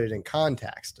and put it in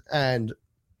context. And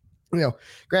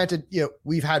granted,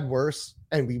 we've had worse,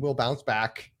 and we will bounce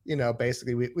back.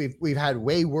 Basically, we've had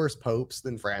way worse popes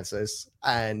than Francis,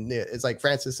 and it's like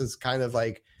Francis is kind of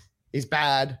like, he's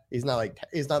bad. He's by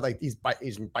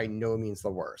no means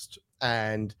the worst.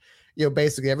 And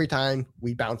basically every time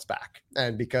we bounce back,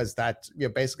 and because that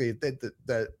basically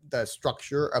the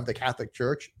structure of the Catholic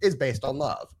Church is based on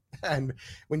love, and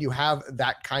when you have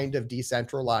that kind of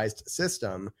decentralized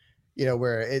system,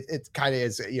 where it kind of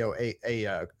is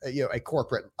a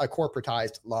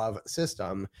corporatized love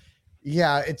system,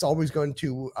 it's always going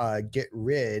to get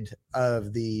rid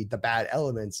of the bad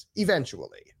elements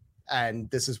eventually. And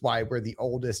this is why we're the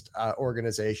oldest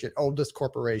oldest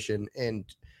corporation in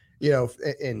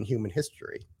human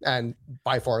history, and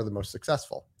by far the most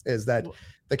successful. Is that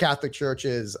the Catholic Church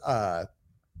is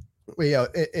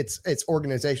its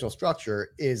organizational structure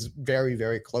is very,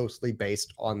 very closely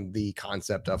based on the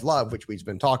concept of love, which we've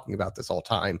been talking about this whole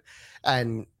time.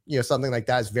 And something like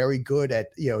that is very good at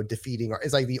defeating,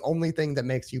 it's like the only thing that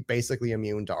makes you basically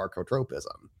immune to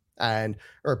archotropism,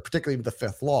 or particularly the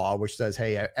fifth law, which says,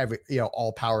 hey,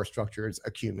 all power structures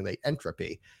accumulate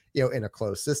entropy in a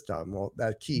closed system. Well,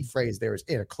 that key phrase there is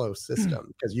in a closed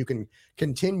system, because you can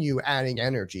continue adding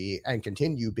energy and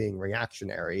continue being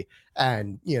reactionary,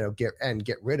 and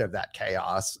get rid of that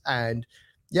chaos. And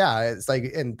it's like,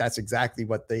 and that's exactly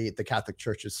what the Catholic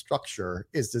Church's structure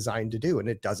is designed to do, and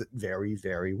it does it very,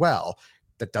 very well.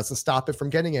 That doesn't stop it from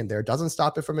getting in there, doesn't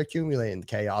stop it from accumulating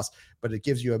chaos, but it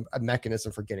gives you a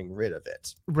mechanism for getting rid of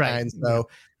it. Right. And so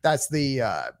that's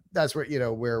where that's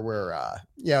where we're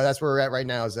at right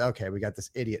now, is okay, we got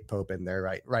this idiot pope in there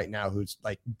right now who's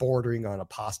like bordering on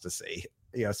apostasy.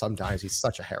 Sometimes he's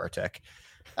such a heretic.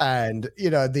 And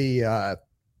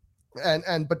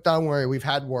but don't worry, we've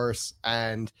had worse,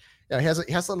 and he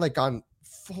hasn't like gone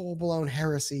full blown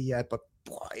heresy yet, but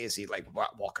boy, is he like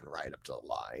walking right up to the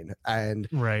line. And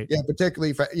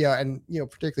particularly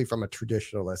particularly from a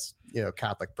traditionalist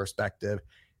Catholic perspective,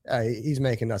 he's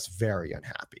making us very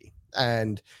unhappy.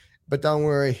 But don't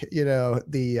worry,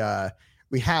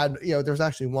 we had there was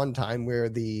actually one time where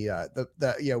we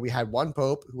had one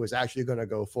pope who was actually going to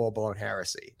go full blown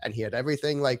heresy, and he had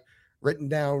everything like written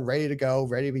down, ready to go,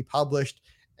 ready to be published,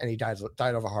 and he died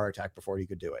of a heart attack before he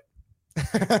could do it.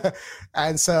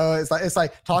 And so it's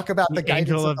like talk about the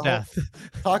guidance of death.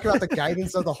 Talk about the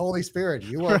guidance of the Holy Spirit.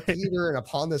 You are Peter, and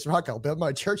upon this rock I'll build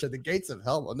my church, and the gates of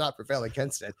hell will not prevail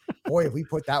against it. Boy, if we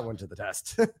put that one to the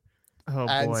test.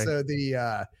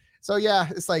 So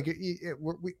it's like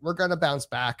we're gonna bounce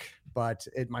back, but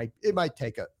it might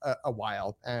take a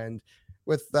while. And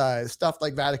with stuff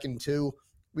like Vatican II,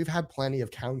 we've had plenty of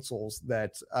councils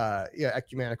that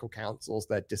ecumenical councils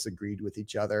that disagreed with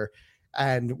each other.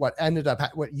 And what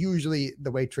usually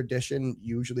the way tradition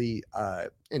usually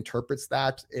interprets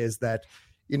that is that,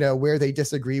 where they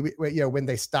disagree, when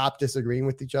they stop disagreeing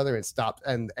with each other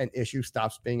and an issue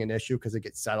stops being an issue because it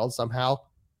gets settled somehow,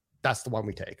 that's the one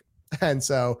we take. And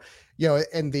so,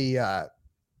 in the,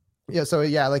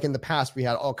 like in the past, we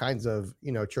had all kinds of,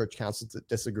 church councils that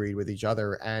disagreed with each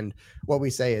other. And what we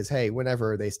say is, hey,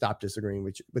 whenever they stop disagreeing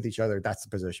with each other, that's the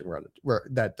position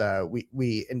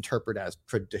we interpret as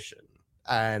tradition.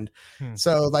 And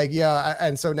so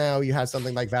and so now you have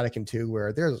something like Vatican II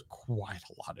where there's quite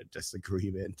a lot of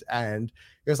disagreement, and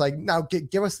it was like, now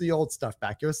give us the old stuff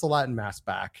back, give us the Latin Mass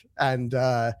back. And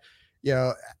and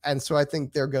so I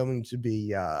think they're going to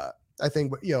be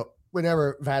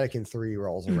whenever Vatican III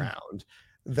rolls around,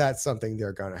 that's something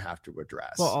they're going to have to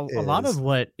address. Well, a lot of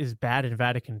what is bad in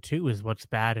Vatican II is what's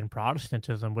bad in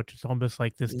Protestantism, which is almost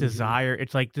like this desire.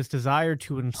 It's like this desire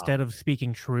to, instead of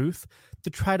speaking truth, to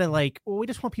try to we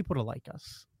just want people to like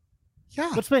us.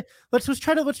 Yeah. Let's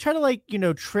try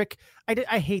to trick.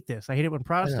 I hate this. I hate it when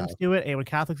Protestants do it and when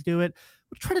Catholics do it.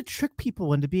 Let's try to trick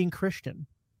people into being Christian.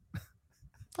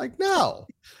 Like, no.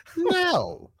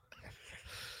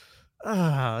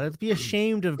 Let's be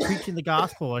ashamed of preaching the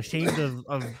gospel, ashamed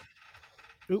of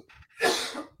Oop.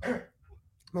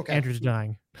 Okay. Andrew's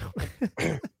dying.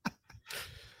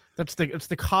 It's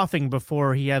the coughing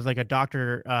before he has like a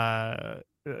Dr.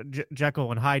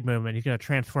 Jekyll and Hyde moment. He's gonna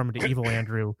transform into evil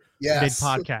Andrew mid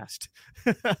podcast.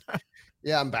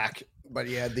 Yeah, I'm back. But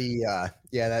the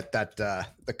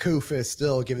coof is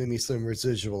still giving me some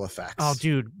residual effects. Oh,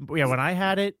 dude. Yeah, when I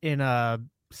had it in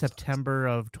September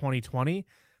of 2020,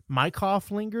 my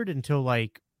cough lingered until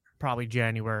like probably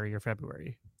January or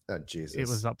February. Oh, Jesus. It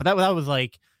was up. But that was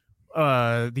like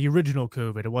the original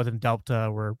COVID. It wasn't Delta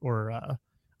or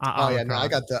Oh yeah, no, I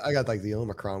Omicron. got like the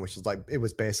Omicron, which is like it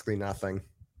was basically nothing,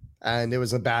 and it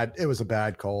was a bad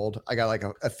cold. I got like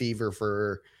a fever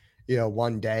for,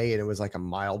 one day, and it was like a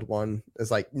mild one.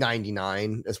 It's like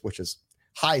 99, which is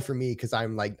high for me because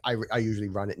I'm like I usually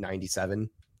run at 97,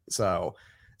 so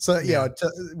Yeah.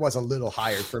 it was a little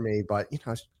higher for me, but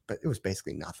but it was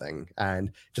basically nothing,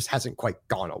 and just hasn't quite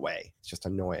gone away. It's just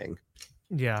annoying.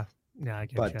 Yeah, I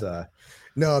get But you.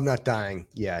 no, I'm not dying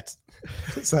yet.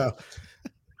 So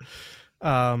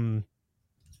One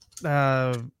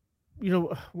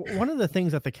of the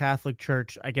things that the Catholic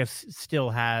Church, I guess, still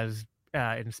has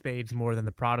in spades more than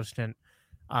the Protestant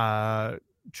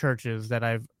churches that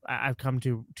I've come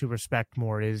to respect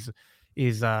more is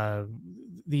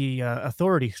the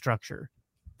authority structure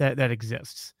that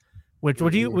exists, which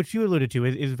you alluded to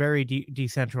is very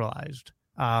decentralized.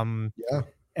 Yeah.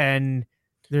 And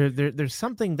there's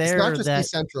something there. It's not just that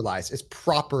decentralized; it's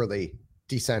properly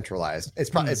decentralized. It's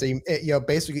basically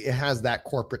it has that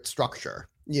corporate structure.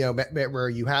 Where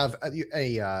you have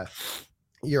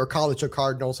your College of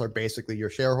Cardinals are basically your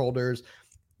shareholders,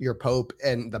 your Pope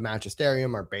and the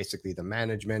Magisterium are basically the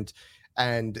management,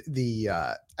 and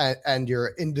and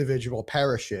your individual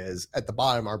parishes at the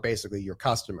bottom are basically your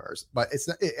customers. But it's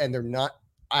not, and they're not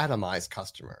atomized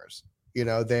customers.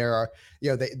 They're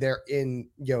in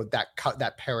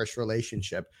that parish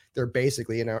relationship. They're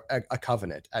basically in a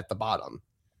covenant at the bottom,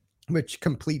 which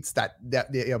completes that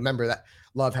remember that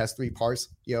love has three parts,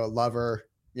 lover,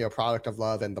 product of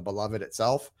love, and the beloved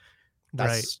itself.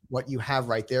 That's Right. what you have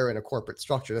right there in a corporate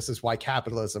structure. This is why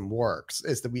capitalism works,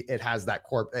 is that it has that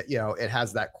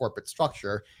corporate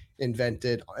structure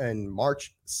invented in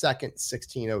March 2nd,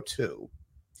 1602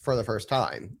 for the first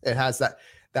time. It has that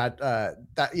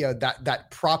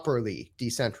properly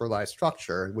decentralized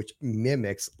structure, which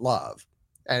mimics love,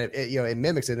 and it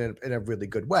mimics it in a really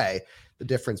good way. The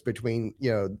difference between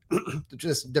it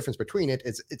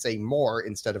is it's a more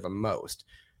instead of a most,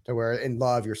 to where in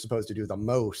love you're supposed to do the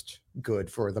most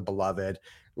good for the beloved,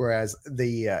 whereas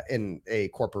in a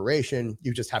corporation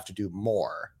you just have to do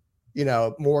more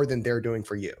than they're doing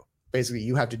for you. Basically,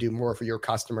 you have to do more for your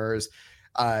customers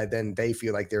than they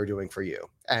feel like they're doing for you,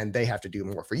 and they have to do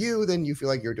more for you than you feel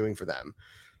like you're doing for them,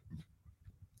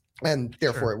 and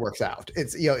therefore Sure. it works out.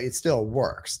 It still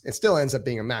works. It still ends up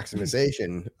being a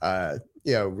maximization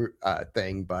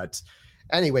thing. But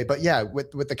anyway,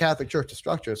 with the Catholic Church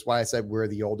structure, that's why I said we're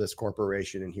the oldest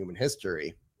corporation in human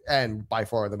history, and by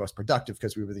far the most productive,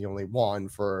 because we were the only one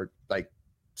for like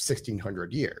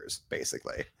 1600 years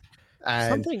basically.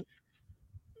 And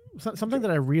something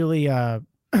that I really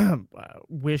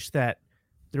wish that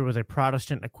there was a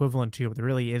Protestant equivalent to, but there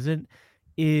really isn't,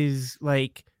 is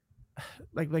like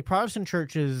Protestant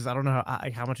churches. I don't know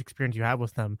how much experience you have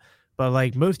with them, but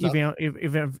like most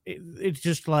it's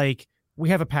just like we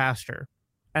have a pastor,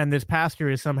 and this pastor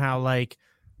is somehow like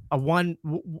a one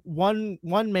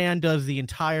man does the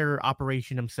entire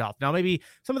operation himself. Now, maybe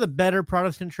some of the better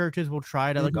Protestant churches will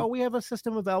try to like, oh, we have a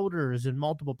system of elders and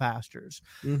multiple pastors,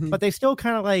 but they still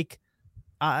kind of like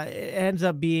it ends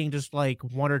up being just like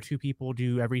one or two people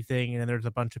do everything, and then there's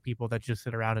a bunch of people that just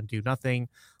sit around and do nothing.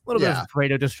 A little bit of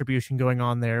Pareto distribution going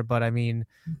on there, but I mean,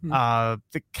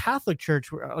 the Catholic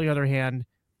Church, on the other hand,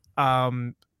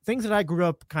 things that I grew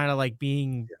up kind of like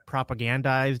being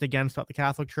propagandized against about the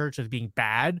Catholic Church as being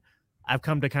bad, I've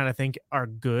come to kind of think are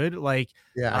good. Like,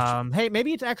 hey,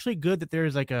 maybe it's actually good that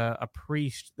there's like a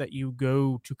priest that you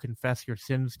go to confess your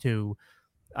sins to,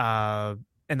 and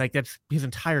like that's his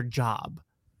entire job.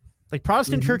 Like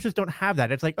Protestant churches don't have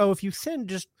that. It's like, oh, if you sin,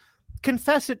 just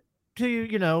confess it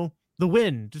to, the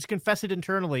wind, just confess it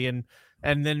internally, and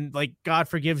then like God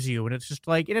forgives you. And it's just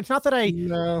like, and it's not that I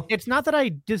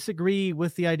disagree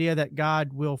with the idea that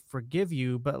God will forgive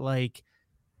you, but like,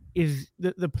 is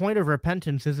the point of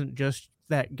repentance isn't just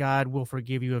that God will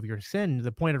forgive you of your sin.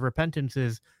 The point of repentance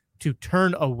is to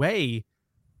turn away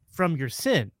from your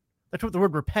sin. That's what the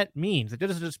word repent means. It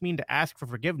doesn't just mean to ask for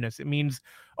forgiveness. It means,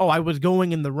 oh, I was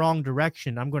going in the wrong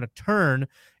direction. I'm going to turn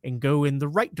and go in the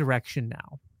right direction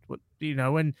now.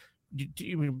 And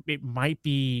it might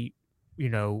be,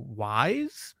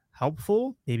 wise,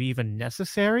 helpful, maybe even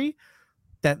necessary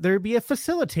that there be a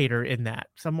facilitator in that,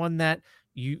 someone that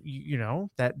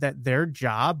that their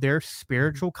job, their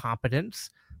spiritual competence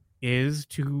is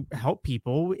to help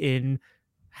people in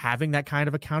having that kind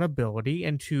of accountability,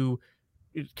 and to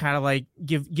kind of like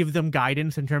give them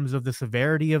guidance in terms of the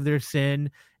severity of their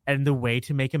sin and the way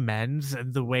to make amends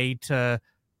and the way to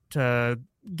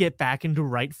get back into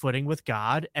right footing with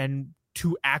God and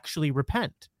to actually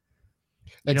repent.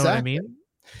 You know what I mean?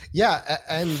 Yeah.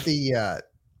 And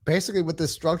basically with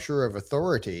this structure of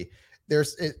authority,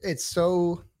 it's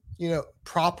so,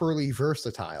 properly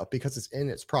versatile because it's in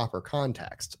its proper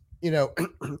context,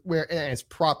 where and it's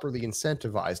properly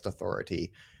incentivized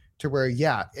authority to where,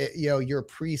 your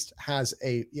priest has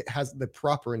the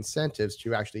proper incentives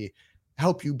to actually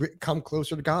help you come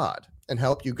closer to God and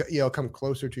help you, come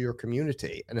closer to your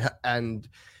community. And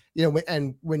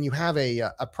and when you have a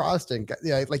Protestant,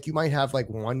 like you might have like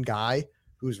one guy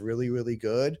who's really, really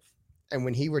good, and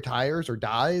when he retires or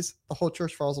dies, the whole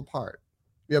church falls apart.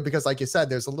 Because like you said,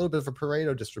 there's a little bit of a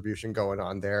Pareto distribution going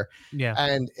on there. Yeah.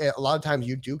 And a lot of times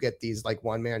you do get these like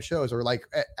one man shows or like,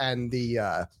 and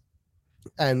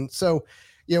so,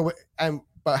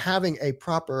 but having a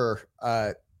proper,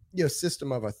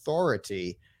 system of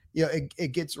authority,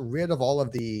 it gets rid of all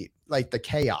of the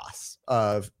chaos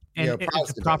of, and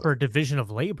it's a proper division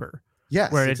of labor. Yes,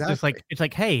 where it's just like, it's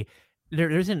like, hey, there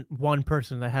isn't one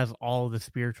person that has all the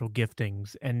spiritual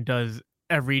giftings and does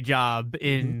every job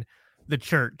in the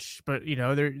church, but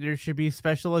there should be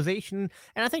specialization.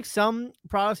 And I think some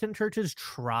Protestant churches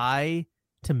try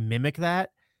to mimic that,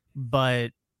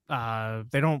 but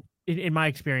they don't. In my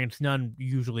experience, none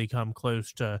usually come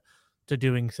close to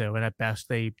doing so, and at best,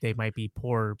 they might be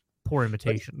poor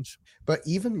imitations. But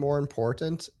even more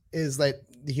important is that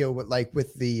like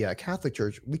with the Catholic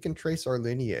Church, we can trace our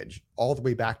lineage all the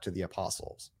way back to the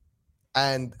apostles.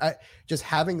 And just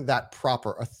having that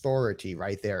proper authority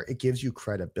right there, it gives you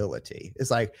credibility.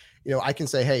 It's like, I can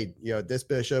say, hey, this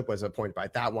bishop was appointed by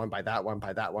that one, by that one,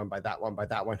 by that one, by that one, by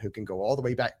that one, who can go all the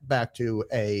way back to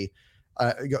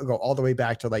go all the way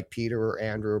back to like Peter or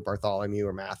Andrew or Bartholomew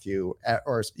or Matthew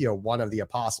or one of the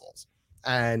apostles.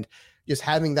 And just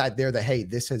having that there, that, hey,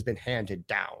 this has been handed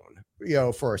down,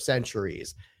 for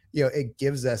centuries. It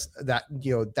gives us that,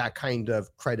 that kind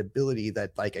of credibility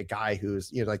that like a guy who's,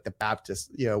 like the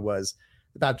Baptist, the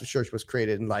Baptist church was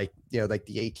created in like the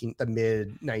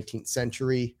mid 19th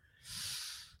century,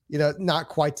 not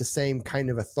quite the same kind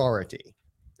of authority.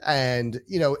 And,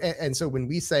 and so when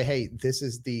we say, hey, this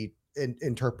is the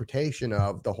interpretation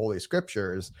of the Holy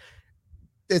Scriptures,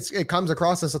 it comes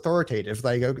across as authoritative.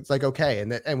 Like, it's like, okay.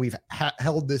 And we've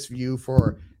held this view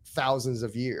for thousands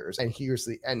of years, and here's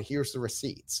the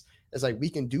receipts. It's like, we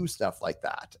can do stuff like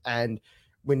that. And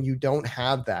when you don't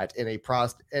have that in a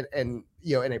in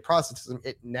a Protestantism,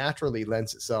 it naturally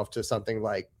lends itself to something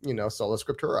like, sola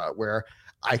scriptura, where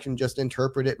I can just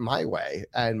interpret it my way,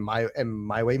 and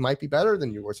my way might be better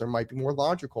than yours, or might be more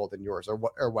logical than yours,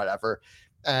 or whatever.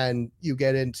 And you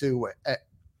get into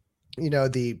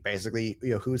the basically,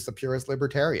 who's the purest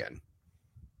libertarian?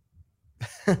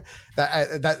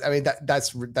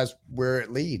 That's where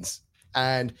it leads.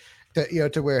 And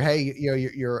to where, hey,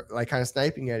 you're like kind of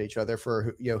sniping at each other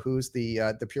for who's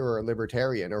the pure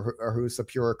libertarian, or who's the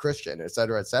pure Christian, et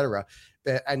cetera, et cetera.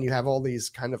 And you have all these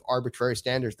kind of arbitrary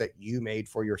standards that you made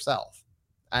for yourself,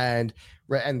 and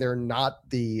they're not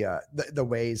the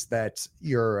ways that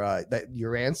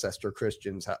your ancestor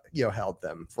Christians held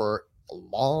them for a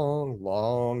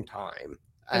long time.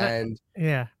 And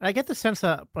I get the sense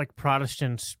that like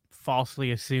Protestants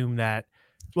falsely assume that,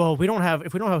 well, if we don't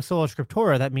have sola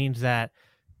scriptura, that means that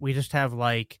we just have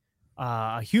like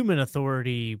a human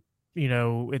authority,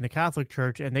 in the Catholic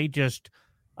Church, and they just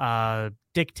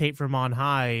dictate from on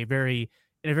high, in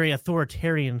a very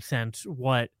authoritarian sense,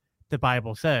 what the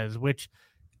Bible says. Which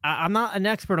I'm not an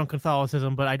expert on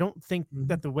Catholicism, but I don't think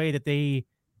that the way that they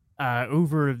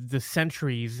over the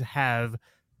centuries have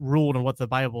ruled on what the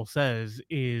Bible says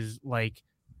is like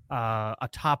a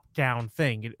top-down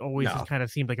thing. It always just kind of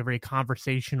seemed like a very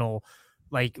conversational,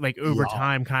 like over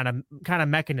time kind of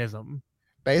mechanism.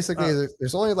 Basically,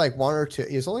 there's only like one or two.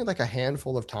 There's only like a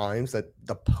handful of times that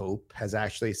the Pope has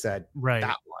actually said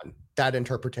that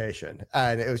interpretation,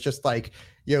 and it was just like,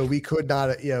 we could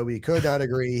not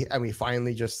agree, and we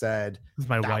finally just said, "This is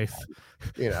my wife,"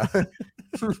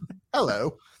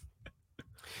 hello.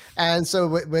 And so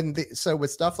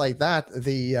with stuff like that,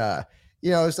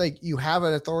 it's like you have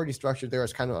an authority structure there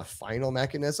as kind of a final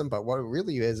mechanism, but what it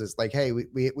really is like, hey,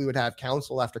 we would have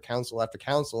council after council after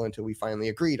council until we finally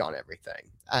agreed on everything.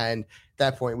 And at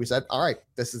that point we said, all right,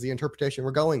 this is the interpretation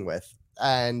we're going with.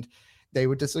 And they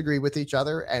would disagree with each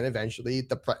other, and eventually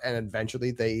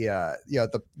the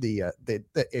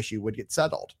issue would get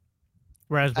settled.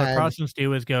 Whereas what Protestants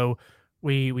do is go,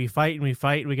 we fight and we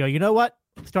fight and we go, you know what?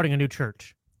 Starting a new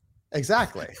church.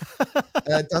 Exactly.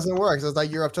 It doesn't work. So it's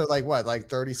like you're up to like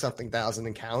 30-something thousand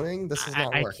and counting. This is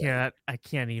not working. I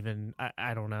can't even.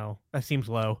 I don't know. That seems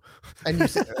low. And you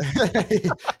see,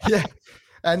 yeah,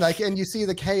 and you see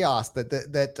the chaos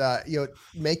that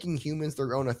making humans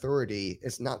their own authority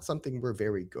is not something we're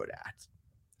very good at.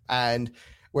 And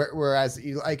Whereas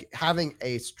you like having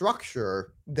a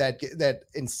structure that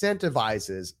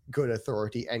incentivizes good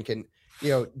authority and can,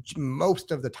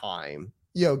 most of the time,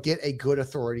 get a good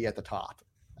authority at the top.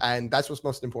 And that's what's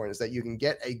most important, is that you can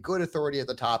get a good authority at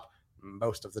the top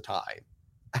most of the time.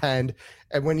 And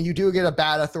when you do get a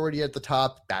bad authority at the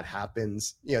top, that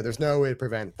happens. There's no way to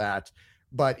prevent that.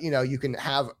 But, you can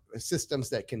have systems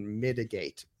that can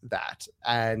mitigate that.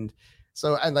 And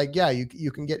so, and like, yeah,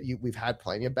 you can get, we've had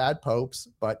plenty of bad popes,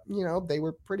 but, they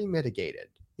were pretty mitigated.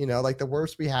 Like the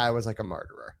worst we had was like a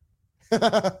murderer.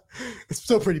 It's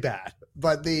still pretty bad.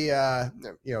 But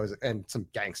and some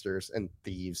gangsters and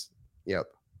thieves,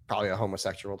 probably a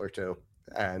homosexual or two.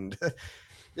 And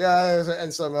yeah,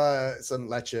 and some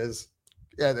leches.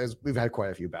 Yeah, we've had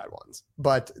quite a few bad ones.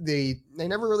 But they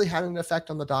never really had an effect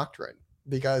on the doctrine,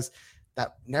 because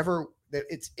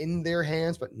it's in their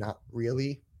hands, but not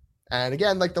really. And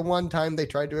again, like the one time they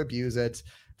tried to abuse it,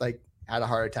 like had a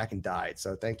heart attack and died.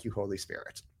 So thank you, Holy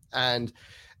Spirit. And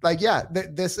like, yeah,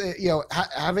 this,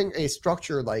 having a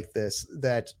structure like this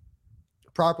that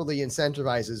properly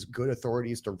incentivizes good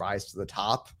authorities to rise to the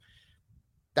top,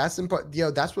 that's important.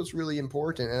 That's what's really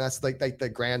important. And that's like the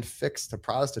grand fix to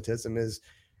Protestantism is,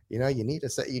 you need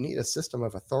a system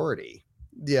of authority,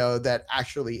 that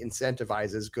actually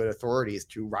incentivizes good authorities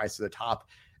to rise to the top.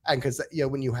 And because,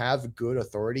 when you have good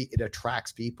authority, it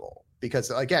attracts people, because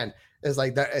again, it's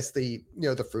like that. It's the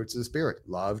fruits of the Spirit: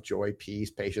 love, joy, peace,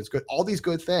 patience, good, all these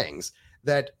good things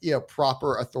that,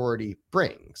 proper authority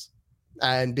brings.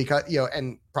 And because,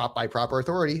 by proper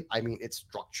authority, I mean, it's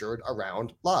structured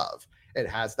around love. It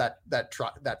has that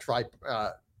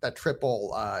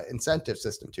triple incentive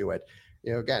system to it.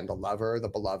 Again, the lover, the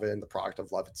beloved, and the product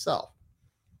of love itself.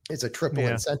 It's a triple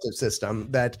incentive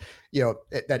system that,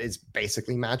 that is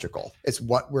basically magical. It's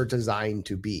what we're designed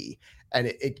to be. And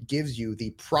it gives you the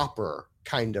proper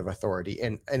kind of authority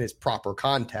in its proper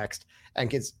context, and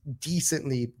gets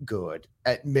decently good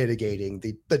at mitigating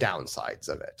the downsides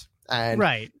of it. And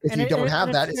right. If you don't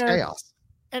have that, it's chaos.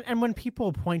 And when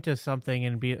people point to something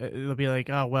and they'll be like,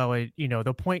 oh, well,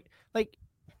 they'll point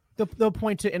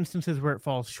to instances where it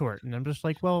falls short. And I'm just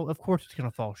like, well, of course it's going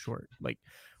to fall short. Like,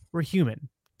 we're human.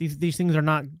 These things are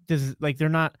not, they're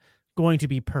not going to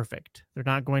be perfect. They're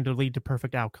not going to lead to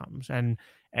perfect outcomes. And,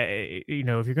 if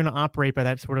you're going to operate by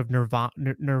that sort of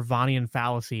Nirvanian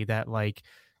fallacy that like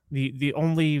the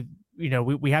only,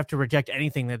 we have to reject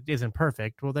anything that isn't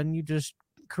perfect, well, then you just,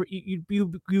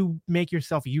 you make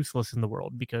yourself useless in the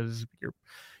world, because you're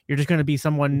just going to be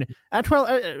someone.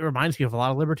 It reminds me of a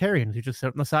lot of libertarians who just sit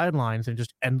on the sidelines and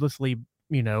just endlessly,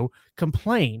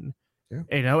 complain. Yeah.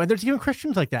 And there's even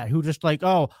Christians like that who just like,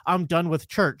 oh, I'm done with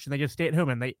church, and they just stay at home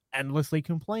and they endlessly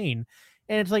complain.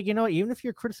 And it's like, even if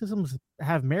your criticisms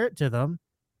have merit to them,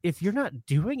 if you're not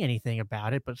doing anything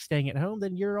about it but staying at home,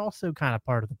 then you're also kind of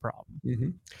part of the problem. Mm-hmm.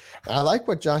 I like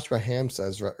what Joshua Ham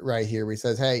says right here. He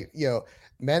says, hey,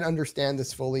 men understand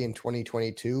this fully in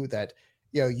 2022, that,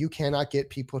 you cannot get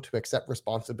people to accept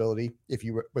responsibility if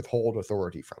you withhold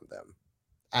authority from them.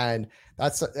 And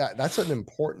that's an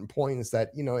important point, is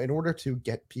that, in order to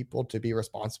get people to be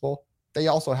responsible, they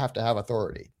also have to have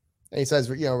authority. And he says,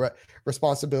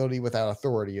 responsibility without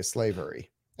authority is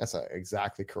slavery. That's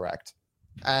exactly correct.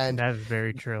 And that's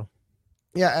very true.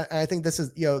 Yeah, I think this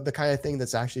is, the kind of thing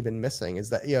that's actually been missing, is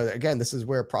that, again, this is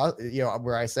where,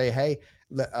 where I say, hey,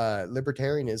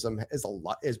 libertarianism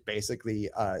is basically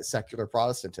secular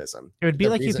Protestantism. It would be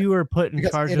like if you were put in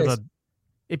charge of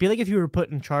it'd be like if you were put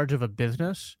in charge of a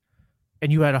business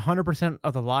and you had 100%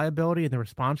 of the liability and the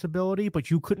responsibility, but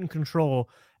you couldn't control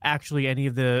actually any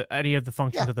of the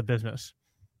functions of the business.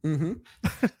 Mm-hmm.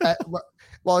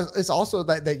 Well, it's also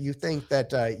that you think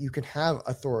that you can have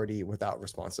authority without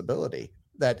responsibility.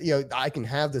 That I can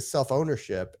have this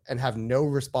self-ownership and have no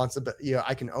responsibility.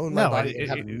 I can own my body and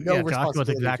have no responsibility. Josh was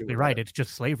exactly right. It's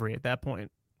just slavery at that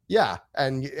point. Yeah,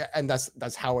 and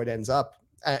that's how it ends up.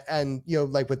 And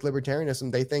like with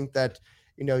libertarianism, they think that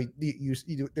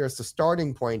there's the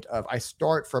starting point of, I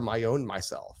start from my own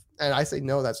myself, and I say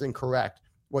no, that's incorrect.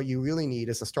 What you really need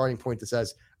is a starting point that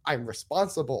says, I'm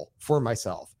responsible for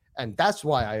myself, and that's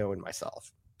why I own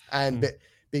myself. And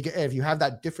if you have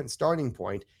that different starting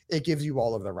point, it gives you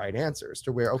all of the right answers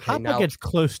to where, okay, now gets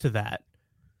close to that.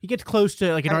 He gets close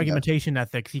to like an argumentation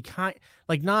ethics. He kind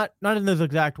like not in those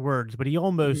exact words, but he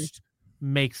almost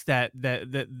makes that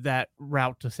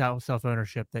route to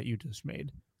self-ownership that you just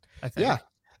made, I think. Yeah.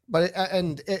 But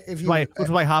if you, which is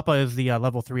why Hoppe is the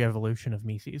level 3 evolution of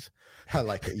Mises. I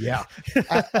like it, yeah,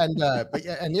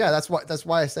 that's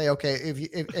why I say, okay,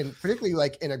 if and particularly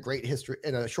like in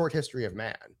a short history of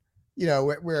man, you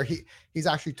know, where he's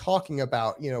actually talking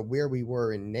about, you know, where we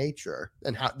were in nature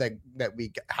and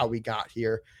how we got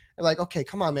here. And like, okay,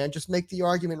 come on, man, just make the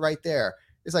argument right there.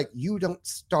 It's like, you don't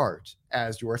start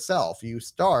as yourself. You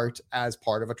start as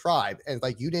part of a tribe. And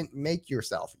like, you didn't make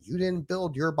yourself. You didn't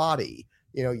build your body.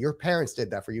 You know, your parents did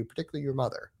that for you, particularly your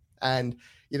mother. And,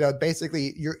 you know,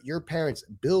 basically your parents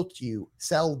built you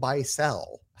cell by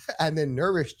cell and then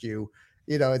nourished you,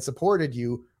 you know, and supported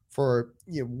you for,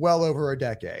 you know, well over a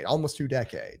decade, almost 2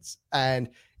 decades. And,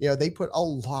 you know, they put a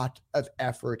lot of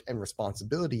effort and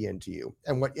responsibility into you.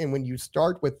 And when you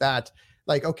start with that,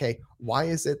 like, okay, why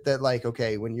is it that, like,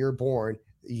 okay, when you're born,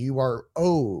 you are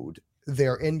owed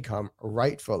their income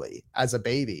rightfully as a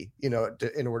baby, you know,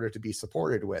 in order to be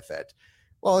supported with it?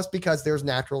 Well, it's because there's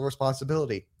natural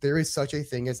responsibility. There is such a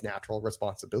thing as natural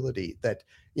responsibility that,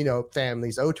 you know,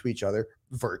 families owe to each other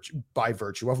by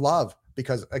virtue of love.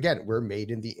 Because again, we're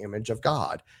made in the image of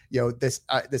God. You know, this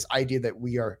idea that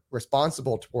we are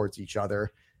responsible towards each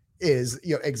other is,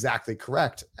 you know, exactly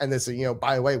correct. And this, you know,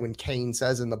 by the way, when Cain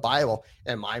says in the Bible,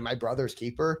 "Am I my brother's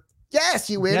keeper?" Yes,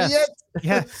 you idiot.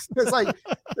 Yes. it's like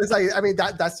I mean,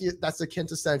 that's the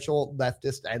quintessential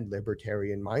leftist and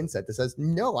libertarian mindset that says,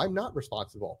 no, I'm not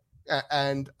responsible,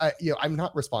 and you know, I'm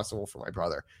not responsible for my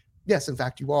brother. Yes, in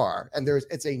fact, you are, and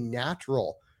it's a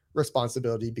natural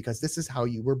responsibility because this is how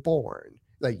you were born.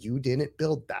 Like, you didn't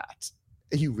build that.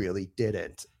 You really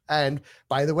didn't. And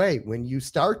by the way, when you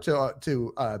start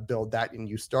to build that and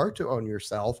you start to own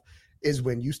yourself, is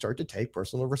when you start to take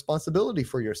personal responsibility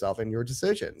for yourself and your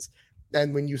decisions.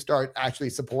 And when you start actually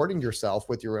supporting yourself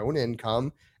with your own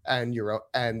income and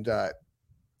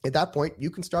at that point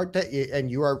you can start to, and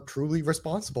you are truly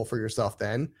responsible for yourself.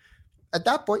 Then at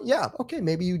that point, yeah, okay,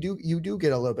 maybe you do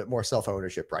get a little bit more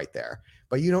self-ownership right there,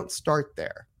 but you don't start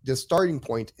there. The starting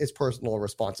point is personal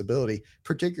responsibility,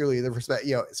 particularly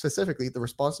specifically the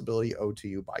responsibility owed to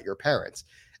you by your parents.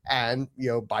 And, you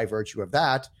know, by virtue of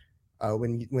that,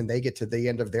 when they get to the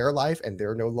end of their life and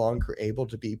they're no longer able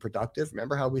to be productive.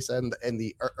 Remember how we said in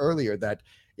the earlier that,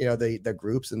 you know, the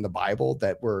groups in the Bible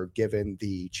that were given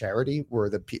the charity were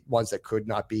the ones that could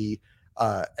not be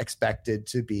expected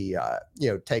to be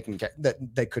you know, taken, that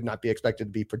they could not be expected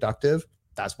to be productive.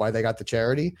 That's why they got the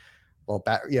charity. Well,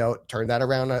 you know, turn that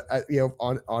around, you know,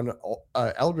 on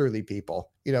elderly people.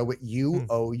 You know, you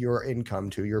owe your income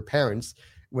to your parents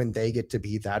when they get to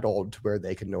be that old to where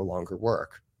they can no longer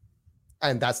work.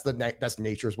 And that's that's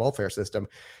nature's welfare system.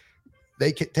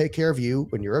 They take care of you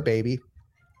when you're a baby.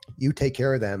 You take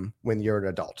care of them when you're an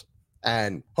adult.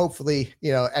 And hopefully,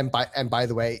 you know, and by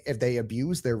the way, if they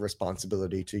abuse their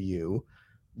responsibility to you,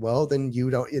 well, then you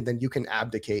can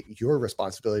abdicate your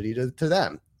responsibility to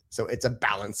them. So it's a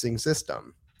balancing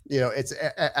system. You know,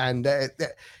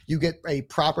 you get a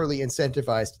properly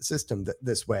incentivized system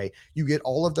this way. You get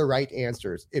all of the right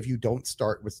answers if you don't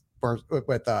start with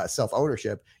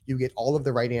self-ownership. You get all of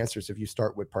the right answers if you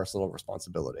start with personal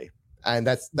responsibility. And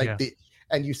that's like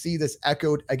and you see this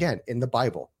echoed again in the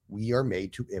Bible. We are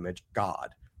made to image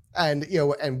God. And, you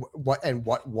know, and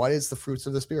what is the fruits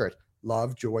of the Spirit?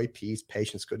 Love, joy, peace,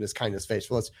 patience, goodness, kindness,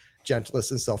 faithfulness,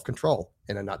 gentleness, and self-control.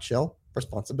 In a nutshell,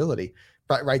 responsibility.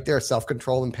 But right there,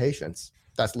 self-control and patience.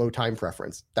 That's low time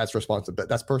preference. That's responsibility.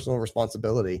 That's personal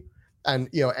responsibility. And,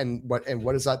 you know, and what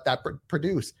does that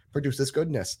produce? Produces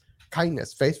goodness,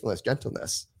 kindness, faithfulness,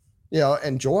 gentleness, you know,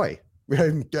 and joy,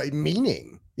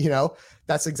 meaning. You know,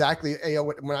 that's exactly, you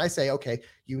know, when I say, okay,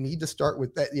 you need to start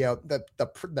with that. You know,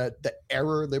 the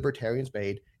error libertarians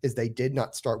made is they did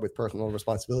not start with personal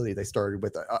responsibility. They started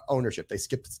with ownership. They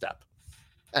skipped a step.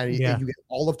 And you get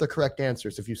all of the correct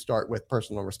answers if you start with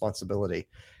personal responsibility.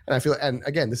 And I feel, and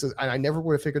again, and I never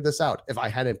would have figured this out if I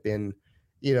hadn't been,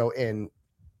 you know, in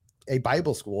a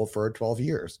Bible school for 12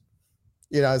 years.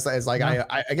 You know, it's like,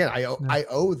 I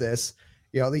owe this,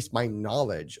 you know, at least my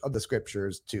knowledge of the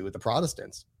scriptures to the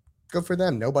Protestants. Good for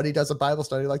them. Nobody does a Bible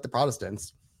study like the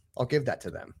Protestants. I'll give that to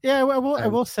them. Yeah, I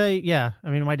will say, yeah. I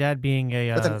mean, my dad being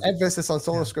a with an emphasis on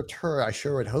sola scriptura, I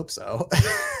sure would hope so.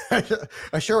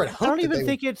 I sure would hope. I don't even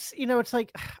think it's, you know, it's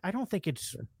like, I don't think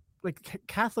it's like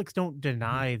Catholics don't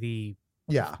deny the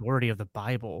authority of the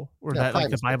Bible, or that like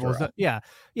the Bible is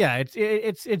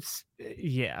it's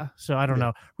so I don't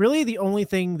know. Really, the only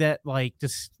thing that like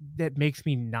just that makes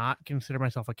me not consider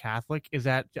myself a Catholic is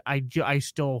that I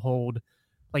still hold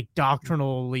like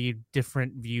doctrinally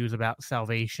different views about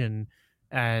salvation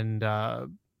and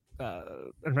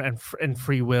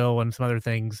free will and some other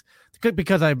things,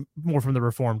 because I'm more from the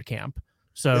Reformed camp.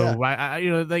 So I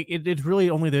you know, like it's really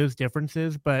only those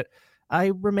differences, but I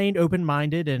remained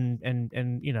open-minded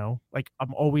and you know, like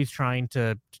I'm always trying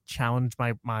to challenge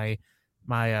my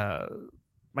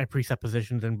my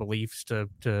presuppositions and beliefs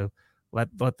to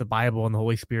let the Bible and the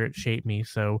Holy Spirit shape me.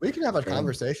 So we can have a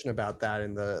conversation about that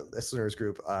in the listeners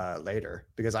group later,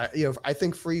 because I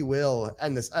think free will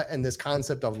and this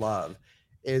concept of love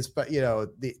is, but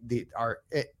the are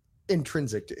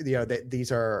intrinsic. That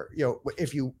these are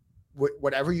if you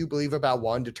whatever you believe about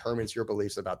one determines your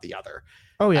beliefs about the other.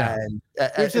 Oh yeah, and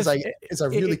it's a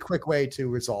really quick way to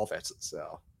resolve it.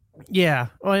 So yeah,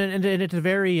 well, and it's a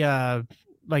very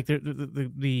like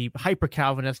the hyper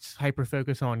Calvinists hyper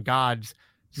focus on God's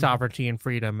sovereignty and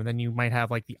freedom, and then you might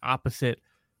have like the opposite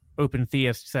open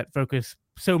theists that focus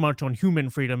so much on human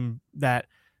freedom that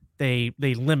they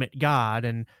limit God.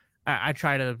 And I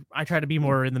try to be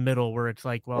more in the middle, where it's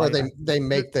like, well, or they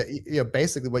make the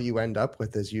basically what you end up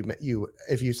with is you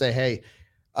if you say, hey,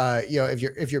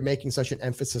 if you're making such an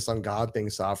emphasis on God being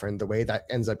sovereign, the way that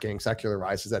ends up getting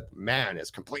secularized is that man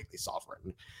is completely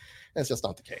sovereign. That's just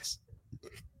not the case.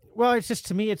 Well, it's just,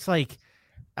 to me, it's like,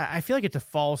 I feel like it's a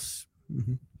false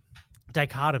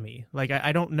dichotomy. Like,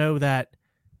 I don't know that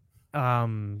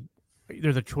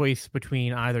there's a choice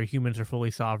between either humans are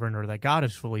fully sovereign or that God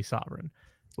is fully sovereign,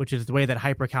 which is the way that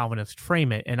hyper Calvinists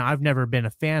frame it. And I've never been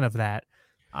a fan of that.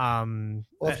 Well,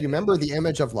 if you remember the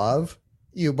image of love,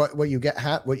 you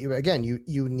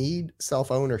need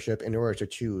self-ownership in order to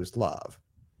choose love.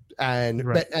 And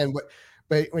right.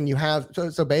 but when you have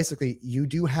so basically you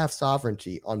do have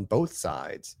sovereignty on both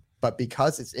sides, but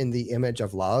because it's in the image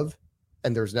of love,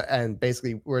 and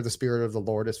basically where the Spirit of the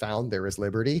Lord is found, there is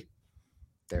liberty.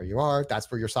 There you are.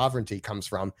 That's where your sovereignty comes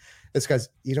from. It's because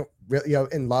you don't really,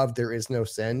 in love, there is no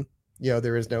sin.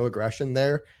 There is no aggression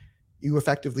there. You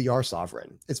effectively are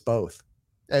sovereign. It's both.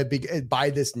 By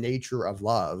this nature of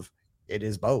love, it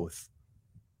is both.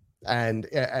 And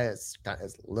it's a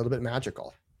little bit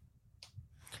magical.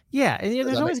 Yeah. And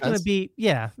there's always going to be,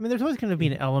 there's always going to be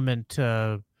an element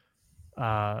to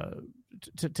God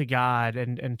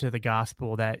and to the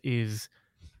gospel that is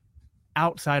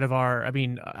outside of our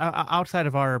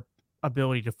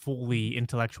ability to fully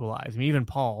intellectualize. I mean, even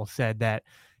Paul said that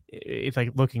it's like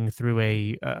looking through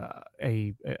a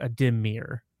dim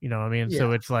mirror, you know what I mean? Yeah.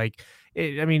 So it's like,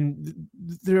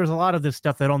 there's a lot of this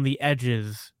stuff that on the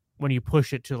edges, when you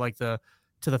push it to like the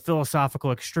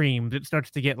philosophical extremes, it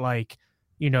starts to get like,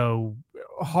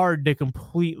 hard to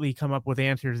completely come up with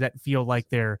answers that feel like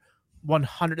they're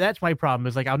 100. That's my problem,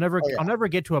 is like, I'll never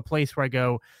get to a place where I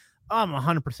go, I'm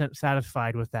 100%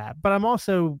 satisfied with that. But I'm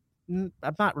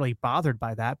not really bothered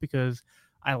by that, because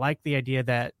I like the idea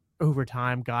that over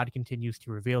time God continues to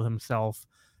reveal himself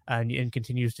and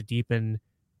continues to deepen,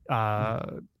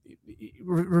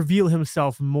 reveal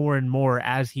himself more and more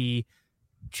as he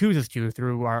chooses to,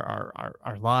 through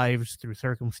our lives, through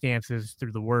circumstances,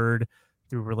 through the word,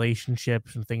 through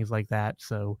relationships and things like that.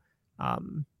 So,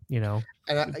 and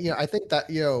I think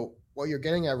that, what you're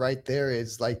getting at right there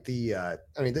is like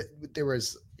there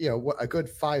was, a good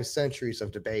 5 centuries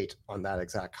of debate on that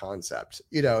exact concept,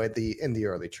 in the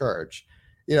early church.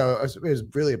 It was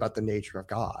really about the nature of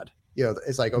God.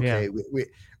 It's like, okay,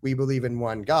 we believe in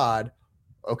one God.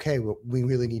 Okay, well, we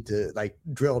really need to like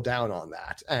drill down on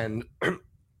that. And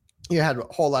you had a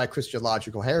whole lot of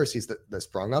Christological heresies that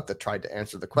sprung up that tried to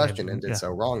answer the question and did so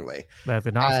wrongly.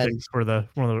 The Gnostics were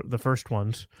one of the first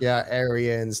ones. Yeah,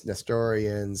 Arians,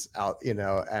 Nestorians,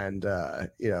 the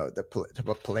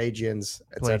Pelagians,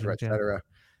 etc., etc. Yeah.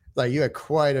 Like you had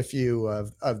quite a few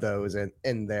of those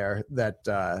in there that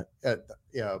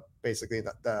basically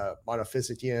the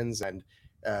Monophysitians and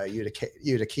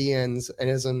Eutychians and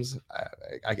isms.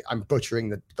 I'm butchering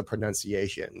the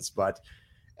pronunciations, but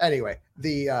anyway,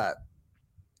 you had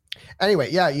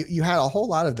a whole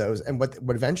lot of those, and what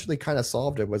eventually kind of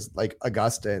solved it was like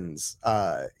Augustine's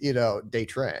De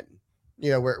Trin,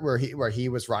 where he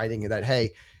was writing that, hey,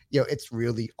 it's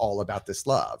really all about this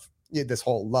love, this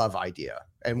whole love idea,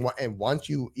 and once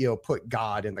you put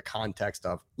God in the context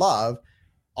of love,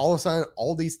 all of a sudden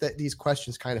all these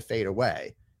questions kind of fade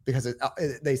away, because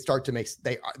they start to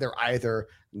they're either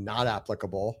not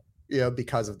applicable,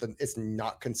 because of it's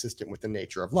not consistent with the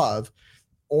nature of love,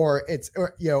 or it's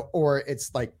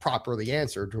like properly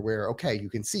answered to where, okay, you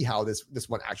can see how this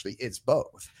one actually is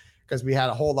both. Because we had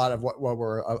a whole lot of what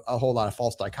were a whole lot of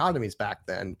false dichotomies back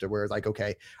then, to where like,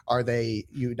 okay, are they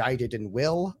united in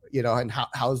will, and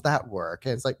how's that work?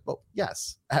 And it's like, well,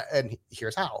 yes, and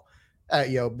here's how,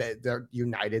 they're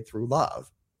united through love.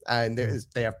 And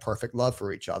they have perfect love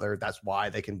for each other. That's why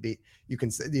they can be. You can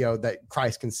say, that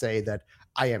Christ can say that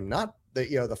I am not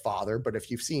the Father, but if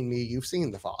you've seen me, you've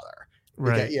seen the Father.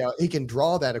 Right. He can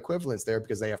draw that equivalence there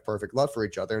because they have perfect love for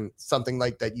each other. And something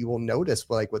like that you will notice,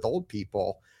 like with old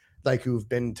people, like who've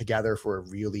been together for a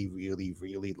really, really,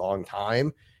 really long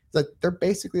time, that they're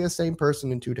basically the same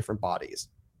person in two different bodies.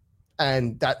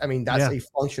 And that's Yeah. a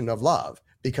function of love,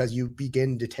 because you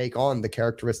begin to take on the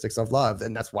characteristics of love,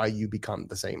 and that's why you become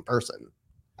the same person.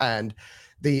 And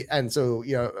so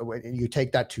when you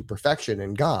take that to perfection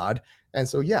in God, and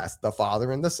so yes, the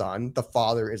Father and the Son, the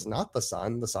Father is not the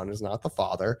Son is not the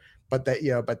Father, but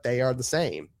they are the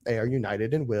same. They are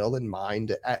united in will and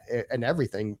mind and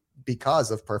everything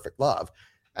because of perfect love.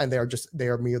 And they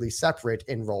are merely separate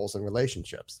in roles and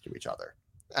relationships to each other.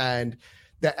 And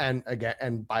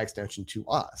and by extension to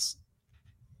us.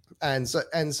 And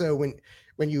so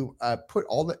when you put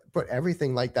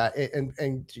everything like that,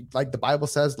 and like the Bible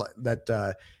says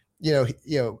that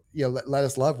let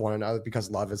us love one another because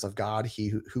love is of God. He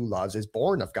who loves is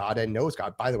born of God and knows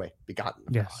God. By the way, begotten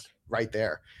of God. Right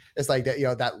there. It's like that.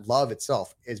 That love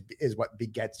itself is what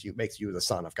begets you, makes you the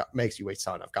son of God, makes you a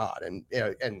son of God, and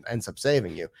and ends up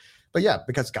saving you. But yeah,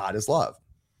 because God is love.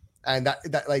 And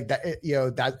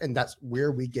that's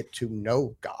where we get to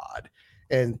know God.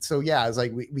 And so yeah, it's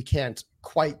like we can't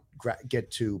quite get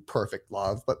to perfect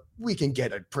love, but we can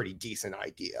get a pretty decent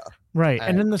idea, right?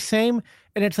 And in the same,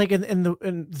 and it's like in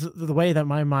the way that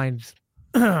my mind's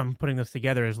putting this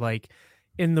together is like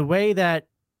in the way that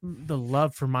the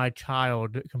love for my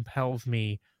child compels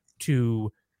me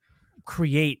to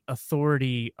create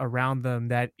authority around them,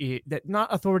 that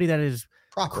not authority that is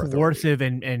proper coercive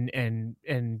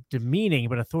and demeaning,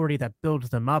 but authority that builds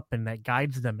them up and that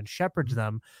guides them and shepherds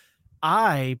them.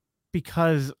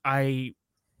 Because I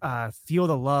feel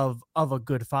the love of a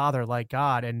good father like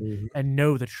God and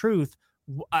know the truth,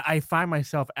 I find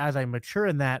myself, as I mature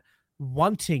in that,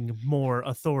 wanting more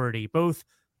authority, both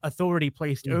authority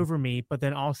placed over me, but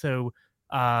then also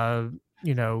in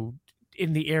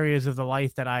the areas of the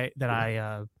life that I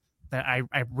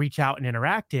reach out and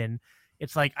interact in.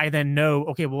 It's like I then know,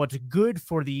 okay, well, what's good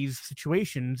for these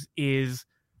situations is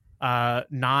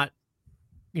not,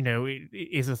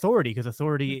 is authority, because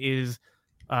authority is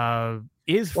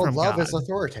from love God. is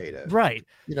authoritative, right?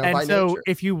 And by so nature.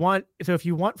 if you want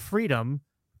freedom,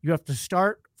 you have to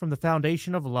start from the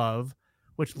foundation of love,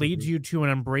 which leads you to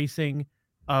an embracing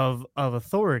of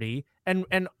authority.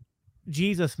 And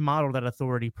Jesus modeled that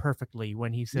authority perfectly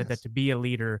when he said that to be a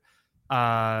leader,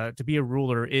 to be a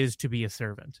ruler, is to be a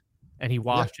servant. And he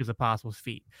washed his apostles'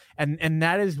 feet. And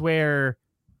that is where,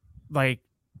 like,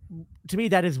 to me,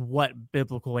 that is what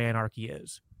biblical anarchy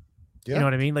is. You know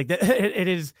what I mean? Like that, it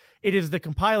is the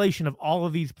compilation of all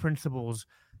of these principles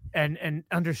and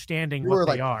understanding what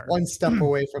they are. One step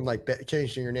away from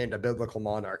changing your name to biblical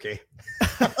monarchy.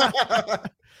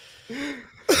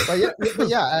 but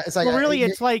yeah, it's like, well, really,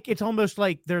 it's almost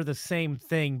like they're the same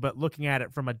thing, but looking at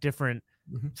it from a different,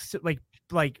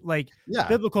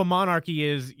 biblical monarchy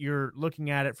is you're looking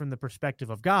at it from the perspective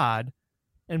of God,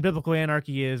 and biblical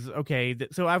anarchy is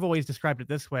so I've always described it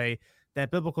this way,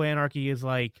 that biblical anarchy is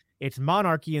like, it's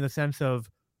monarchy in the sense of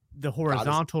the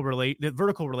horizontal the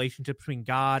vertical relationship between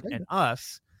God and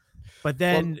us, but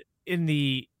then in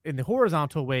the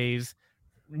horizontal ways,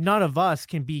 none of us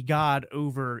can be God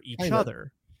over each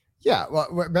other. Yeah,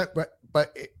 well,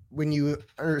 but when you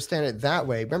understand it that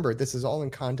way, remember, this is all in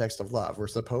context of love. We're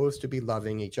supposed to be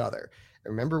loving each other.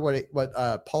 Remember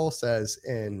what Paul says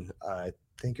in I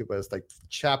think it was like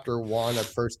chapter 1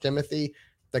 of 1 Timothy,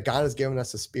 that God has given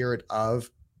us a spirit of,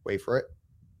 wait for it,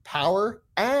 power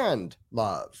and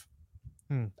love.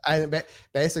 And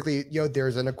basically,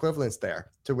 there's an equivalence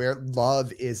there to where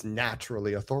love is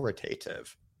naturally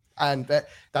authoritative. And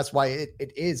that's why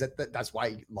it is. That's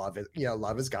why love is,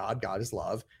 love is God. God is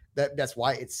love. That's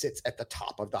why it sits at the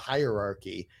top of the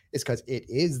hierarchy, is because it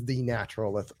is the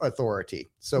natural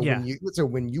authority. So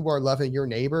when you are loving your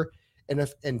neighbor, in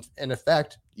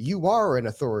effect, you are an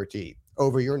authority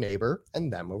over your neighbor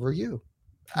and them over you.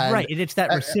 Right, and it's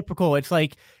that reciprocal. It's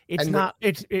like it's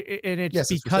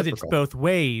because it's both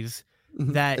ways,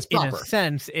 that in a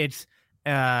sense it's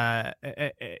a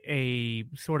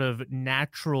sort of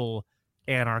natural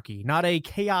anarchy, not a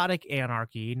chaotic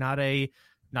anarchy, not a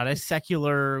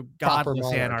secular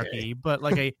godless anarchy, but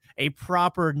like a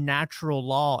proper natural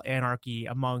law anarchy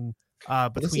among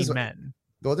between men.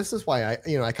 Well, this is why I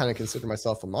kind of consider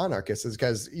myself a monarchist, is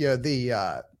because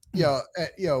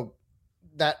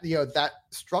that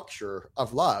structure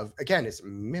of love, again, is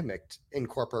mimicked in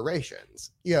corporations,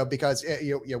 because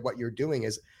what you're doing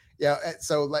is,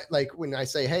 so like when I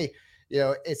say, hey,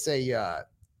 it's a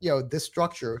this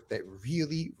structure that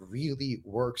really, really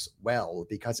works well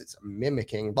because it's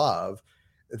mimicking love.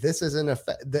 This is an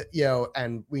effect that,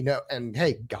 and we know, and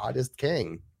hey, God is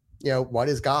king. What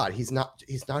is God? He's not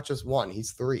just one,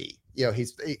 he's three.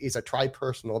 He's a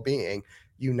tripersonal being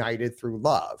united through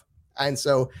love. And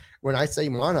so when I say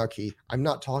monarchy, I'm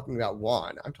not talking about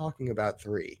one, I'm talking about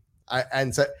three.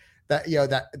 And so that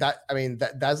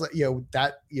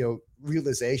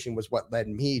realization was what led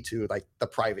me to like the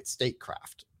private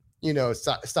statecraft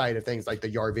side of things, like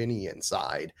the Yarvinian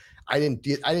side. I didn't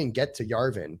get to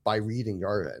Yarvin by reading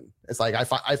Yarvin. It's like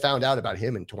I found out about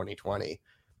him in 2020,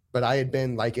 but I had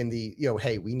been like in the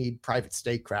hey, we need private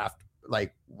statecraft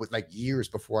like years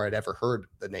before I'd ever heard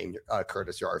the name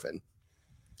Curtis Yarvin.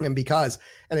 And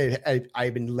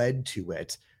I've been led to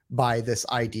it by this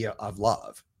idea of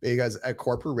love, because a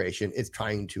corporation is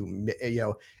trying to,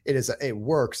 it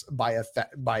works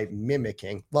by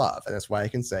mimicking love. And that's why I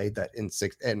can say that in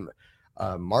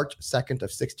March 2nd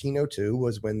of 1602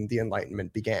 was when the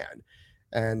Enlightenment began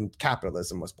and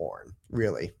capitalism was born,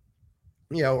 really.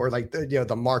 Or like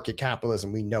the market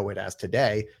capitalism we know it as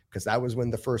today, because that was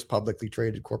when the first publicly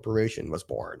traded corporation was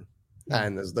born.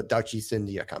 And there's the Dutch East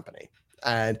India Company.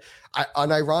 And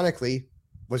unironically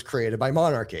was created by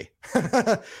monarchy.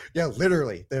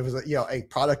 Literally, there was a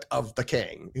product of the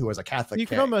king who was a Catholic. You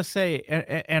king. can almost say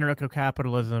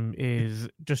anarcho-capitalism is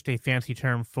just a fancy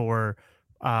term for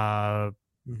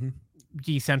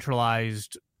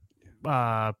decentralized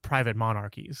private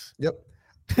monarchies. Yep.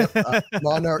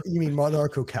 You mean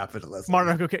monarcho-capitalism?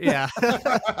 Yeah.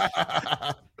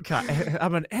 God,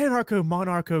 I'm an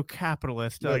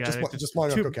anarcho-monarcho-capitalist. Just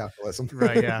monarcho-capitalism,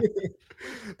 right? Yeah.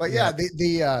 But I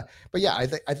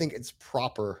think it's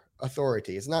proper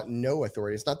authority. It's not no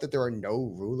authority. It's not that there are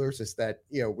no rulers. It's that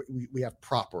we have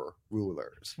proper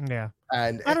rulers. Yeah.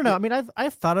 And I don't know. I mean,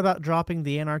 I've thought about dropping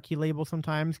the anarchy label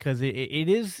sometimes, because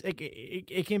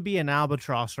it can be an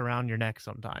albatross around your neck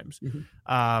sometimes. So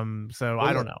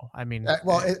I don't know. I mean, I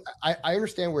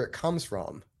understand where it comes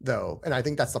from though, and I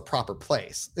think that's the proper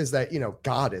place. Is that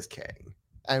God is king,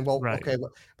 and okay,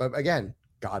 but again,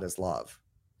 God is love.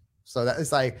 So that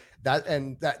is like that,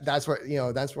 and that's what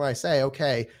that's where I say,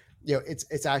 okay,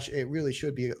 it's actually, it really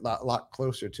should be a lot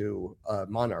closer to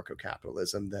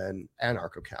monarcho-capitalism than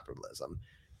anarcho-capitalism,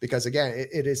 because again,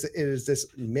 it is this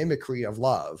mimicry of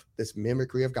love, this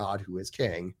mimicry of God who is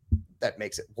king, that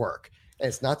makes it work. And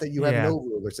it's not that you have no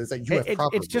rulers; it's that you have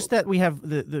proper. It's just that we have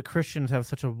the Christians have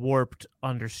such a warped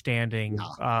understanding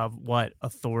of what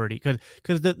authority,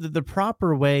 because the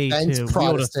proper way to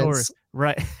wield authority,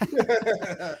 right?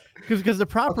 Because the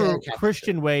proper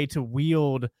Christian way to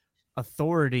wield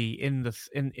authority in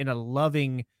a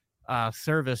loving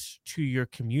service to your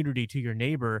community, to your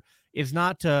neighbor, is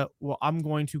not to, well, I'm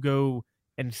going to go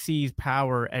and seize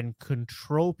power and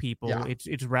control people.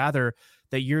 It's rather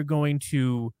that you're going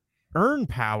to earn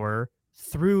power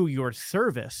through your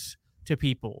service to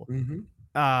people,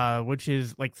 which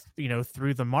is like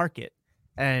through the market.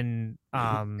 And you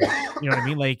know what I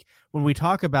mean, like when we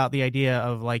talk about the idea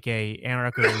of like a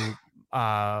anarcho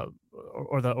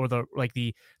or the like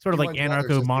the sort of like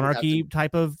anarcho monarchy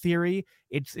type of theory,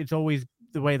 it's always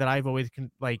the way that I've always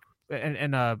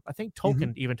and I think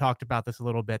Tolkien even talked about this a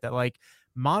little bit, that like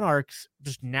monarchs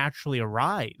just naturally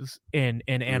arise in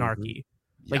anarchy.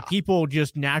 Like people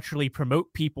just naturally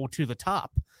promote people to the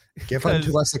top. Give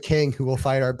unto us a king who will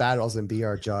fight our battles and be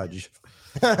our judge.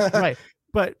 Right.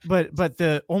 But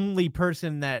the only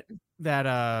person that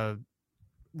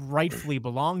rightfully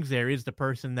belongs there is the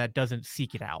person that doesn't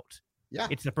seek it out. Yeah.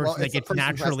 It's the person that gets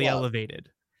naturally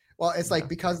elevated. Well, it's like,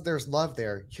 because there's love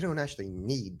there, you don't actually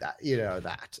need that.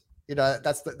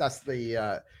 That's the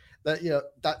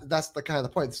kind of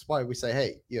the point. This is why we say,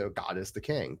 hey, God is the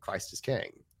king, Christ is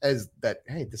king. Is that,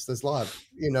 hey, this is love.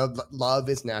 Love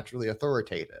is naturally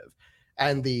authoritative,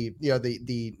 and the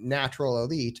natural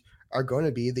elite are going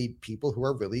to be the people who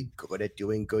are really good at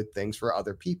doing good things for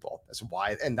other people. That's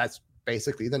why, and that's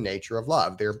basically the nature of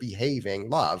love. They're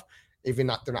behaving love, they're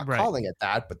not calling it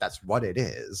that, but that's what it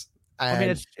is. And I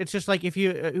mean, it's just like, if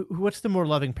you, what's the more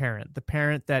loving parent? The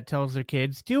parent that tells their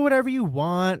kids, do whatever you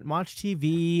want, watch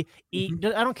TV, eat.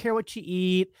 I don't care what you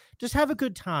eat, just have a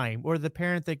good time. Or the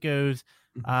parent that goes,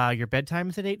 your bedtime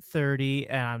is at 8:30,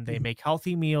 and they make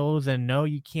healthy meals, and no,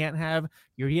 you can't have,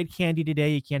 you already had candy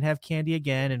today, you can't have candy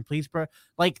again, and please,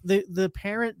 like the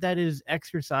parent that is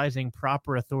exercising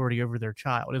proper authority over their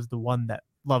child is the one that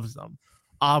loves them,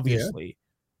 obviously. Yeah.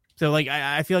 So like,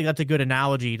 I feel like that's a good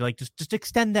analogy to like just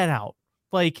extend that out.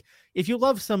 Like, if you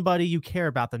love somebody, you care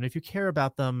about them. If you care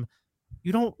about them,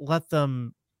 you don't let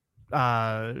them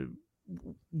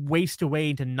waste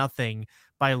away into nothing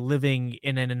by living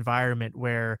in an environment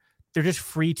where they're just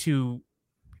free to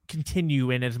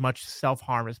continue in as much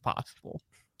self-harm as possible.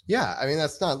 Yeah, I mean,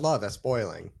 that's not love, that's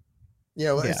spoiling.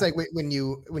 It's like when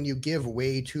you give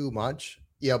way too much,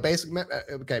 basically,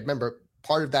 okay, remember,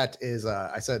 part of that is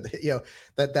I said,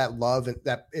 that love and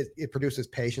that it produces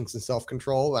patience and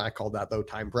self-control, and I call that low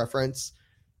time preference.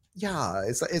 Yeah,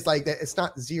 it's like that. It's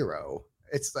not zero.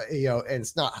 It's and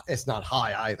it's not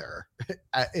high either.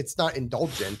 It's not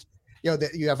indulgent.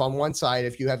 That you have on one side,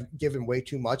 if you have given way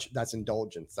too much, that's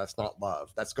indulgence. That's not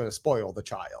love. That's going to spoil the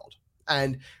child.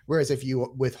 And whereas if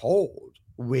you withhold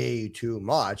way too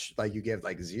much, like you give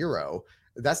like zero,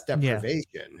 that's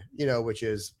deprivation. Which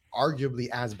is arguably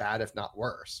as bad, if not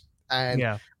worse.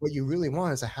 And what you really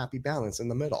want is a happy balance in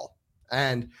the middle.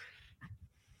 And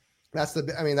that's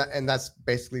that's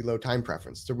basically low time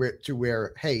preference to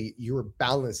where, hey, you're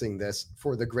balancing this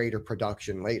for the greater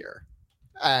production later.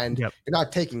 And you're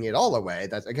not taking it all away.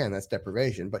 That's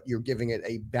deprivation, but you're giving it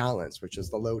a balance, which is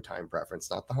the low time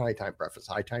preference, not the high time preference.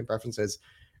 High time preference is,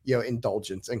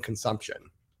 indulgence and consumption.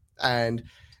 And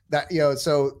that,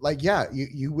 so like,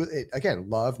 you will, again,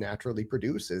 love naturally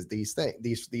produces these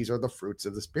things. These are the fruits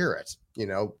of the spirit,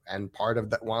 and part of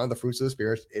that, one of the fruits of the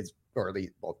spirit is, or at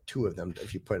least, well, two of them,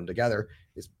 if you put them together,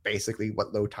 is basically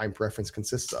what low time preference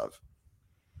consists of.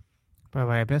 By the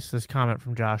way, I missed this comment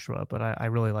from Joshua, but I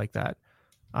really like that.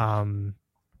 I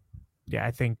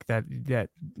think that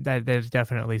is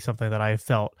definitely something that I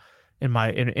felt in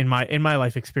my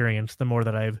life experience. The more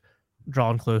that I've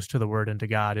drawn close to the Word and to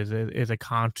God, is a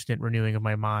constant renewing of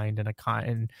my mind, and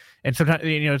sometimes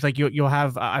it's like you'll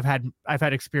have I've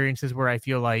had experiences where I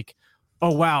feel like,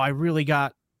 oh wow, I really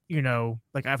got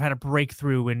like I've had a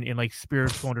breakthrough in like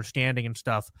spiritual understanding and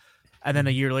stuff, and then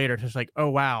a year later it's just like, oh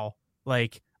wow,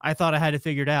 like I thought I had it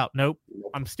figured out. Nope,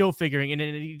 I'm still figuring. And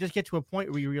you just get to a point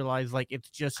where you realize like it's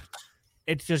just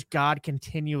God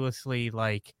continuously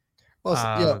like.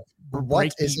 Well,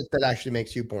 what is it that actually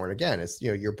makes you born again? It's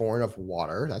you're born of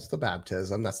water. That's the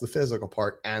baptism. That's the physical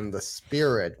part, and the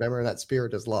spirit. Remember that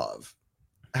spirit is love.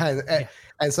 And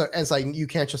so it's like you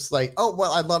can't just like, oh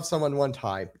well, I love someone one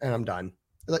time and I'm done.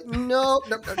 Like no.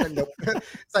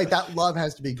 It's like that love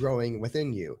has to be growing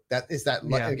within you. That is that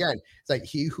again. It's like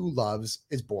he who loves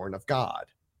is born of God.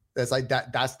 That's like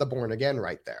that. That's the born again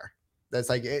right there. That's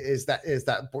like is that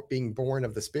being born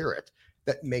of the Spirit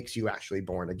that makes you actually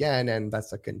born again, and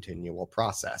that's a continual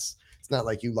process. It's not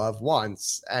like you love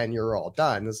once and you're all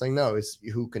done. It's like no, it's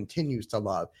who continues to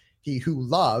love. He who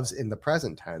loves in the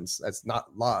present tense. That's not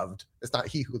loved. It's not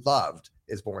he who loved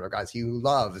is born of God. It's he who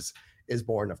loves is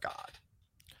born of God.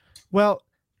 Well,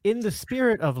 in the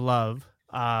spirit of love,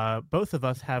 both of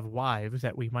us have wives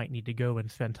that we might need to go and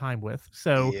spend time with.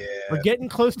 So we're getting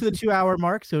close to the 2-hour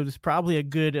mark. So it's probably a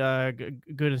good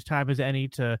as time as any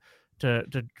to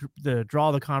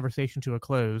draw the conversation to a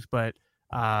close. But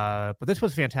this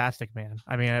was fantastic, man.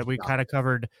 I mean, we kind of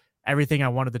covered everything I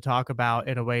wanted to talk about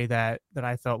in a way that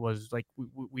I felt was like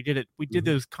we did it. We did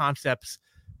those concepts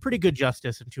pretty good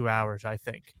justice in 2 hours, I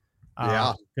think.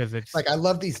 Because it's like I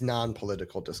love these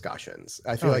non-political discussions.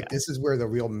 I feel this is where the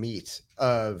real meat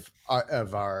of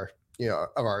our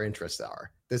interests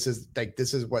are. This is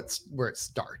where it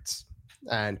starts,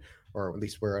 or at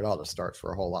least where it ought to start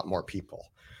for a whole lot more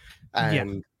people.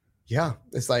 And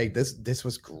it's like this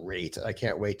was great. I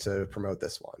can't wait to promote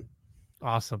this one.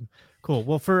 Awesome. Cool.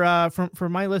 Well, for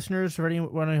my listeners, for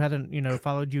anyone who hasn't,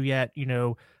 followed you yet,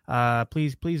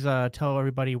 please tell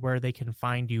everybody where they can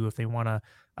find you if they want to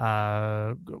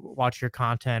watch your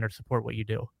content or support what you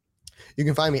do. You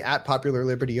can find me at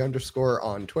 @PopularLiberty_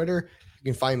 on Twitter.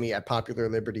 You can find me at Popular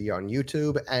Liberty on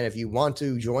YouTube. And if you want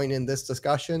to join in this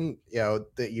discussion,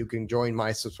 that you can join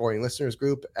my supporting listeners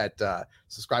group at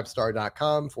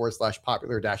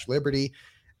subscribestar.com/popular-liberty.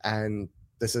 And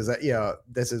this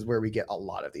is where we get a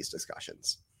lot of these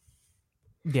discussions.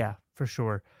 Yeah, for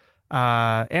sure.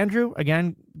 Andrew,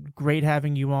 again, great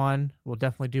having you on. We'll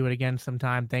definitely do it again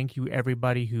sometime. Thank you,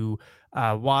 everybody who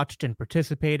watched and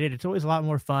participated. It's always a lot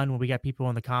more fun when we got people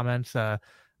in the comments,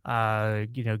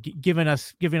 giving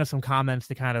us some comments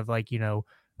to kind of like,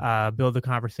 build the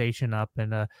conversation up.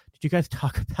 And did you guys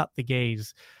talk about the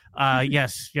gays?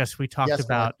 Yes, we talked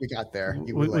about. We got there.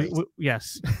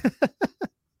 Yes.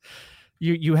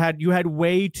 You had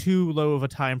way too low of a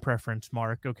time preference,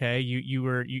 Mark. Okay,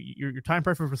 your time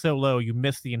preference was so low, you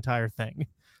missed the entire thing.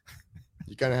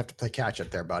 You're gonna have to play catch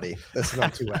up there, buddy. This is on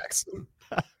 2x.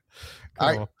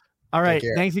 Cool. All right.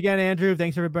 Thanks again, Andrew.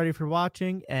 Thanks everybody for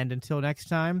watching, and until next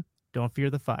time, don't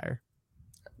fear the fire.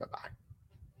 Bye-bye.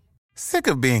 Sick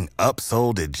of being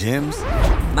upsold at gyms?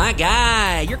 My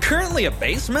guy, you're currently a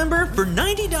base member? For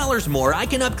 $90 more, I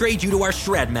can upgrade you to our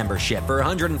Shred membership. For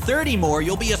 $130 more,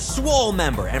 you'll be a Swole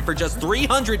member. And for just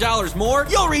 $300 more,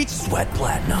 you'll reach Sweat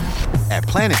Platinum. At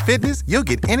Planet Fitness, you'll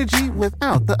get energy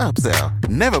without the upsell.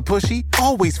 Never pushy,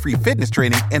 always free fitness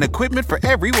training and equipment for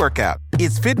every workout.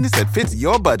 It's fitness that fits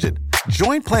your budget.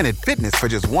 Join Planet Fitness for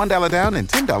just $1 down and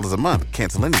 $10 a month.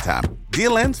 Cancel anytime.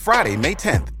 Deal ends Friday, May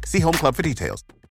 10th. See Home Club for details.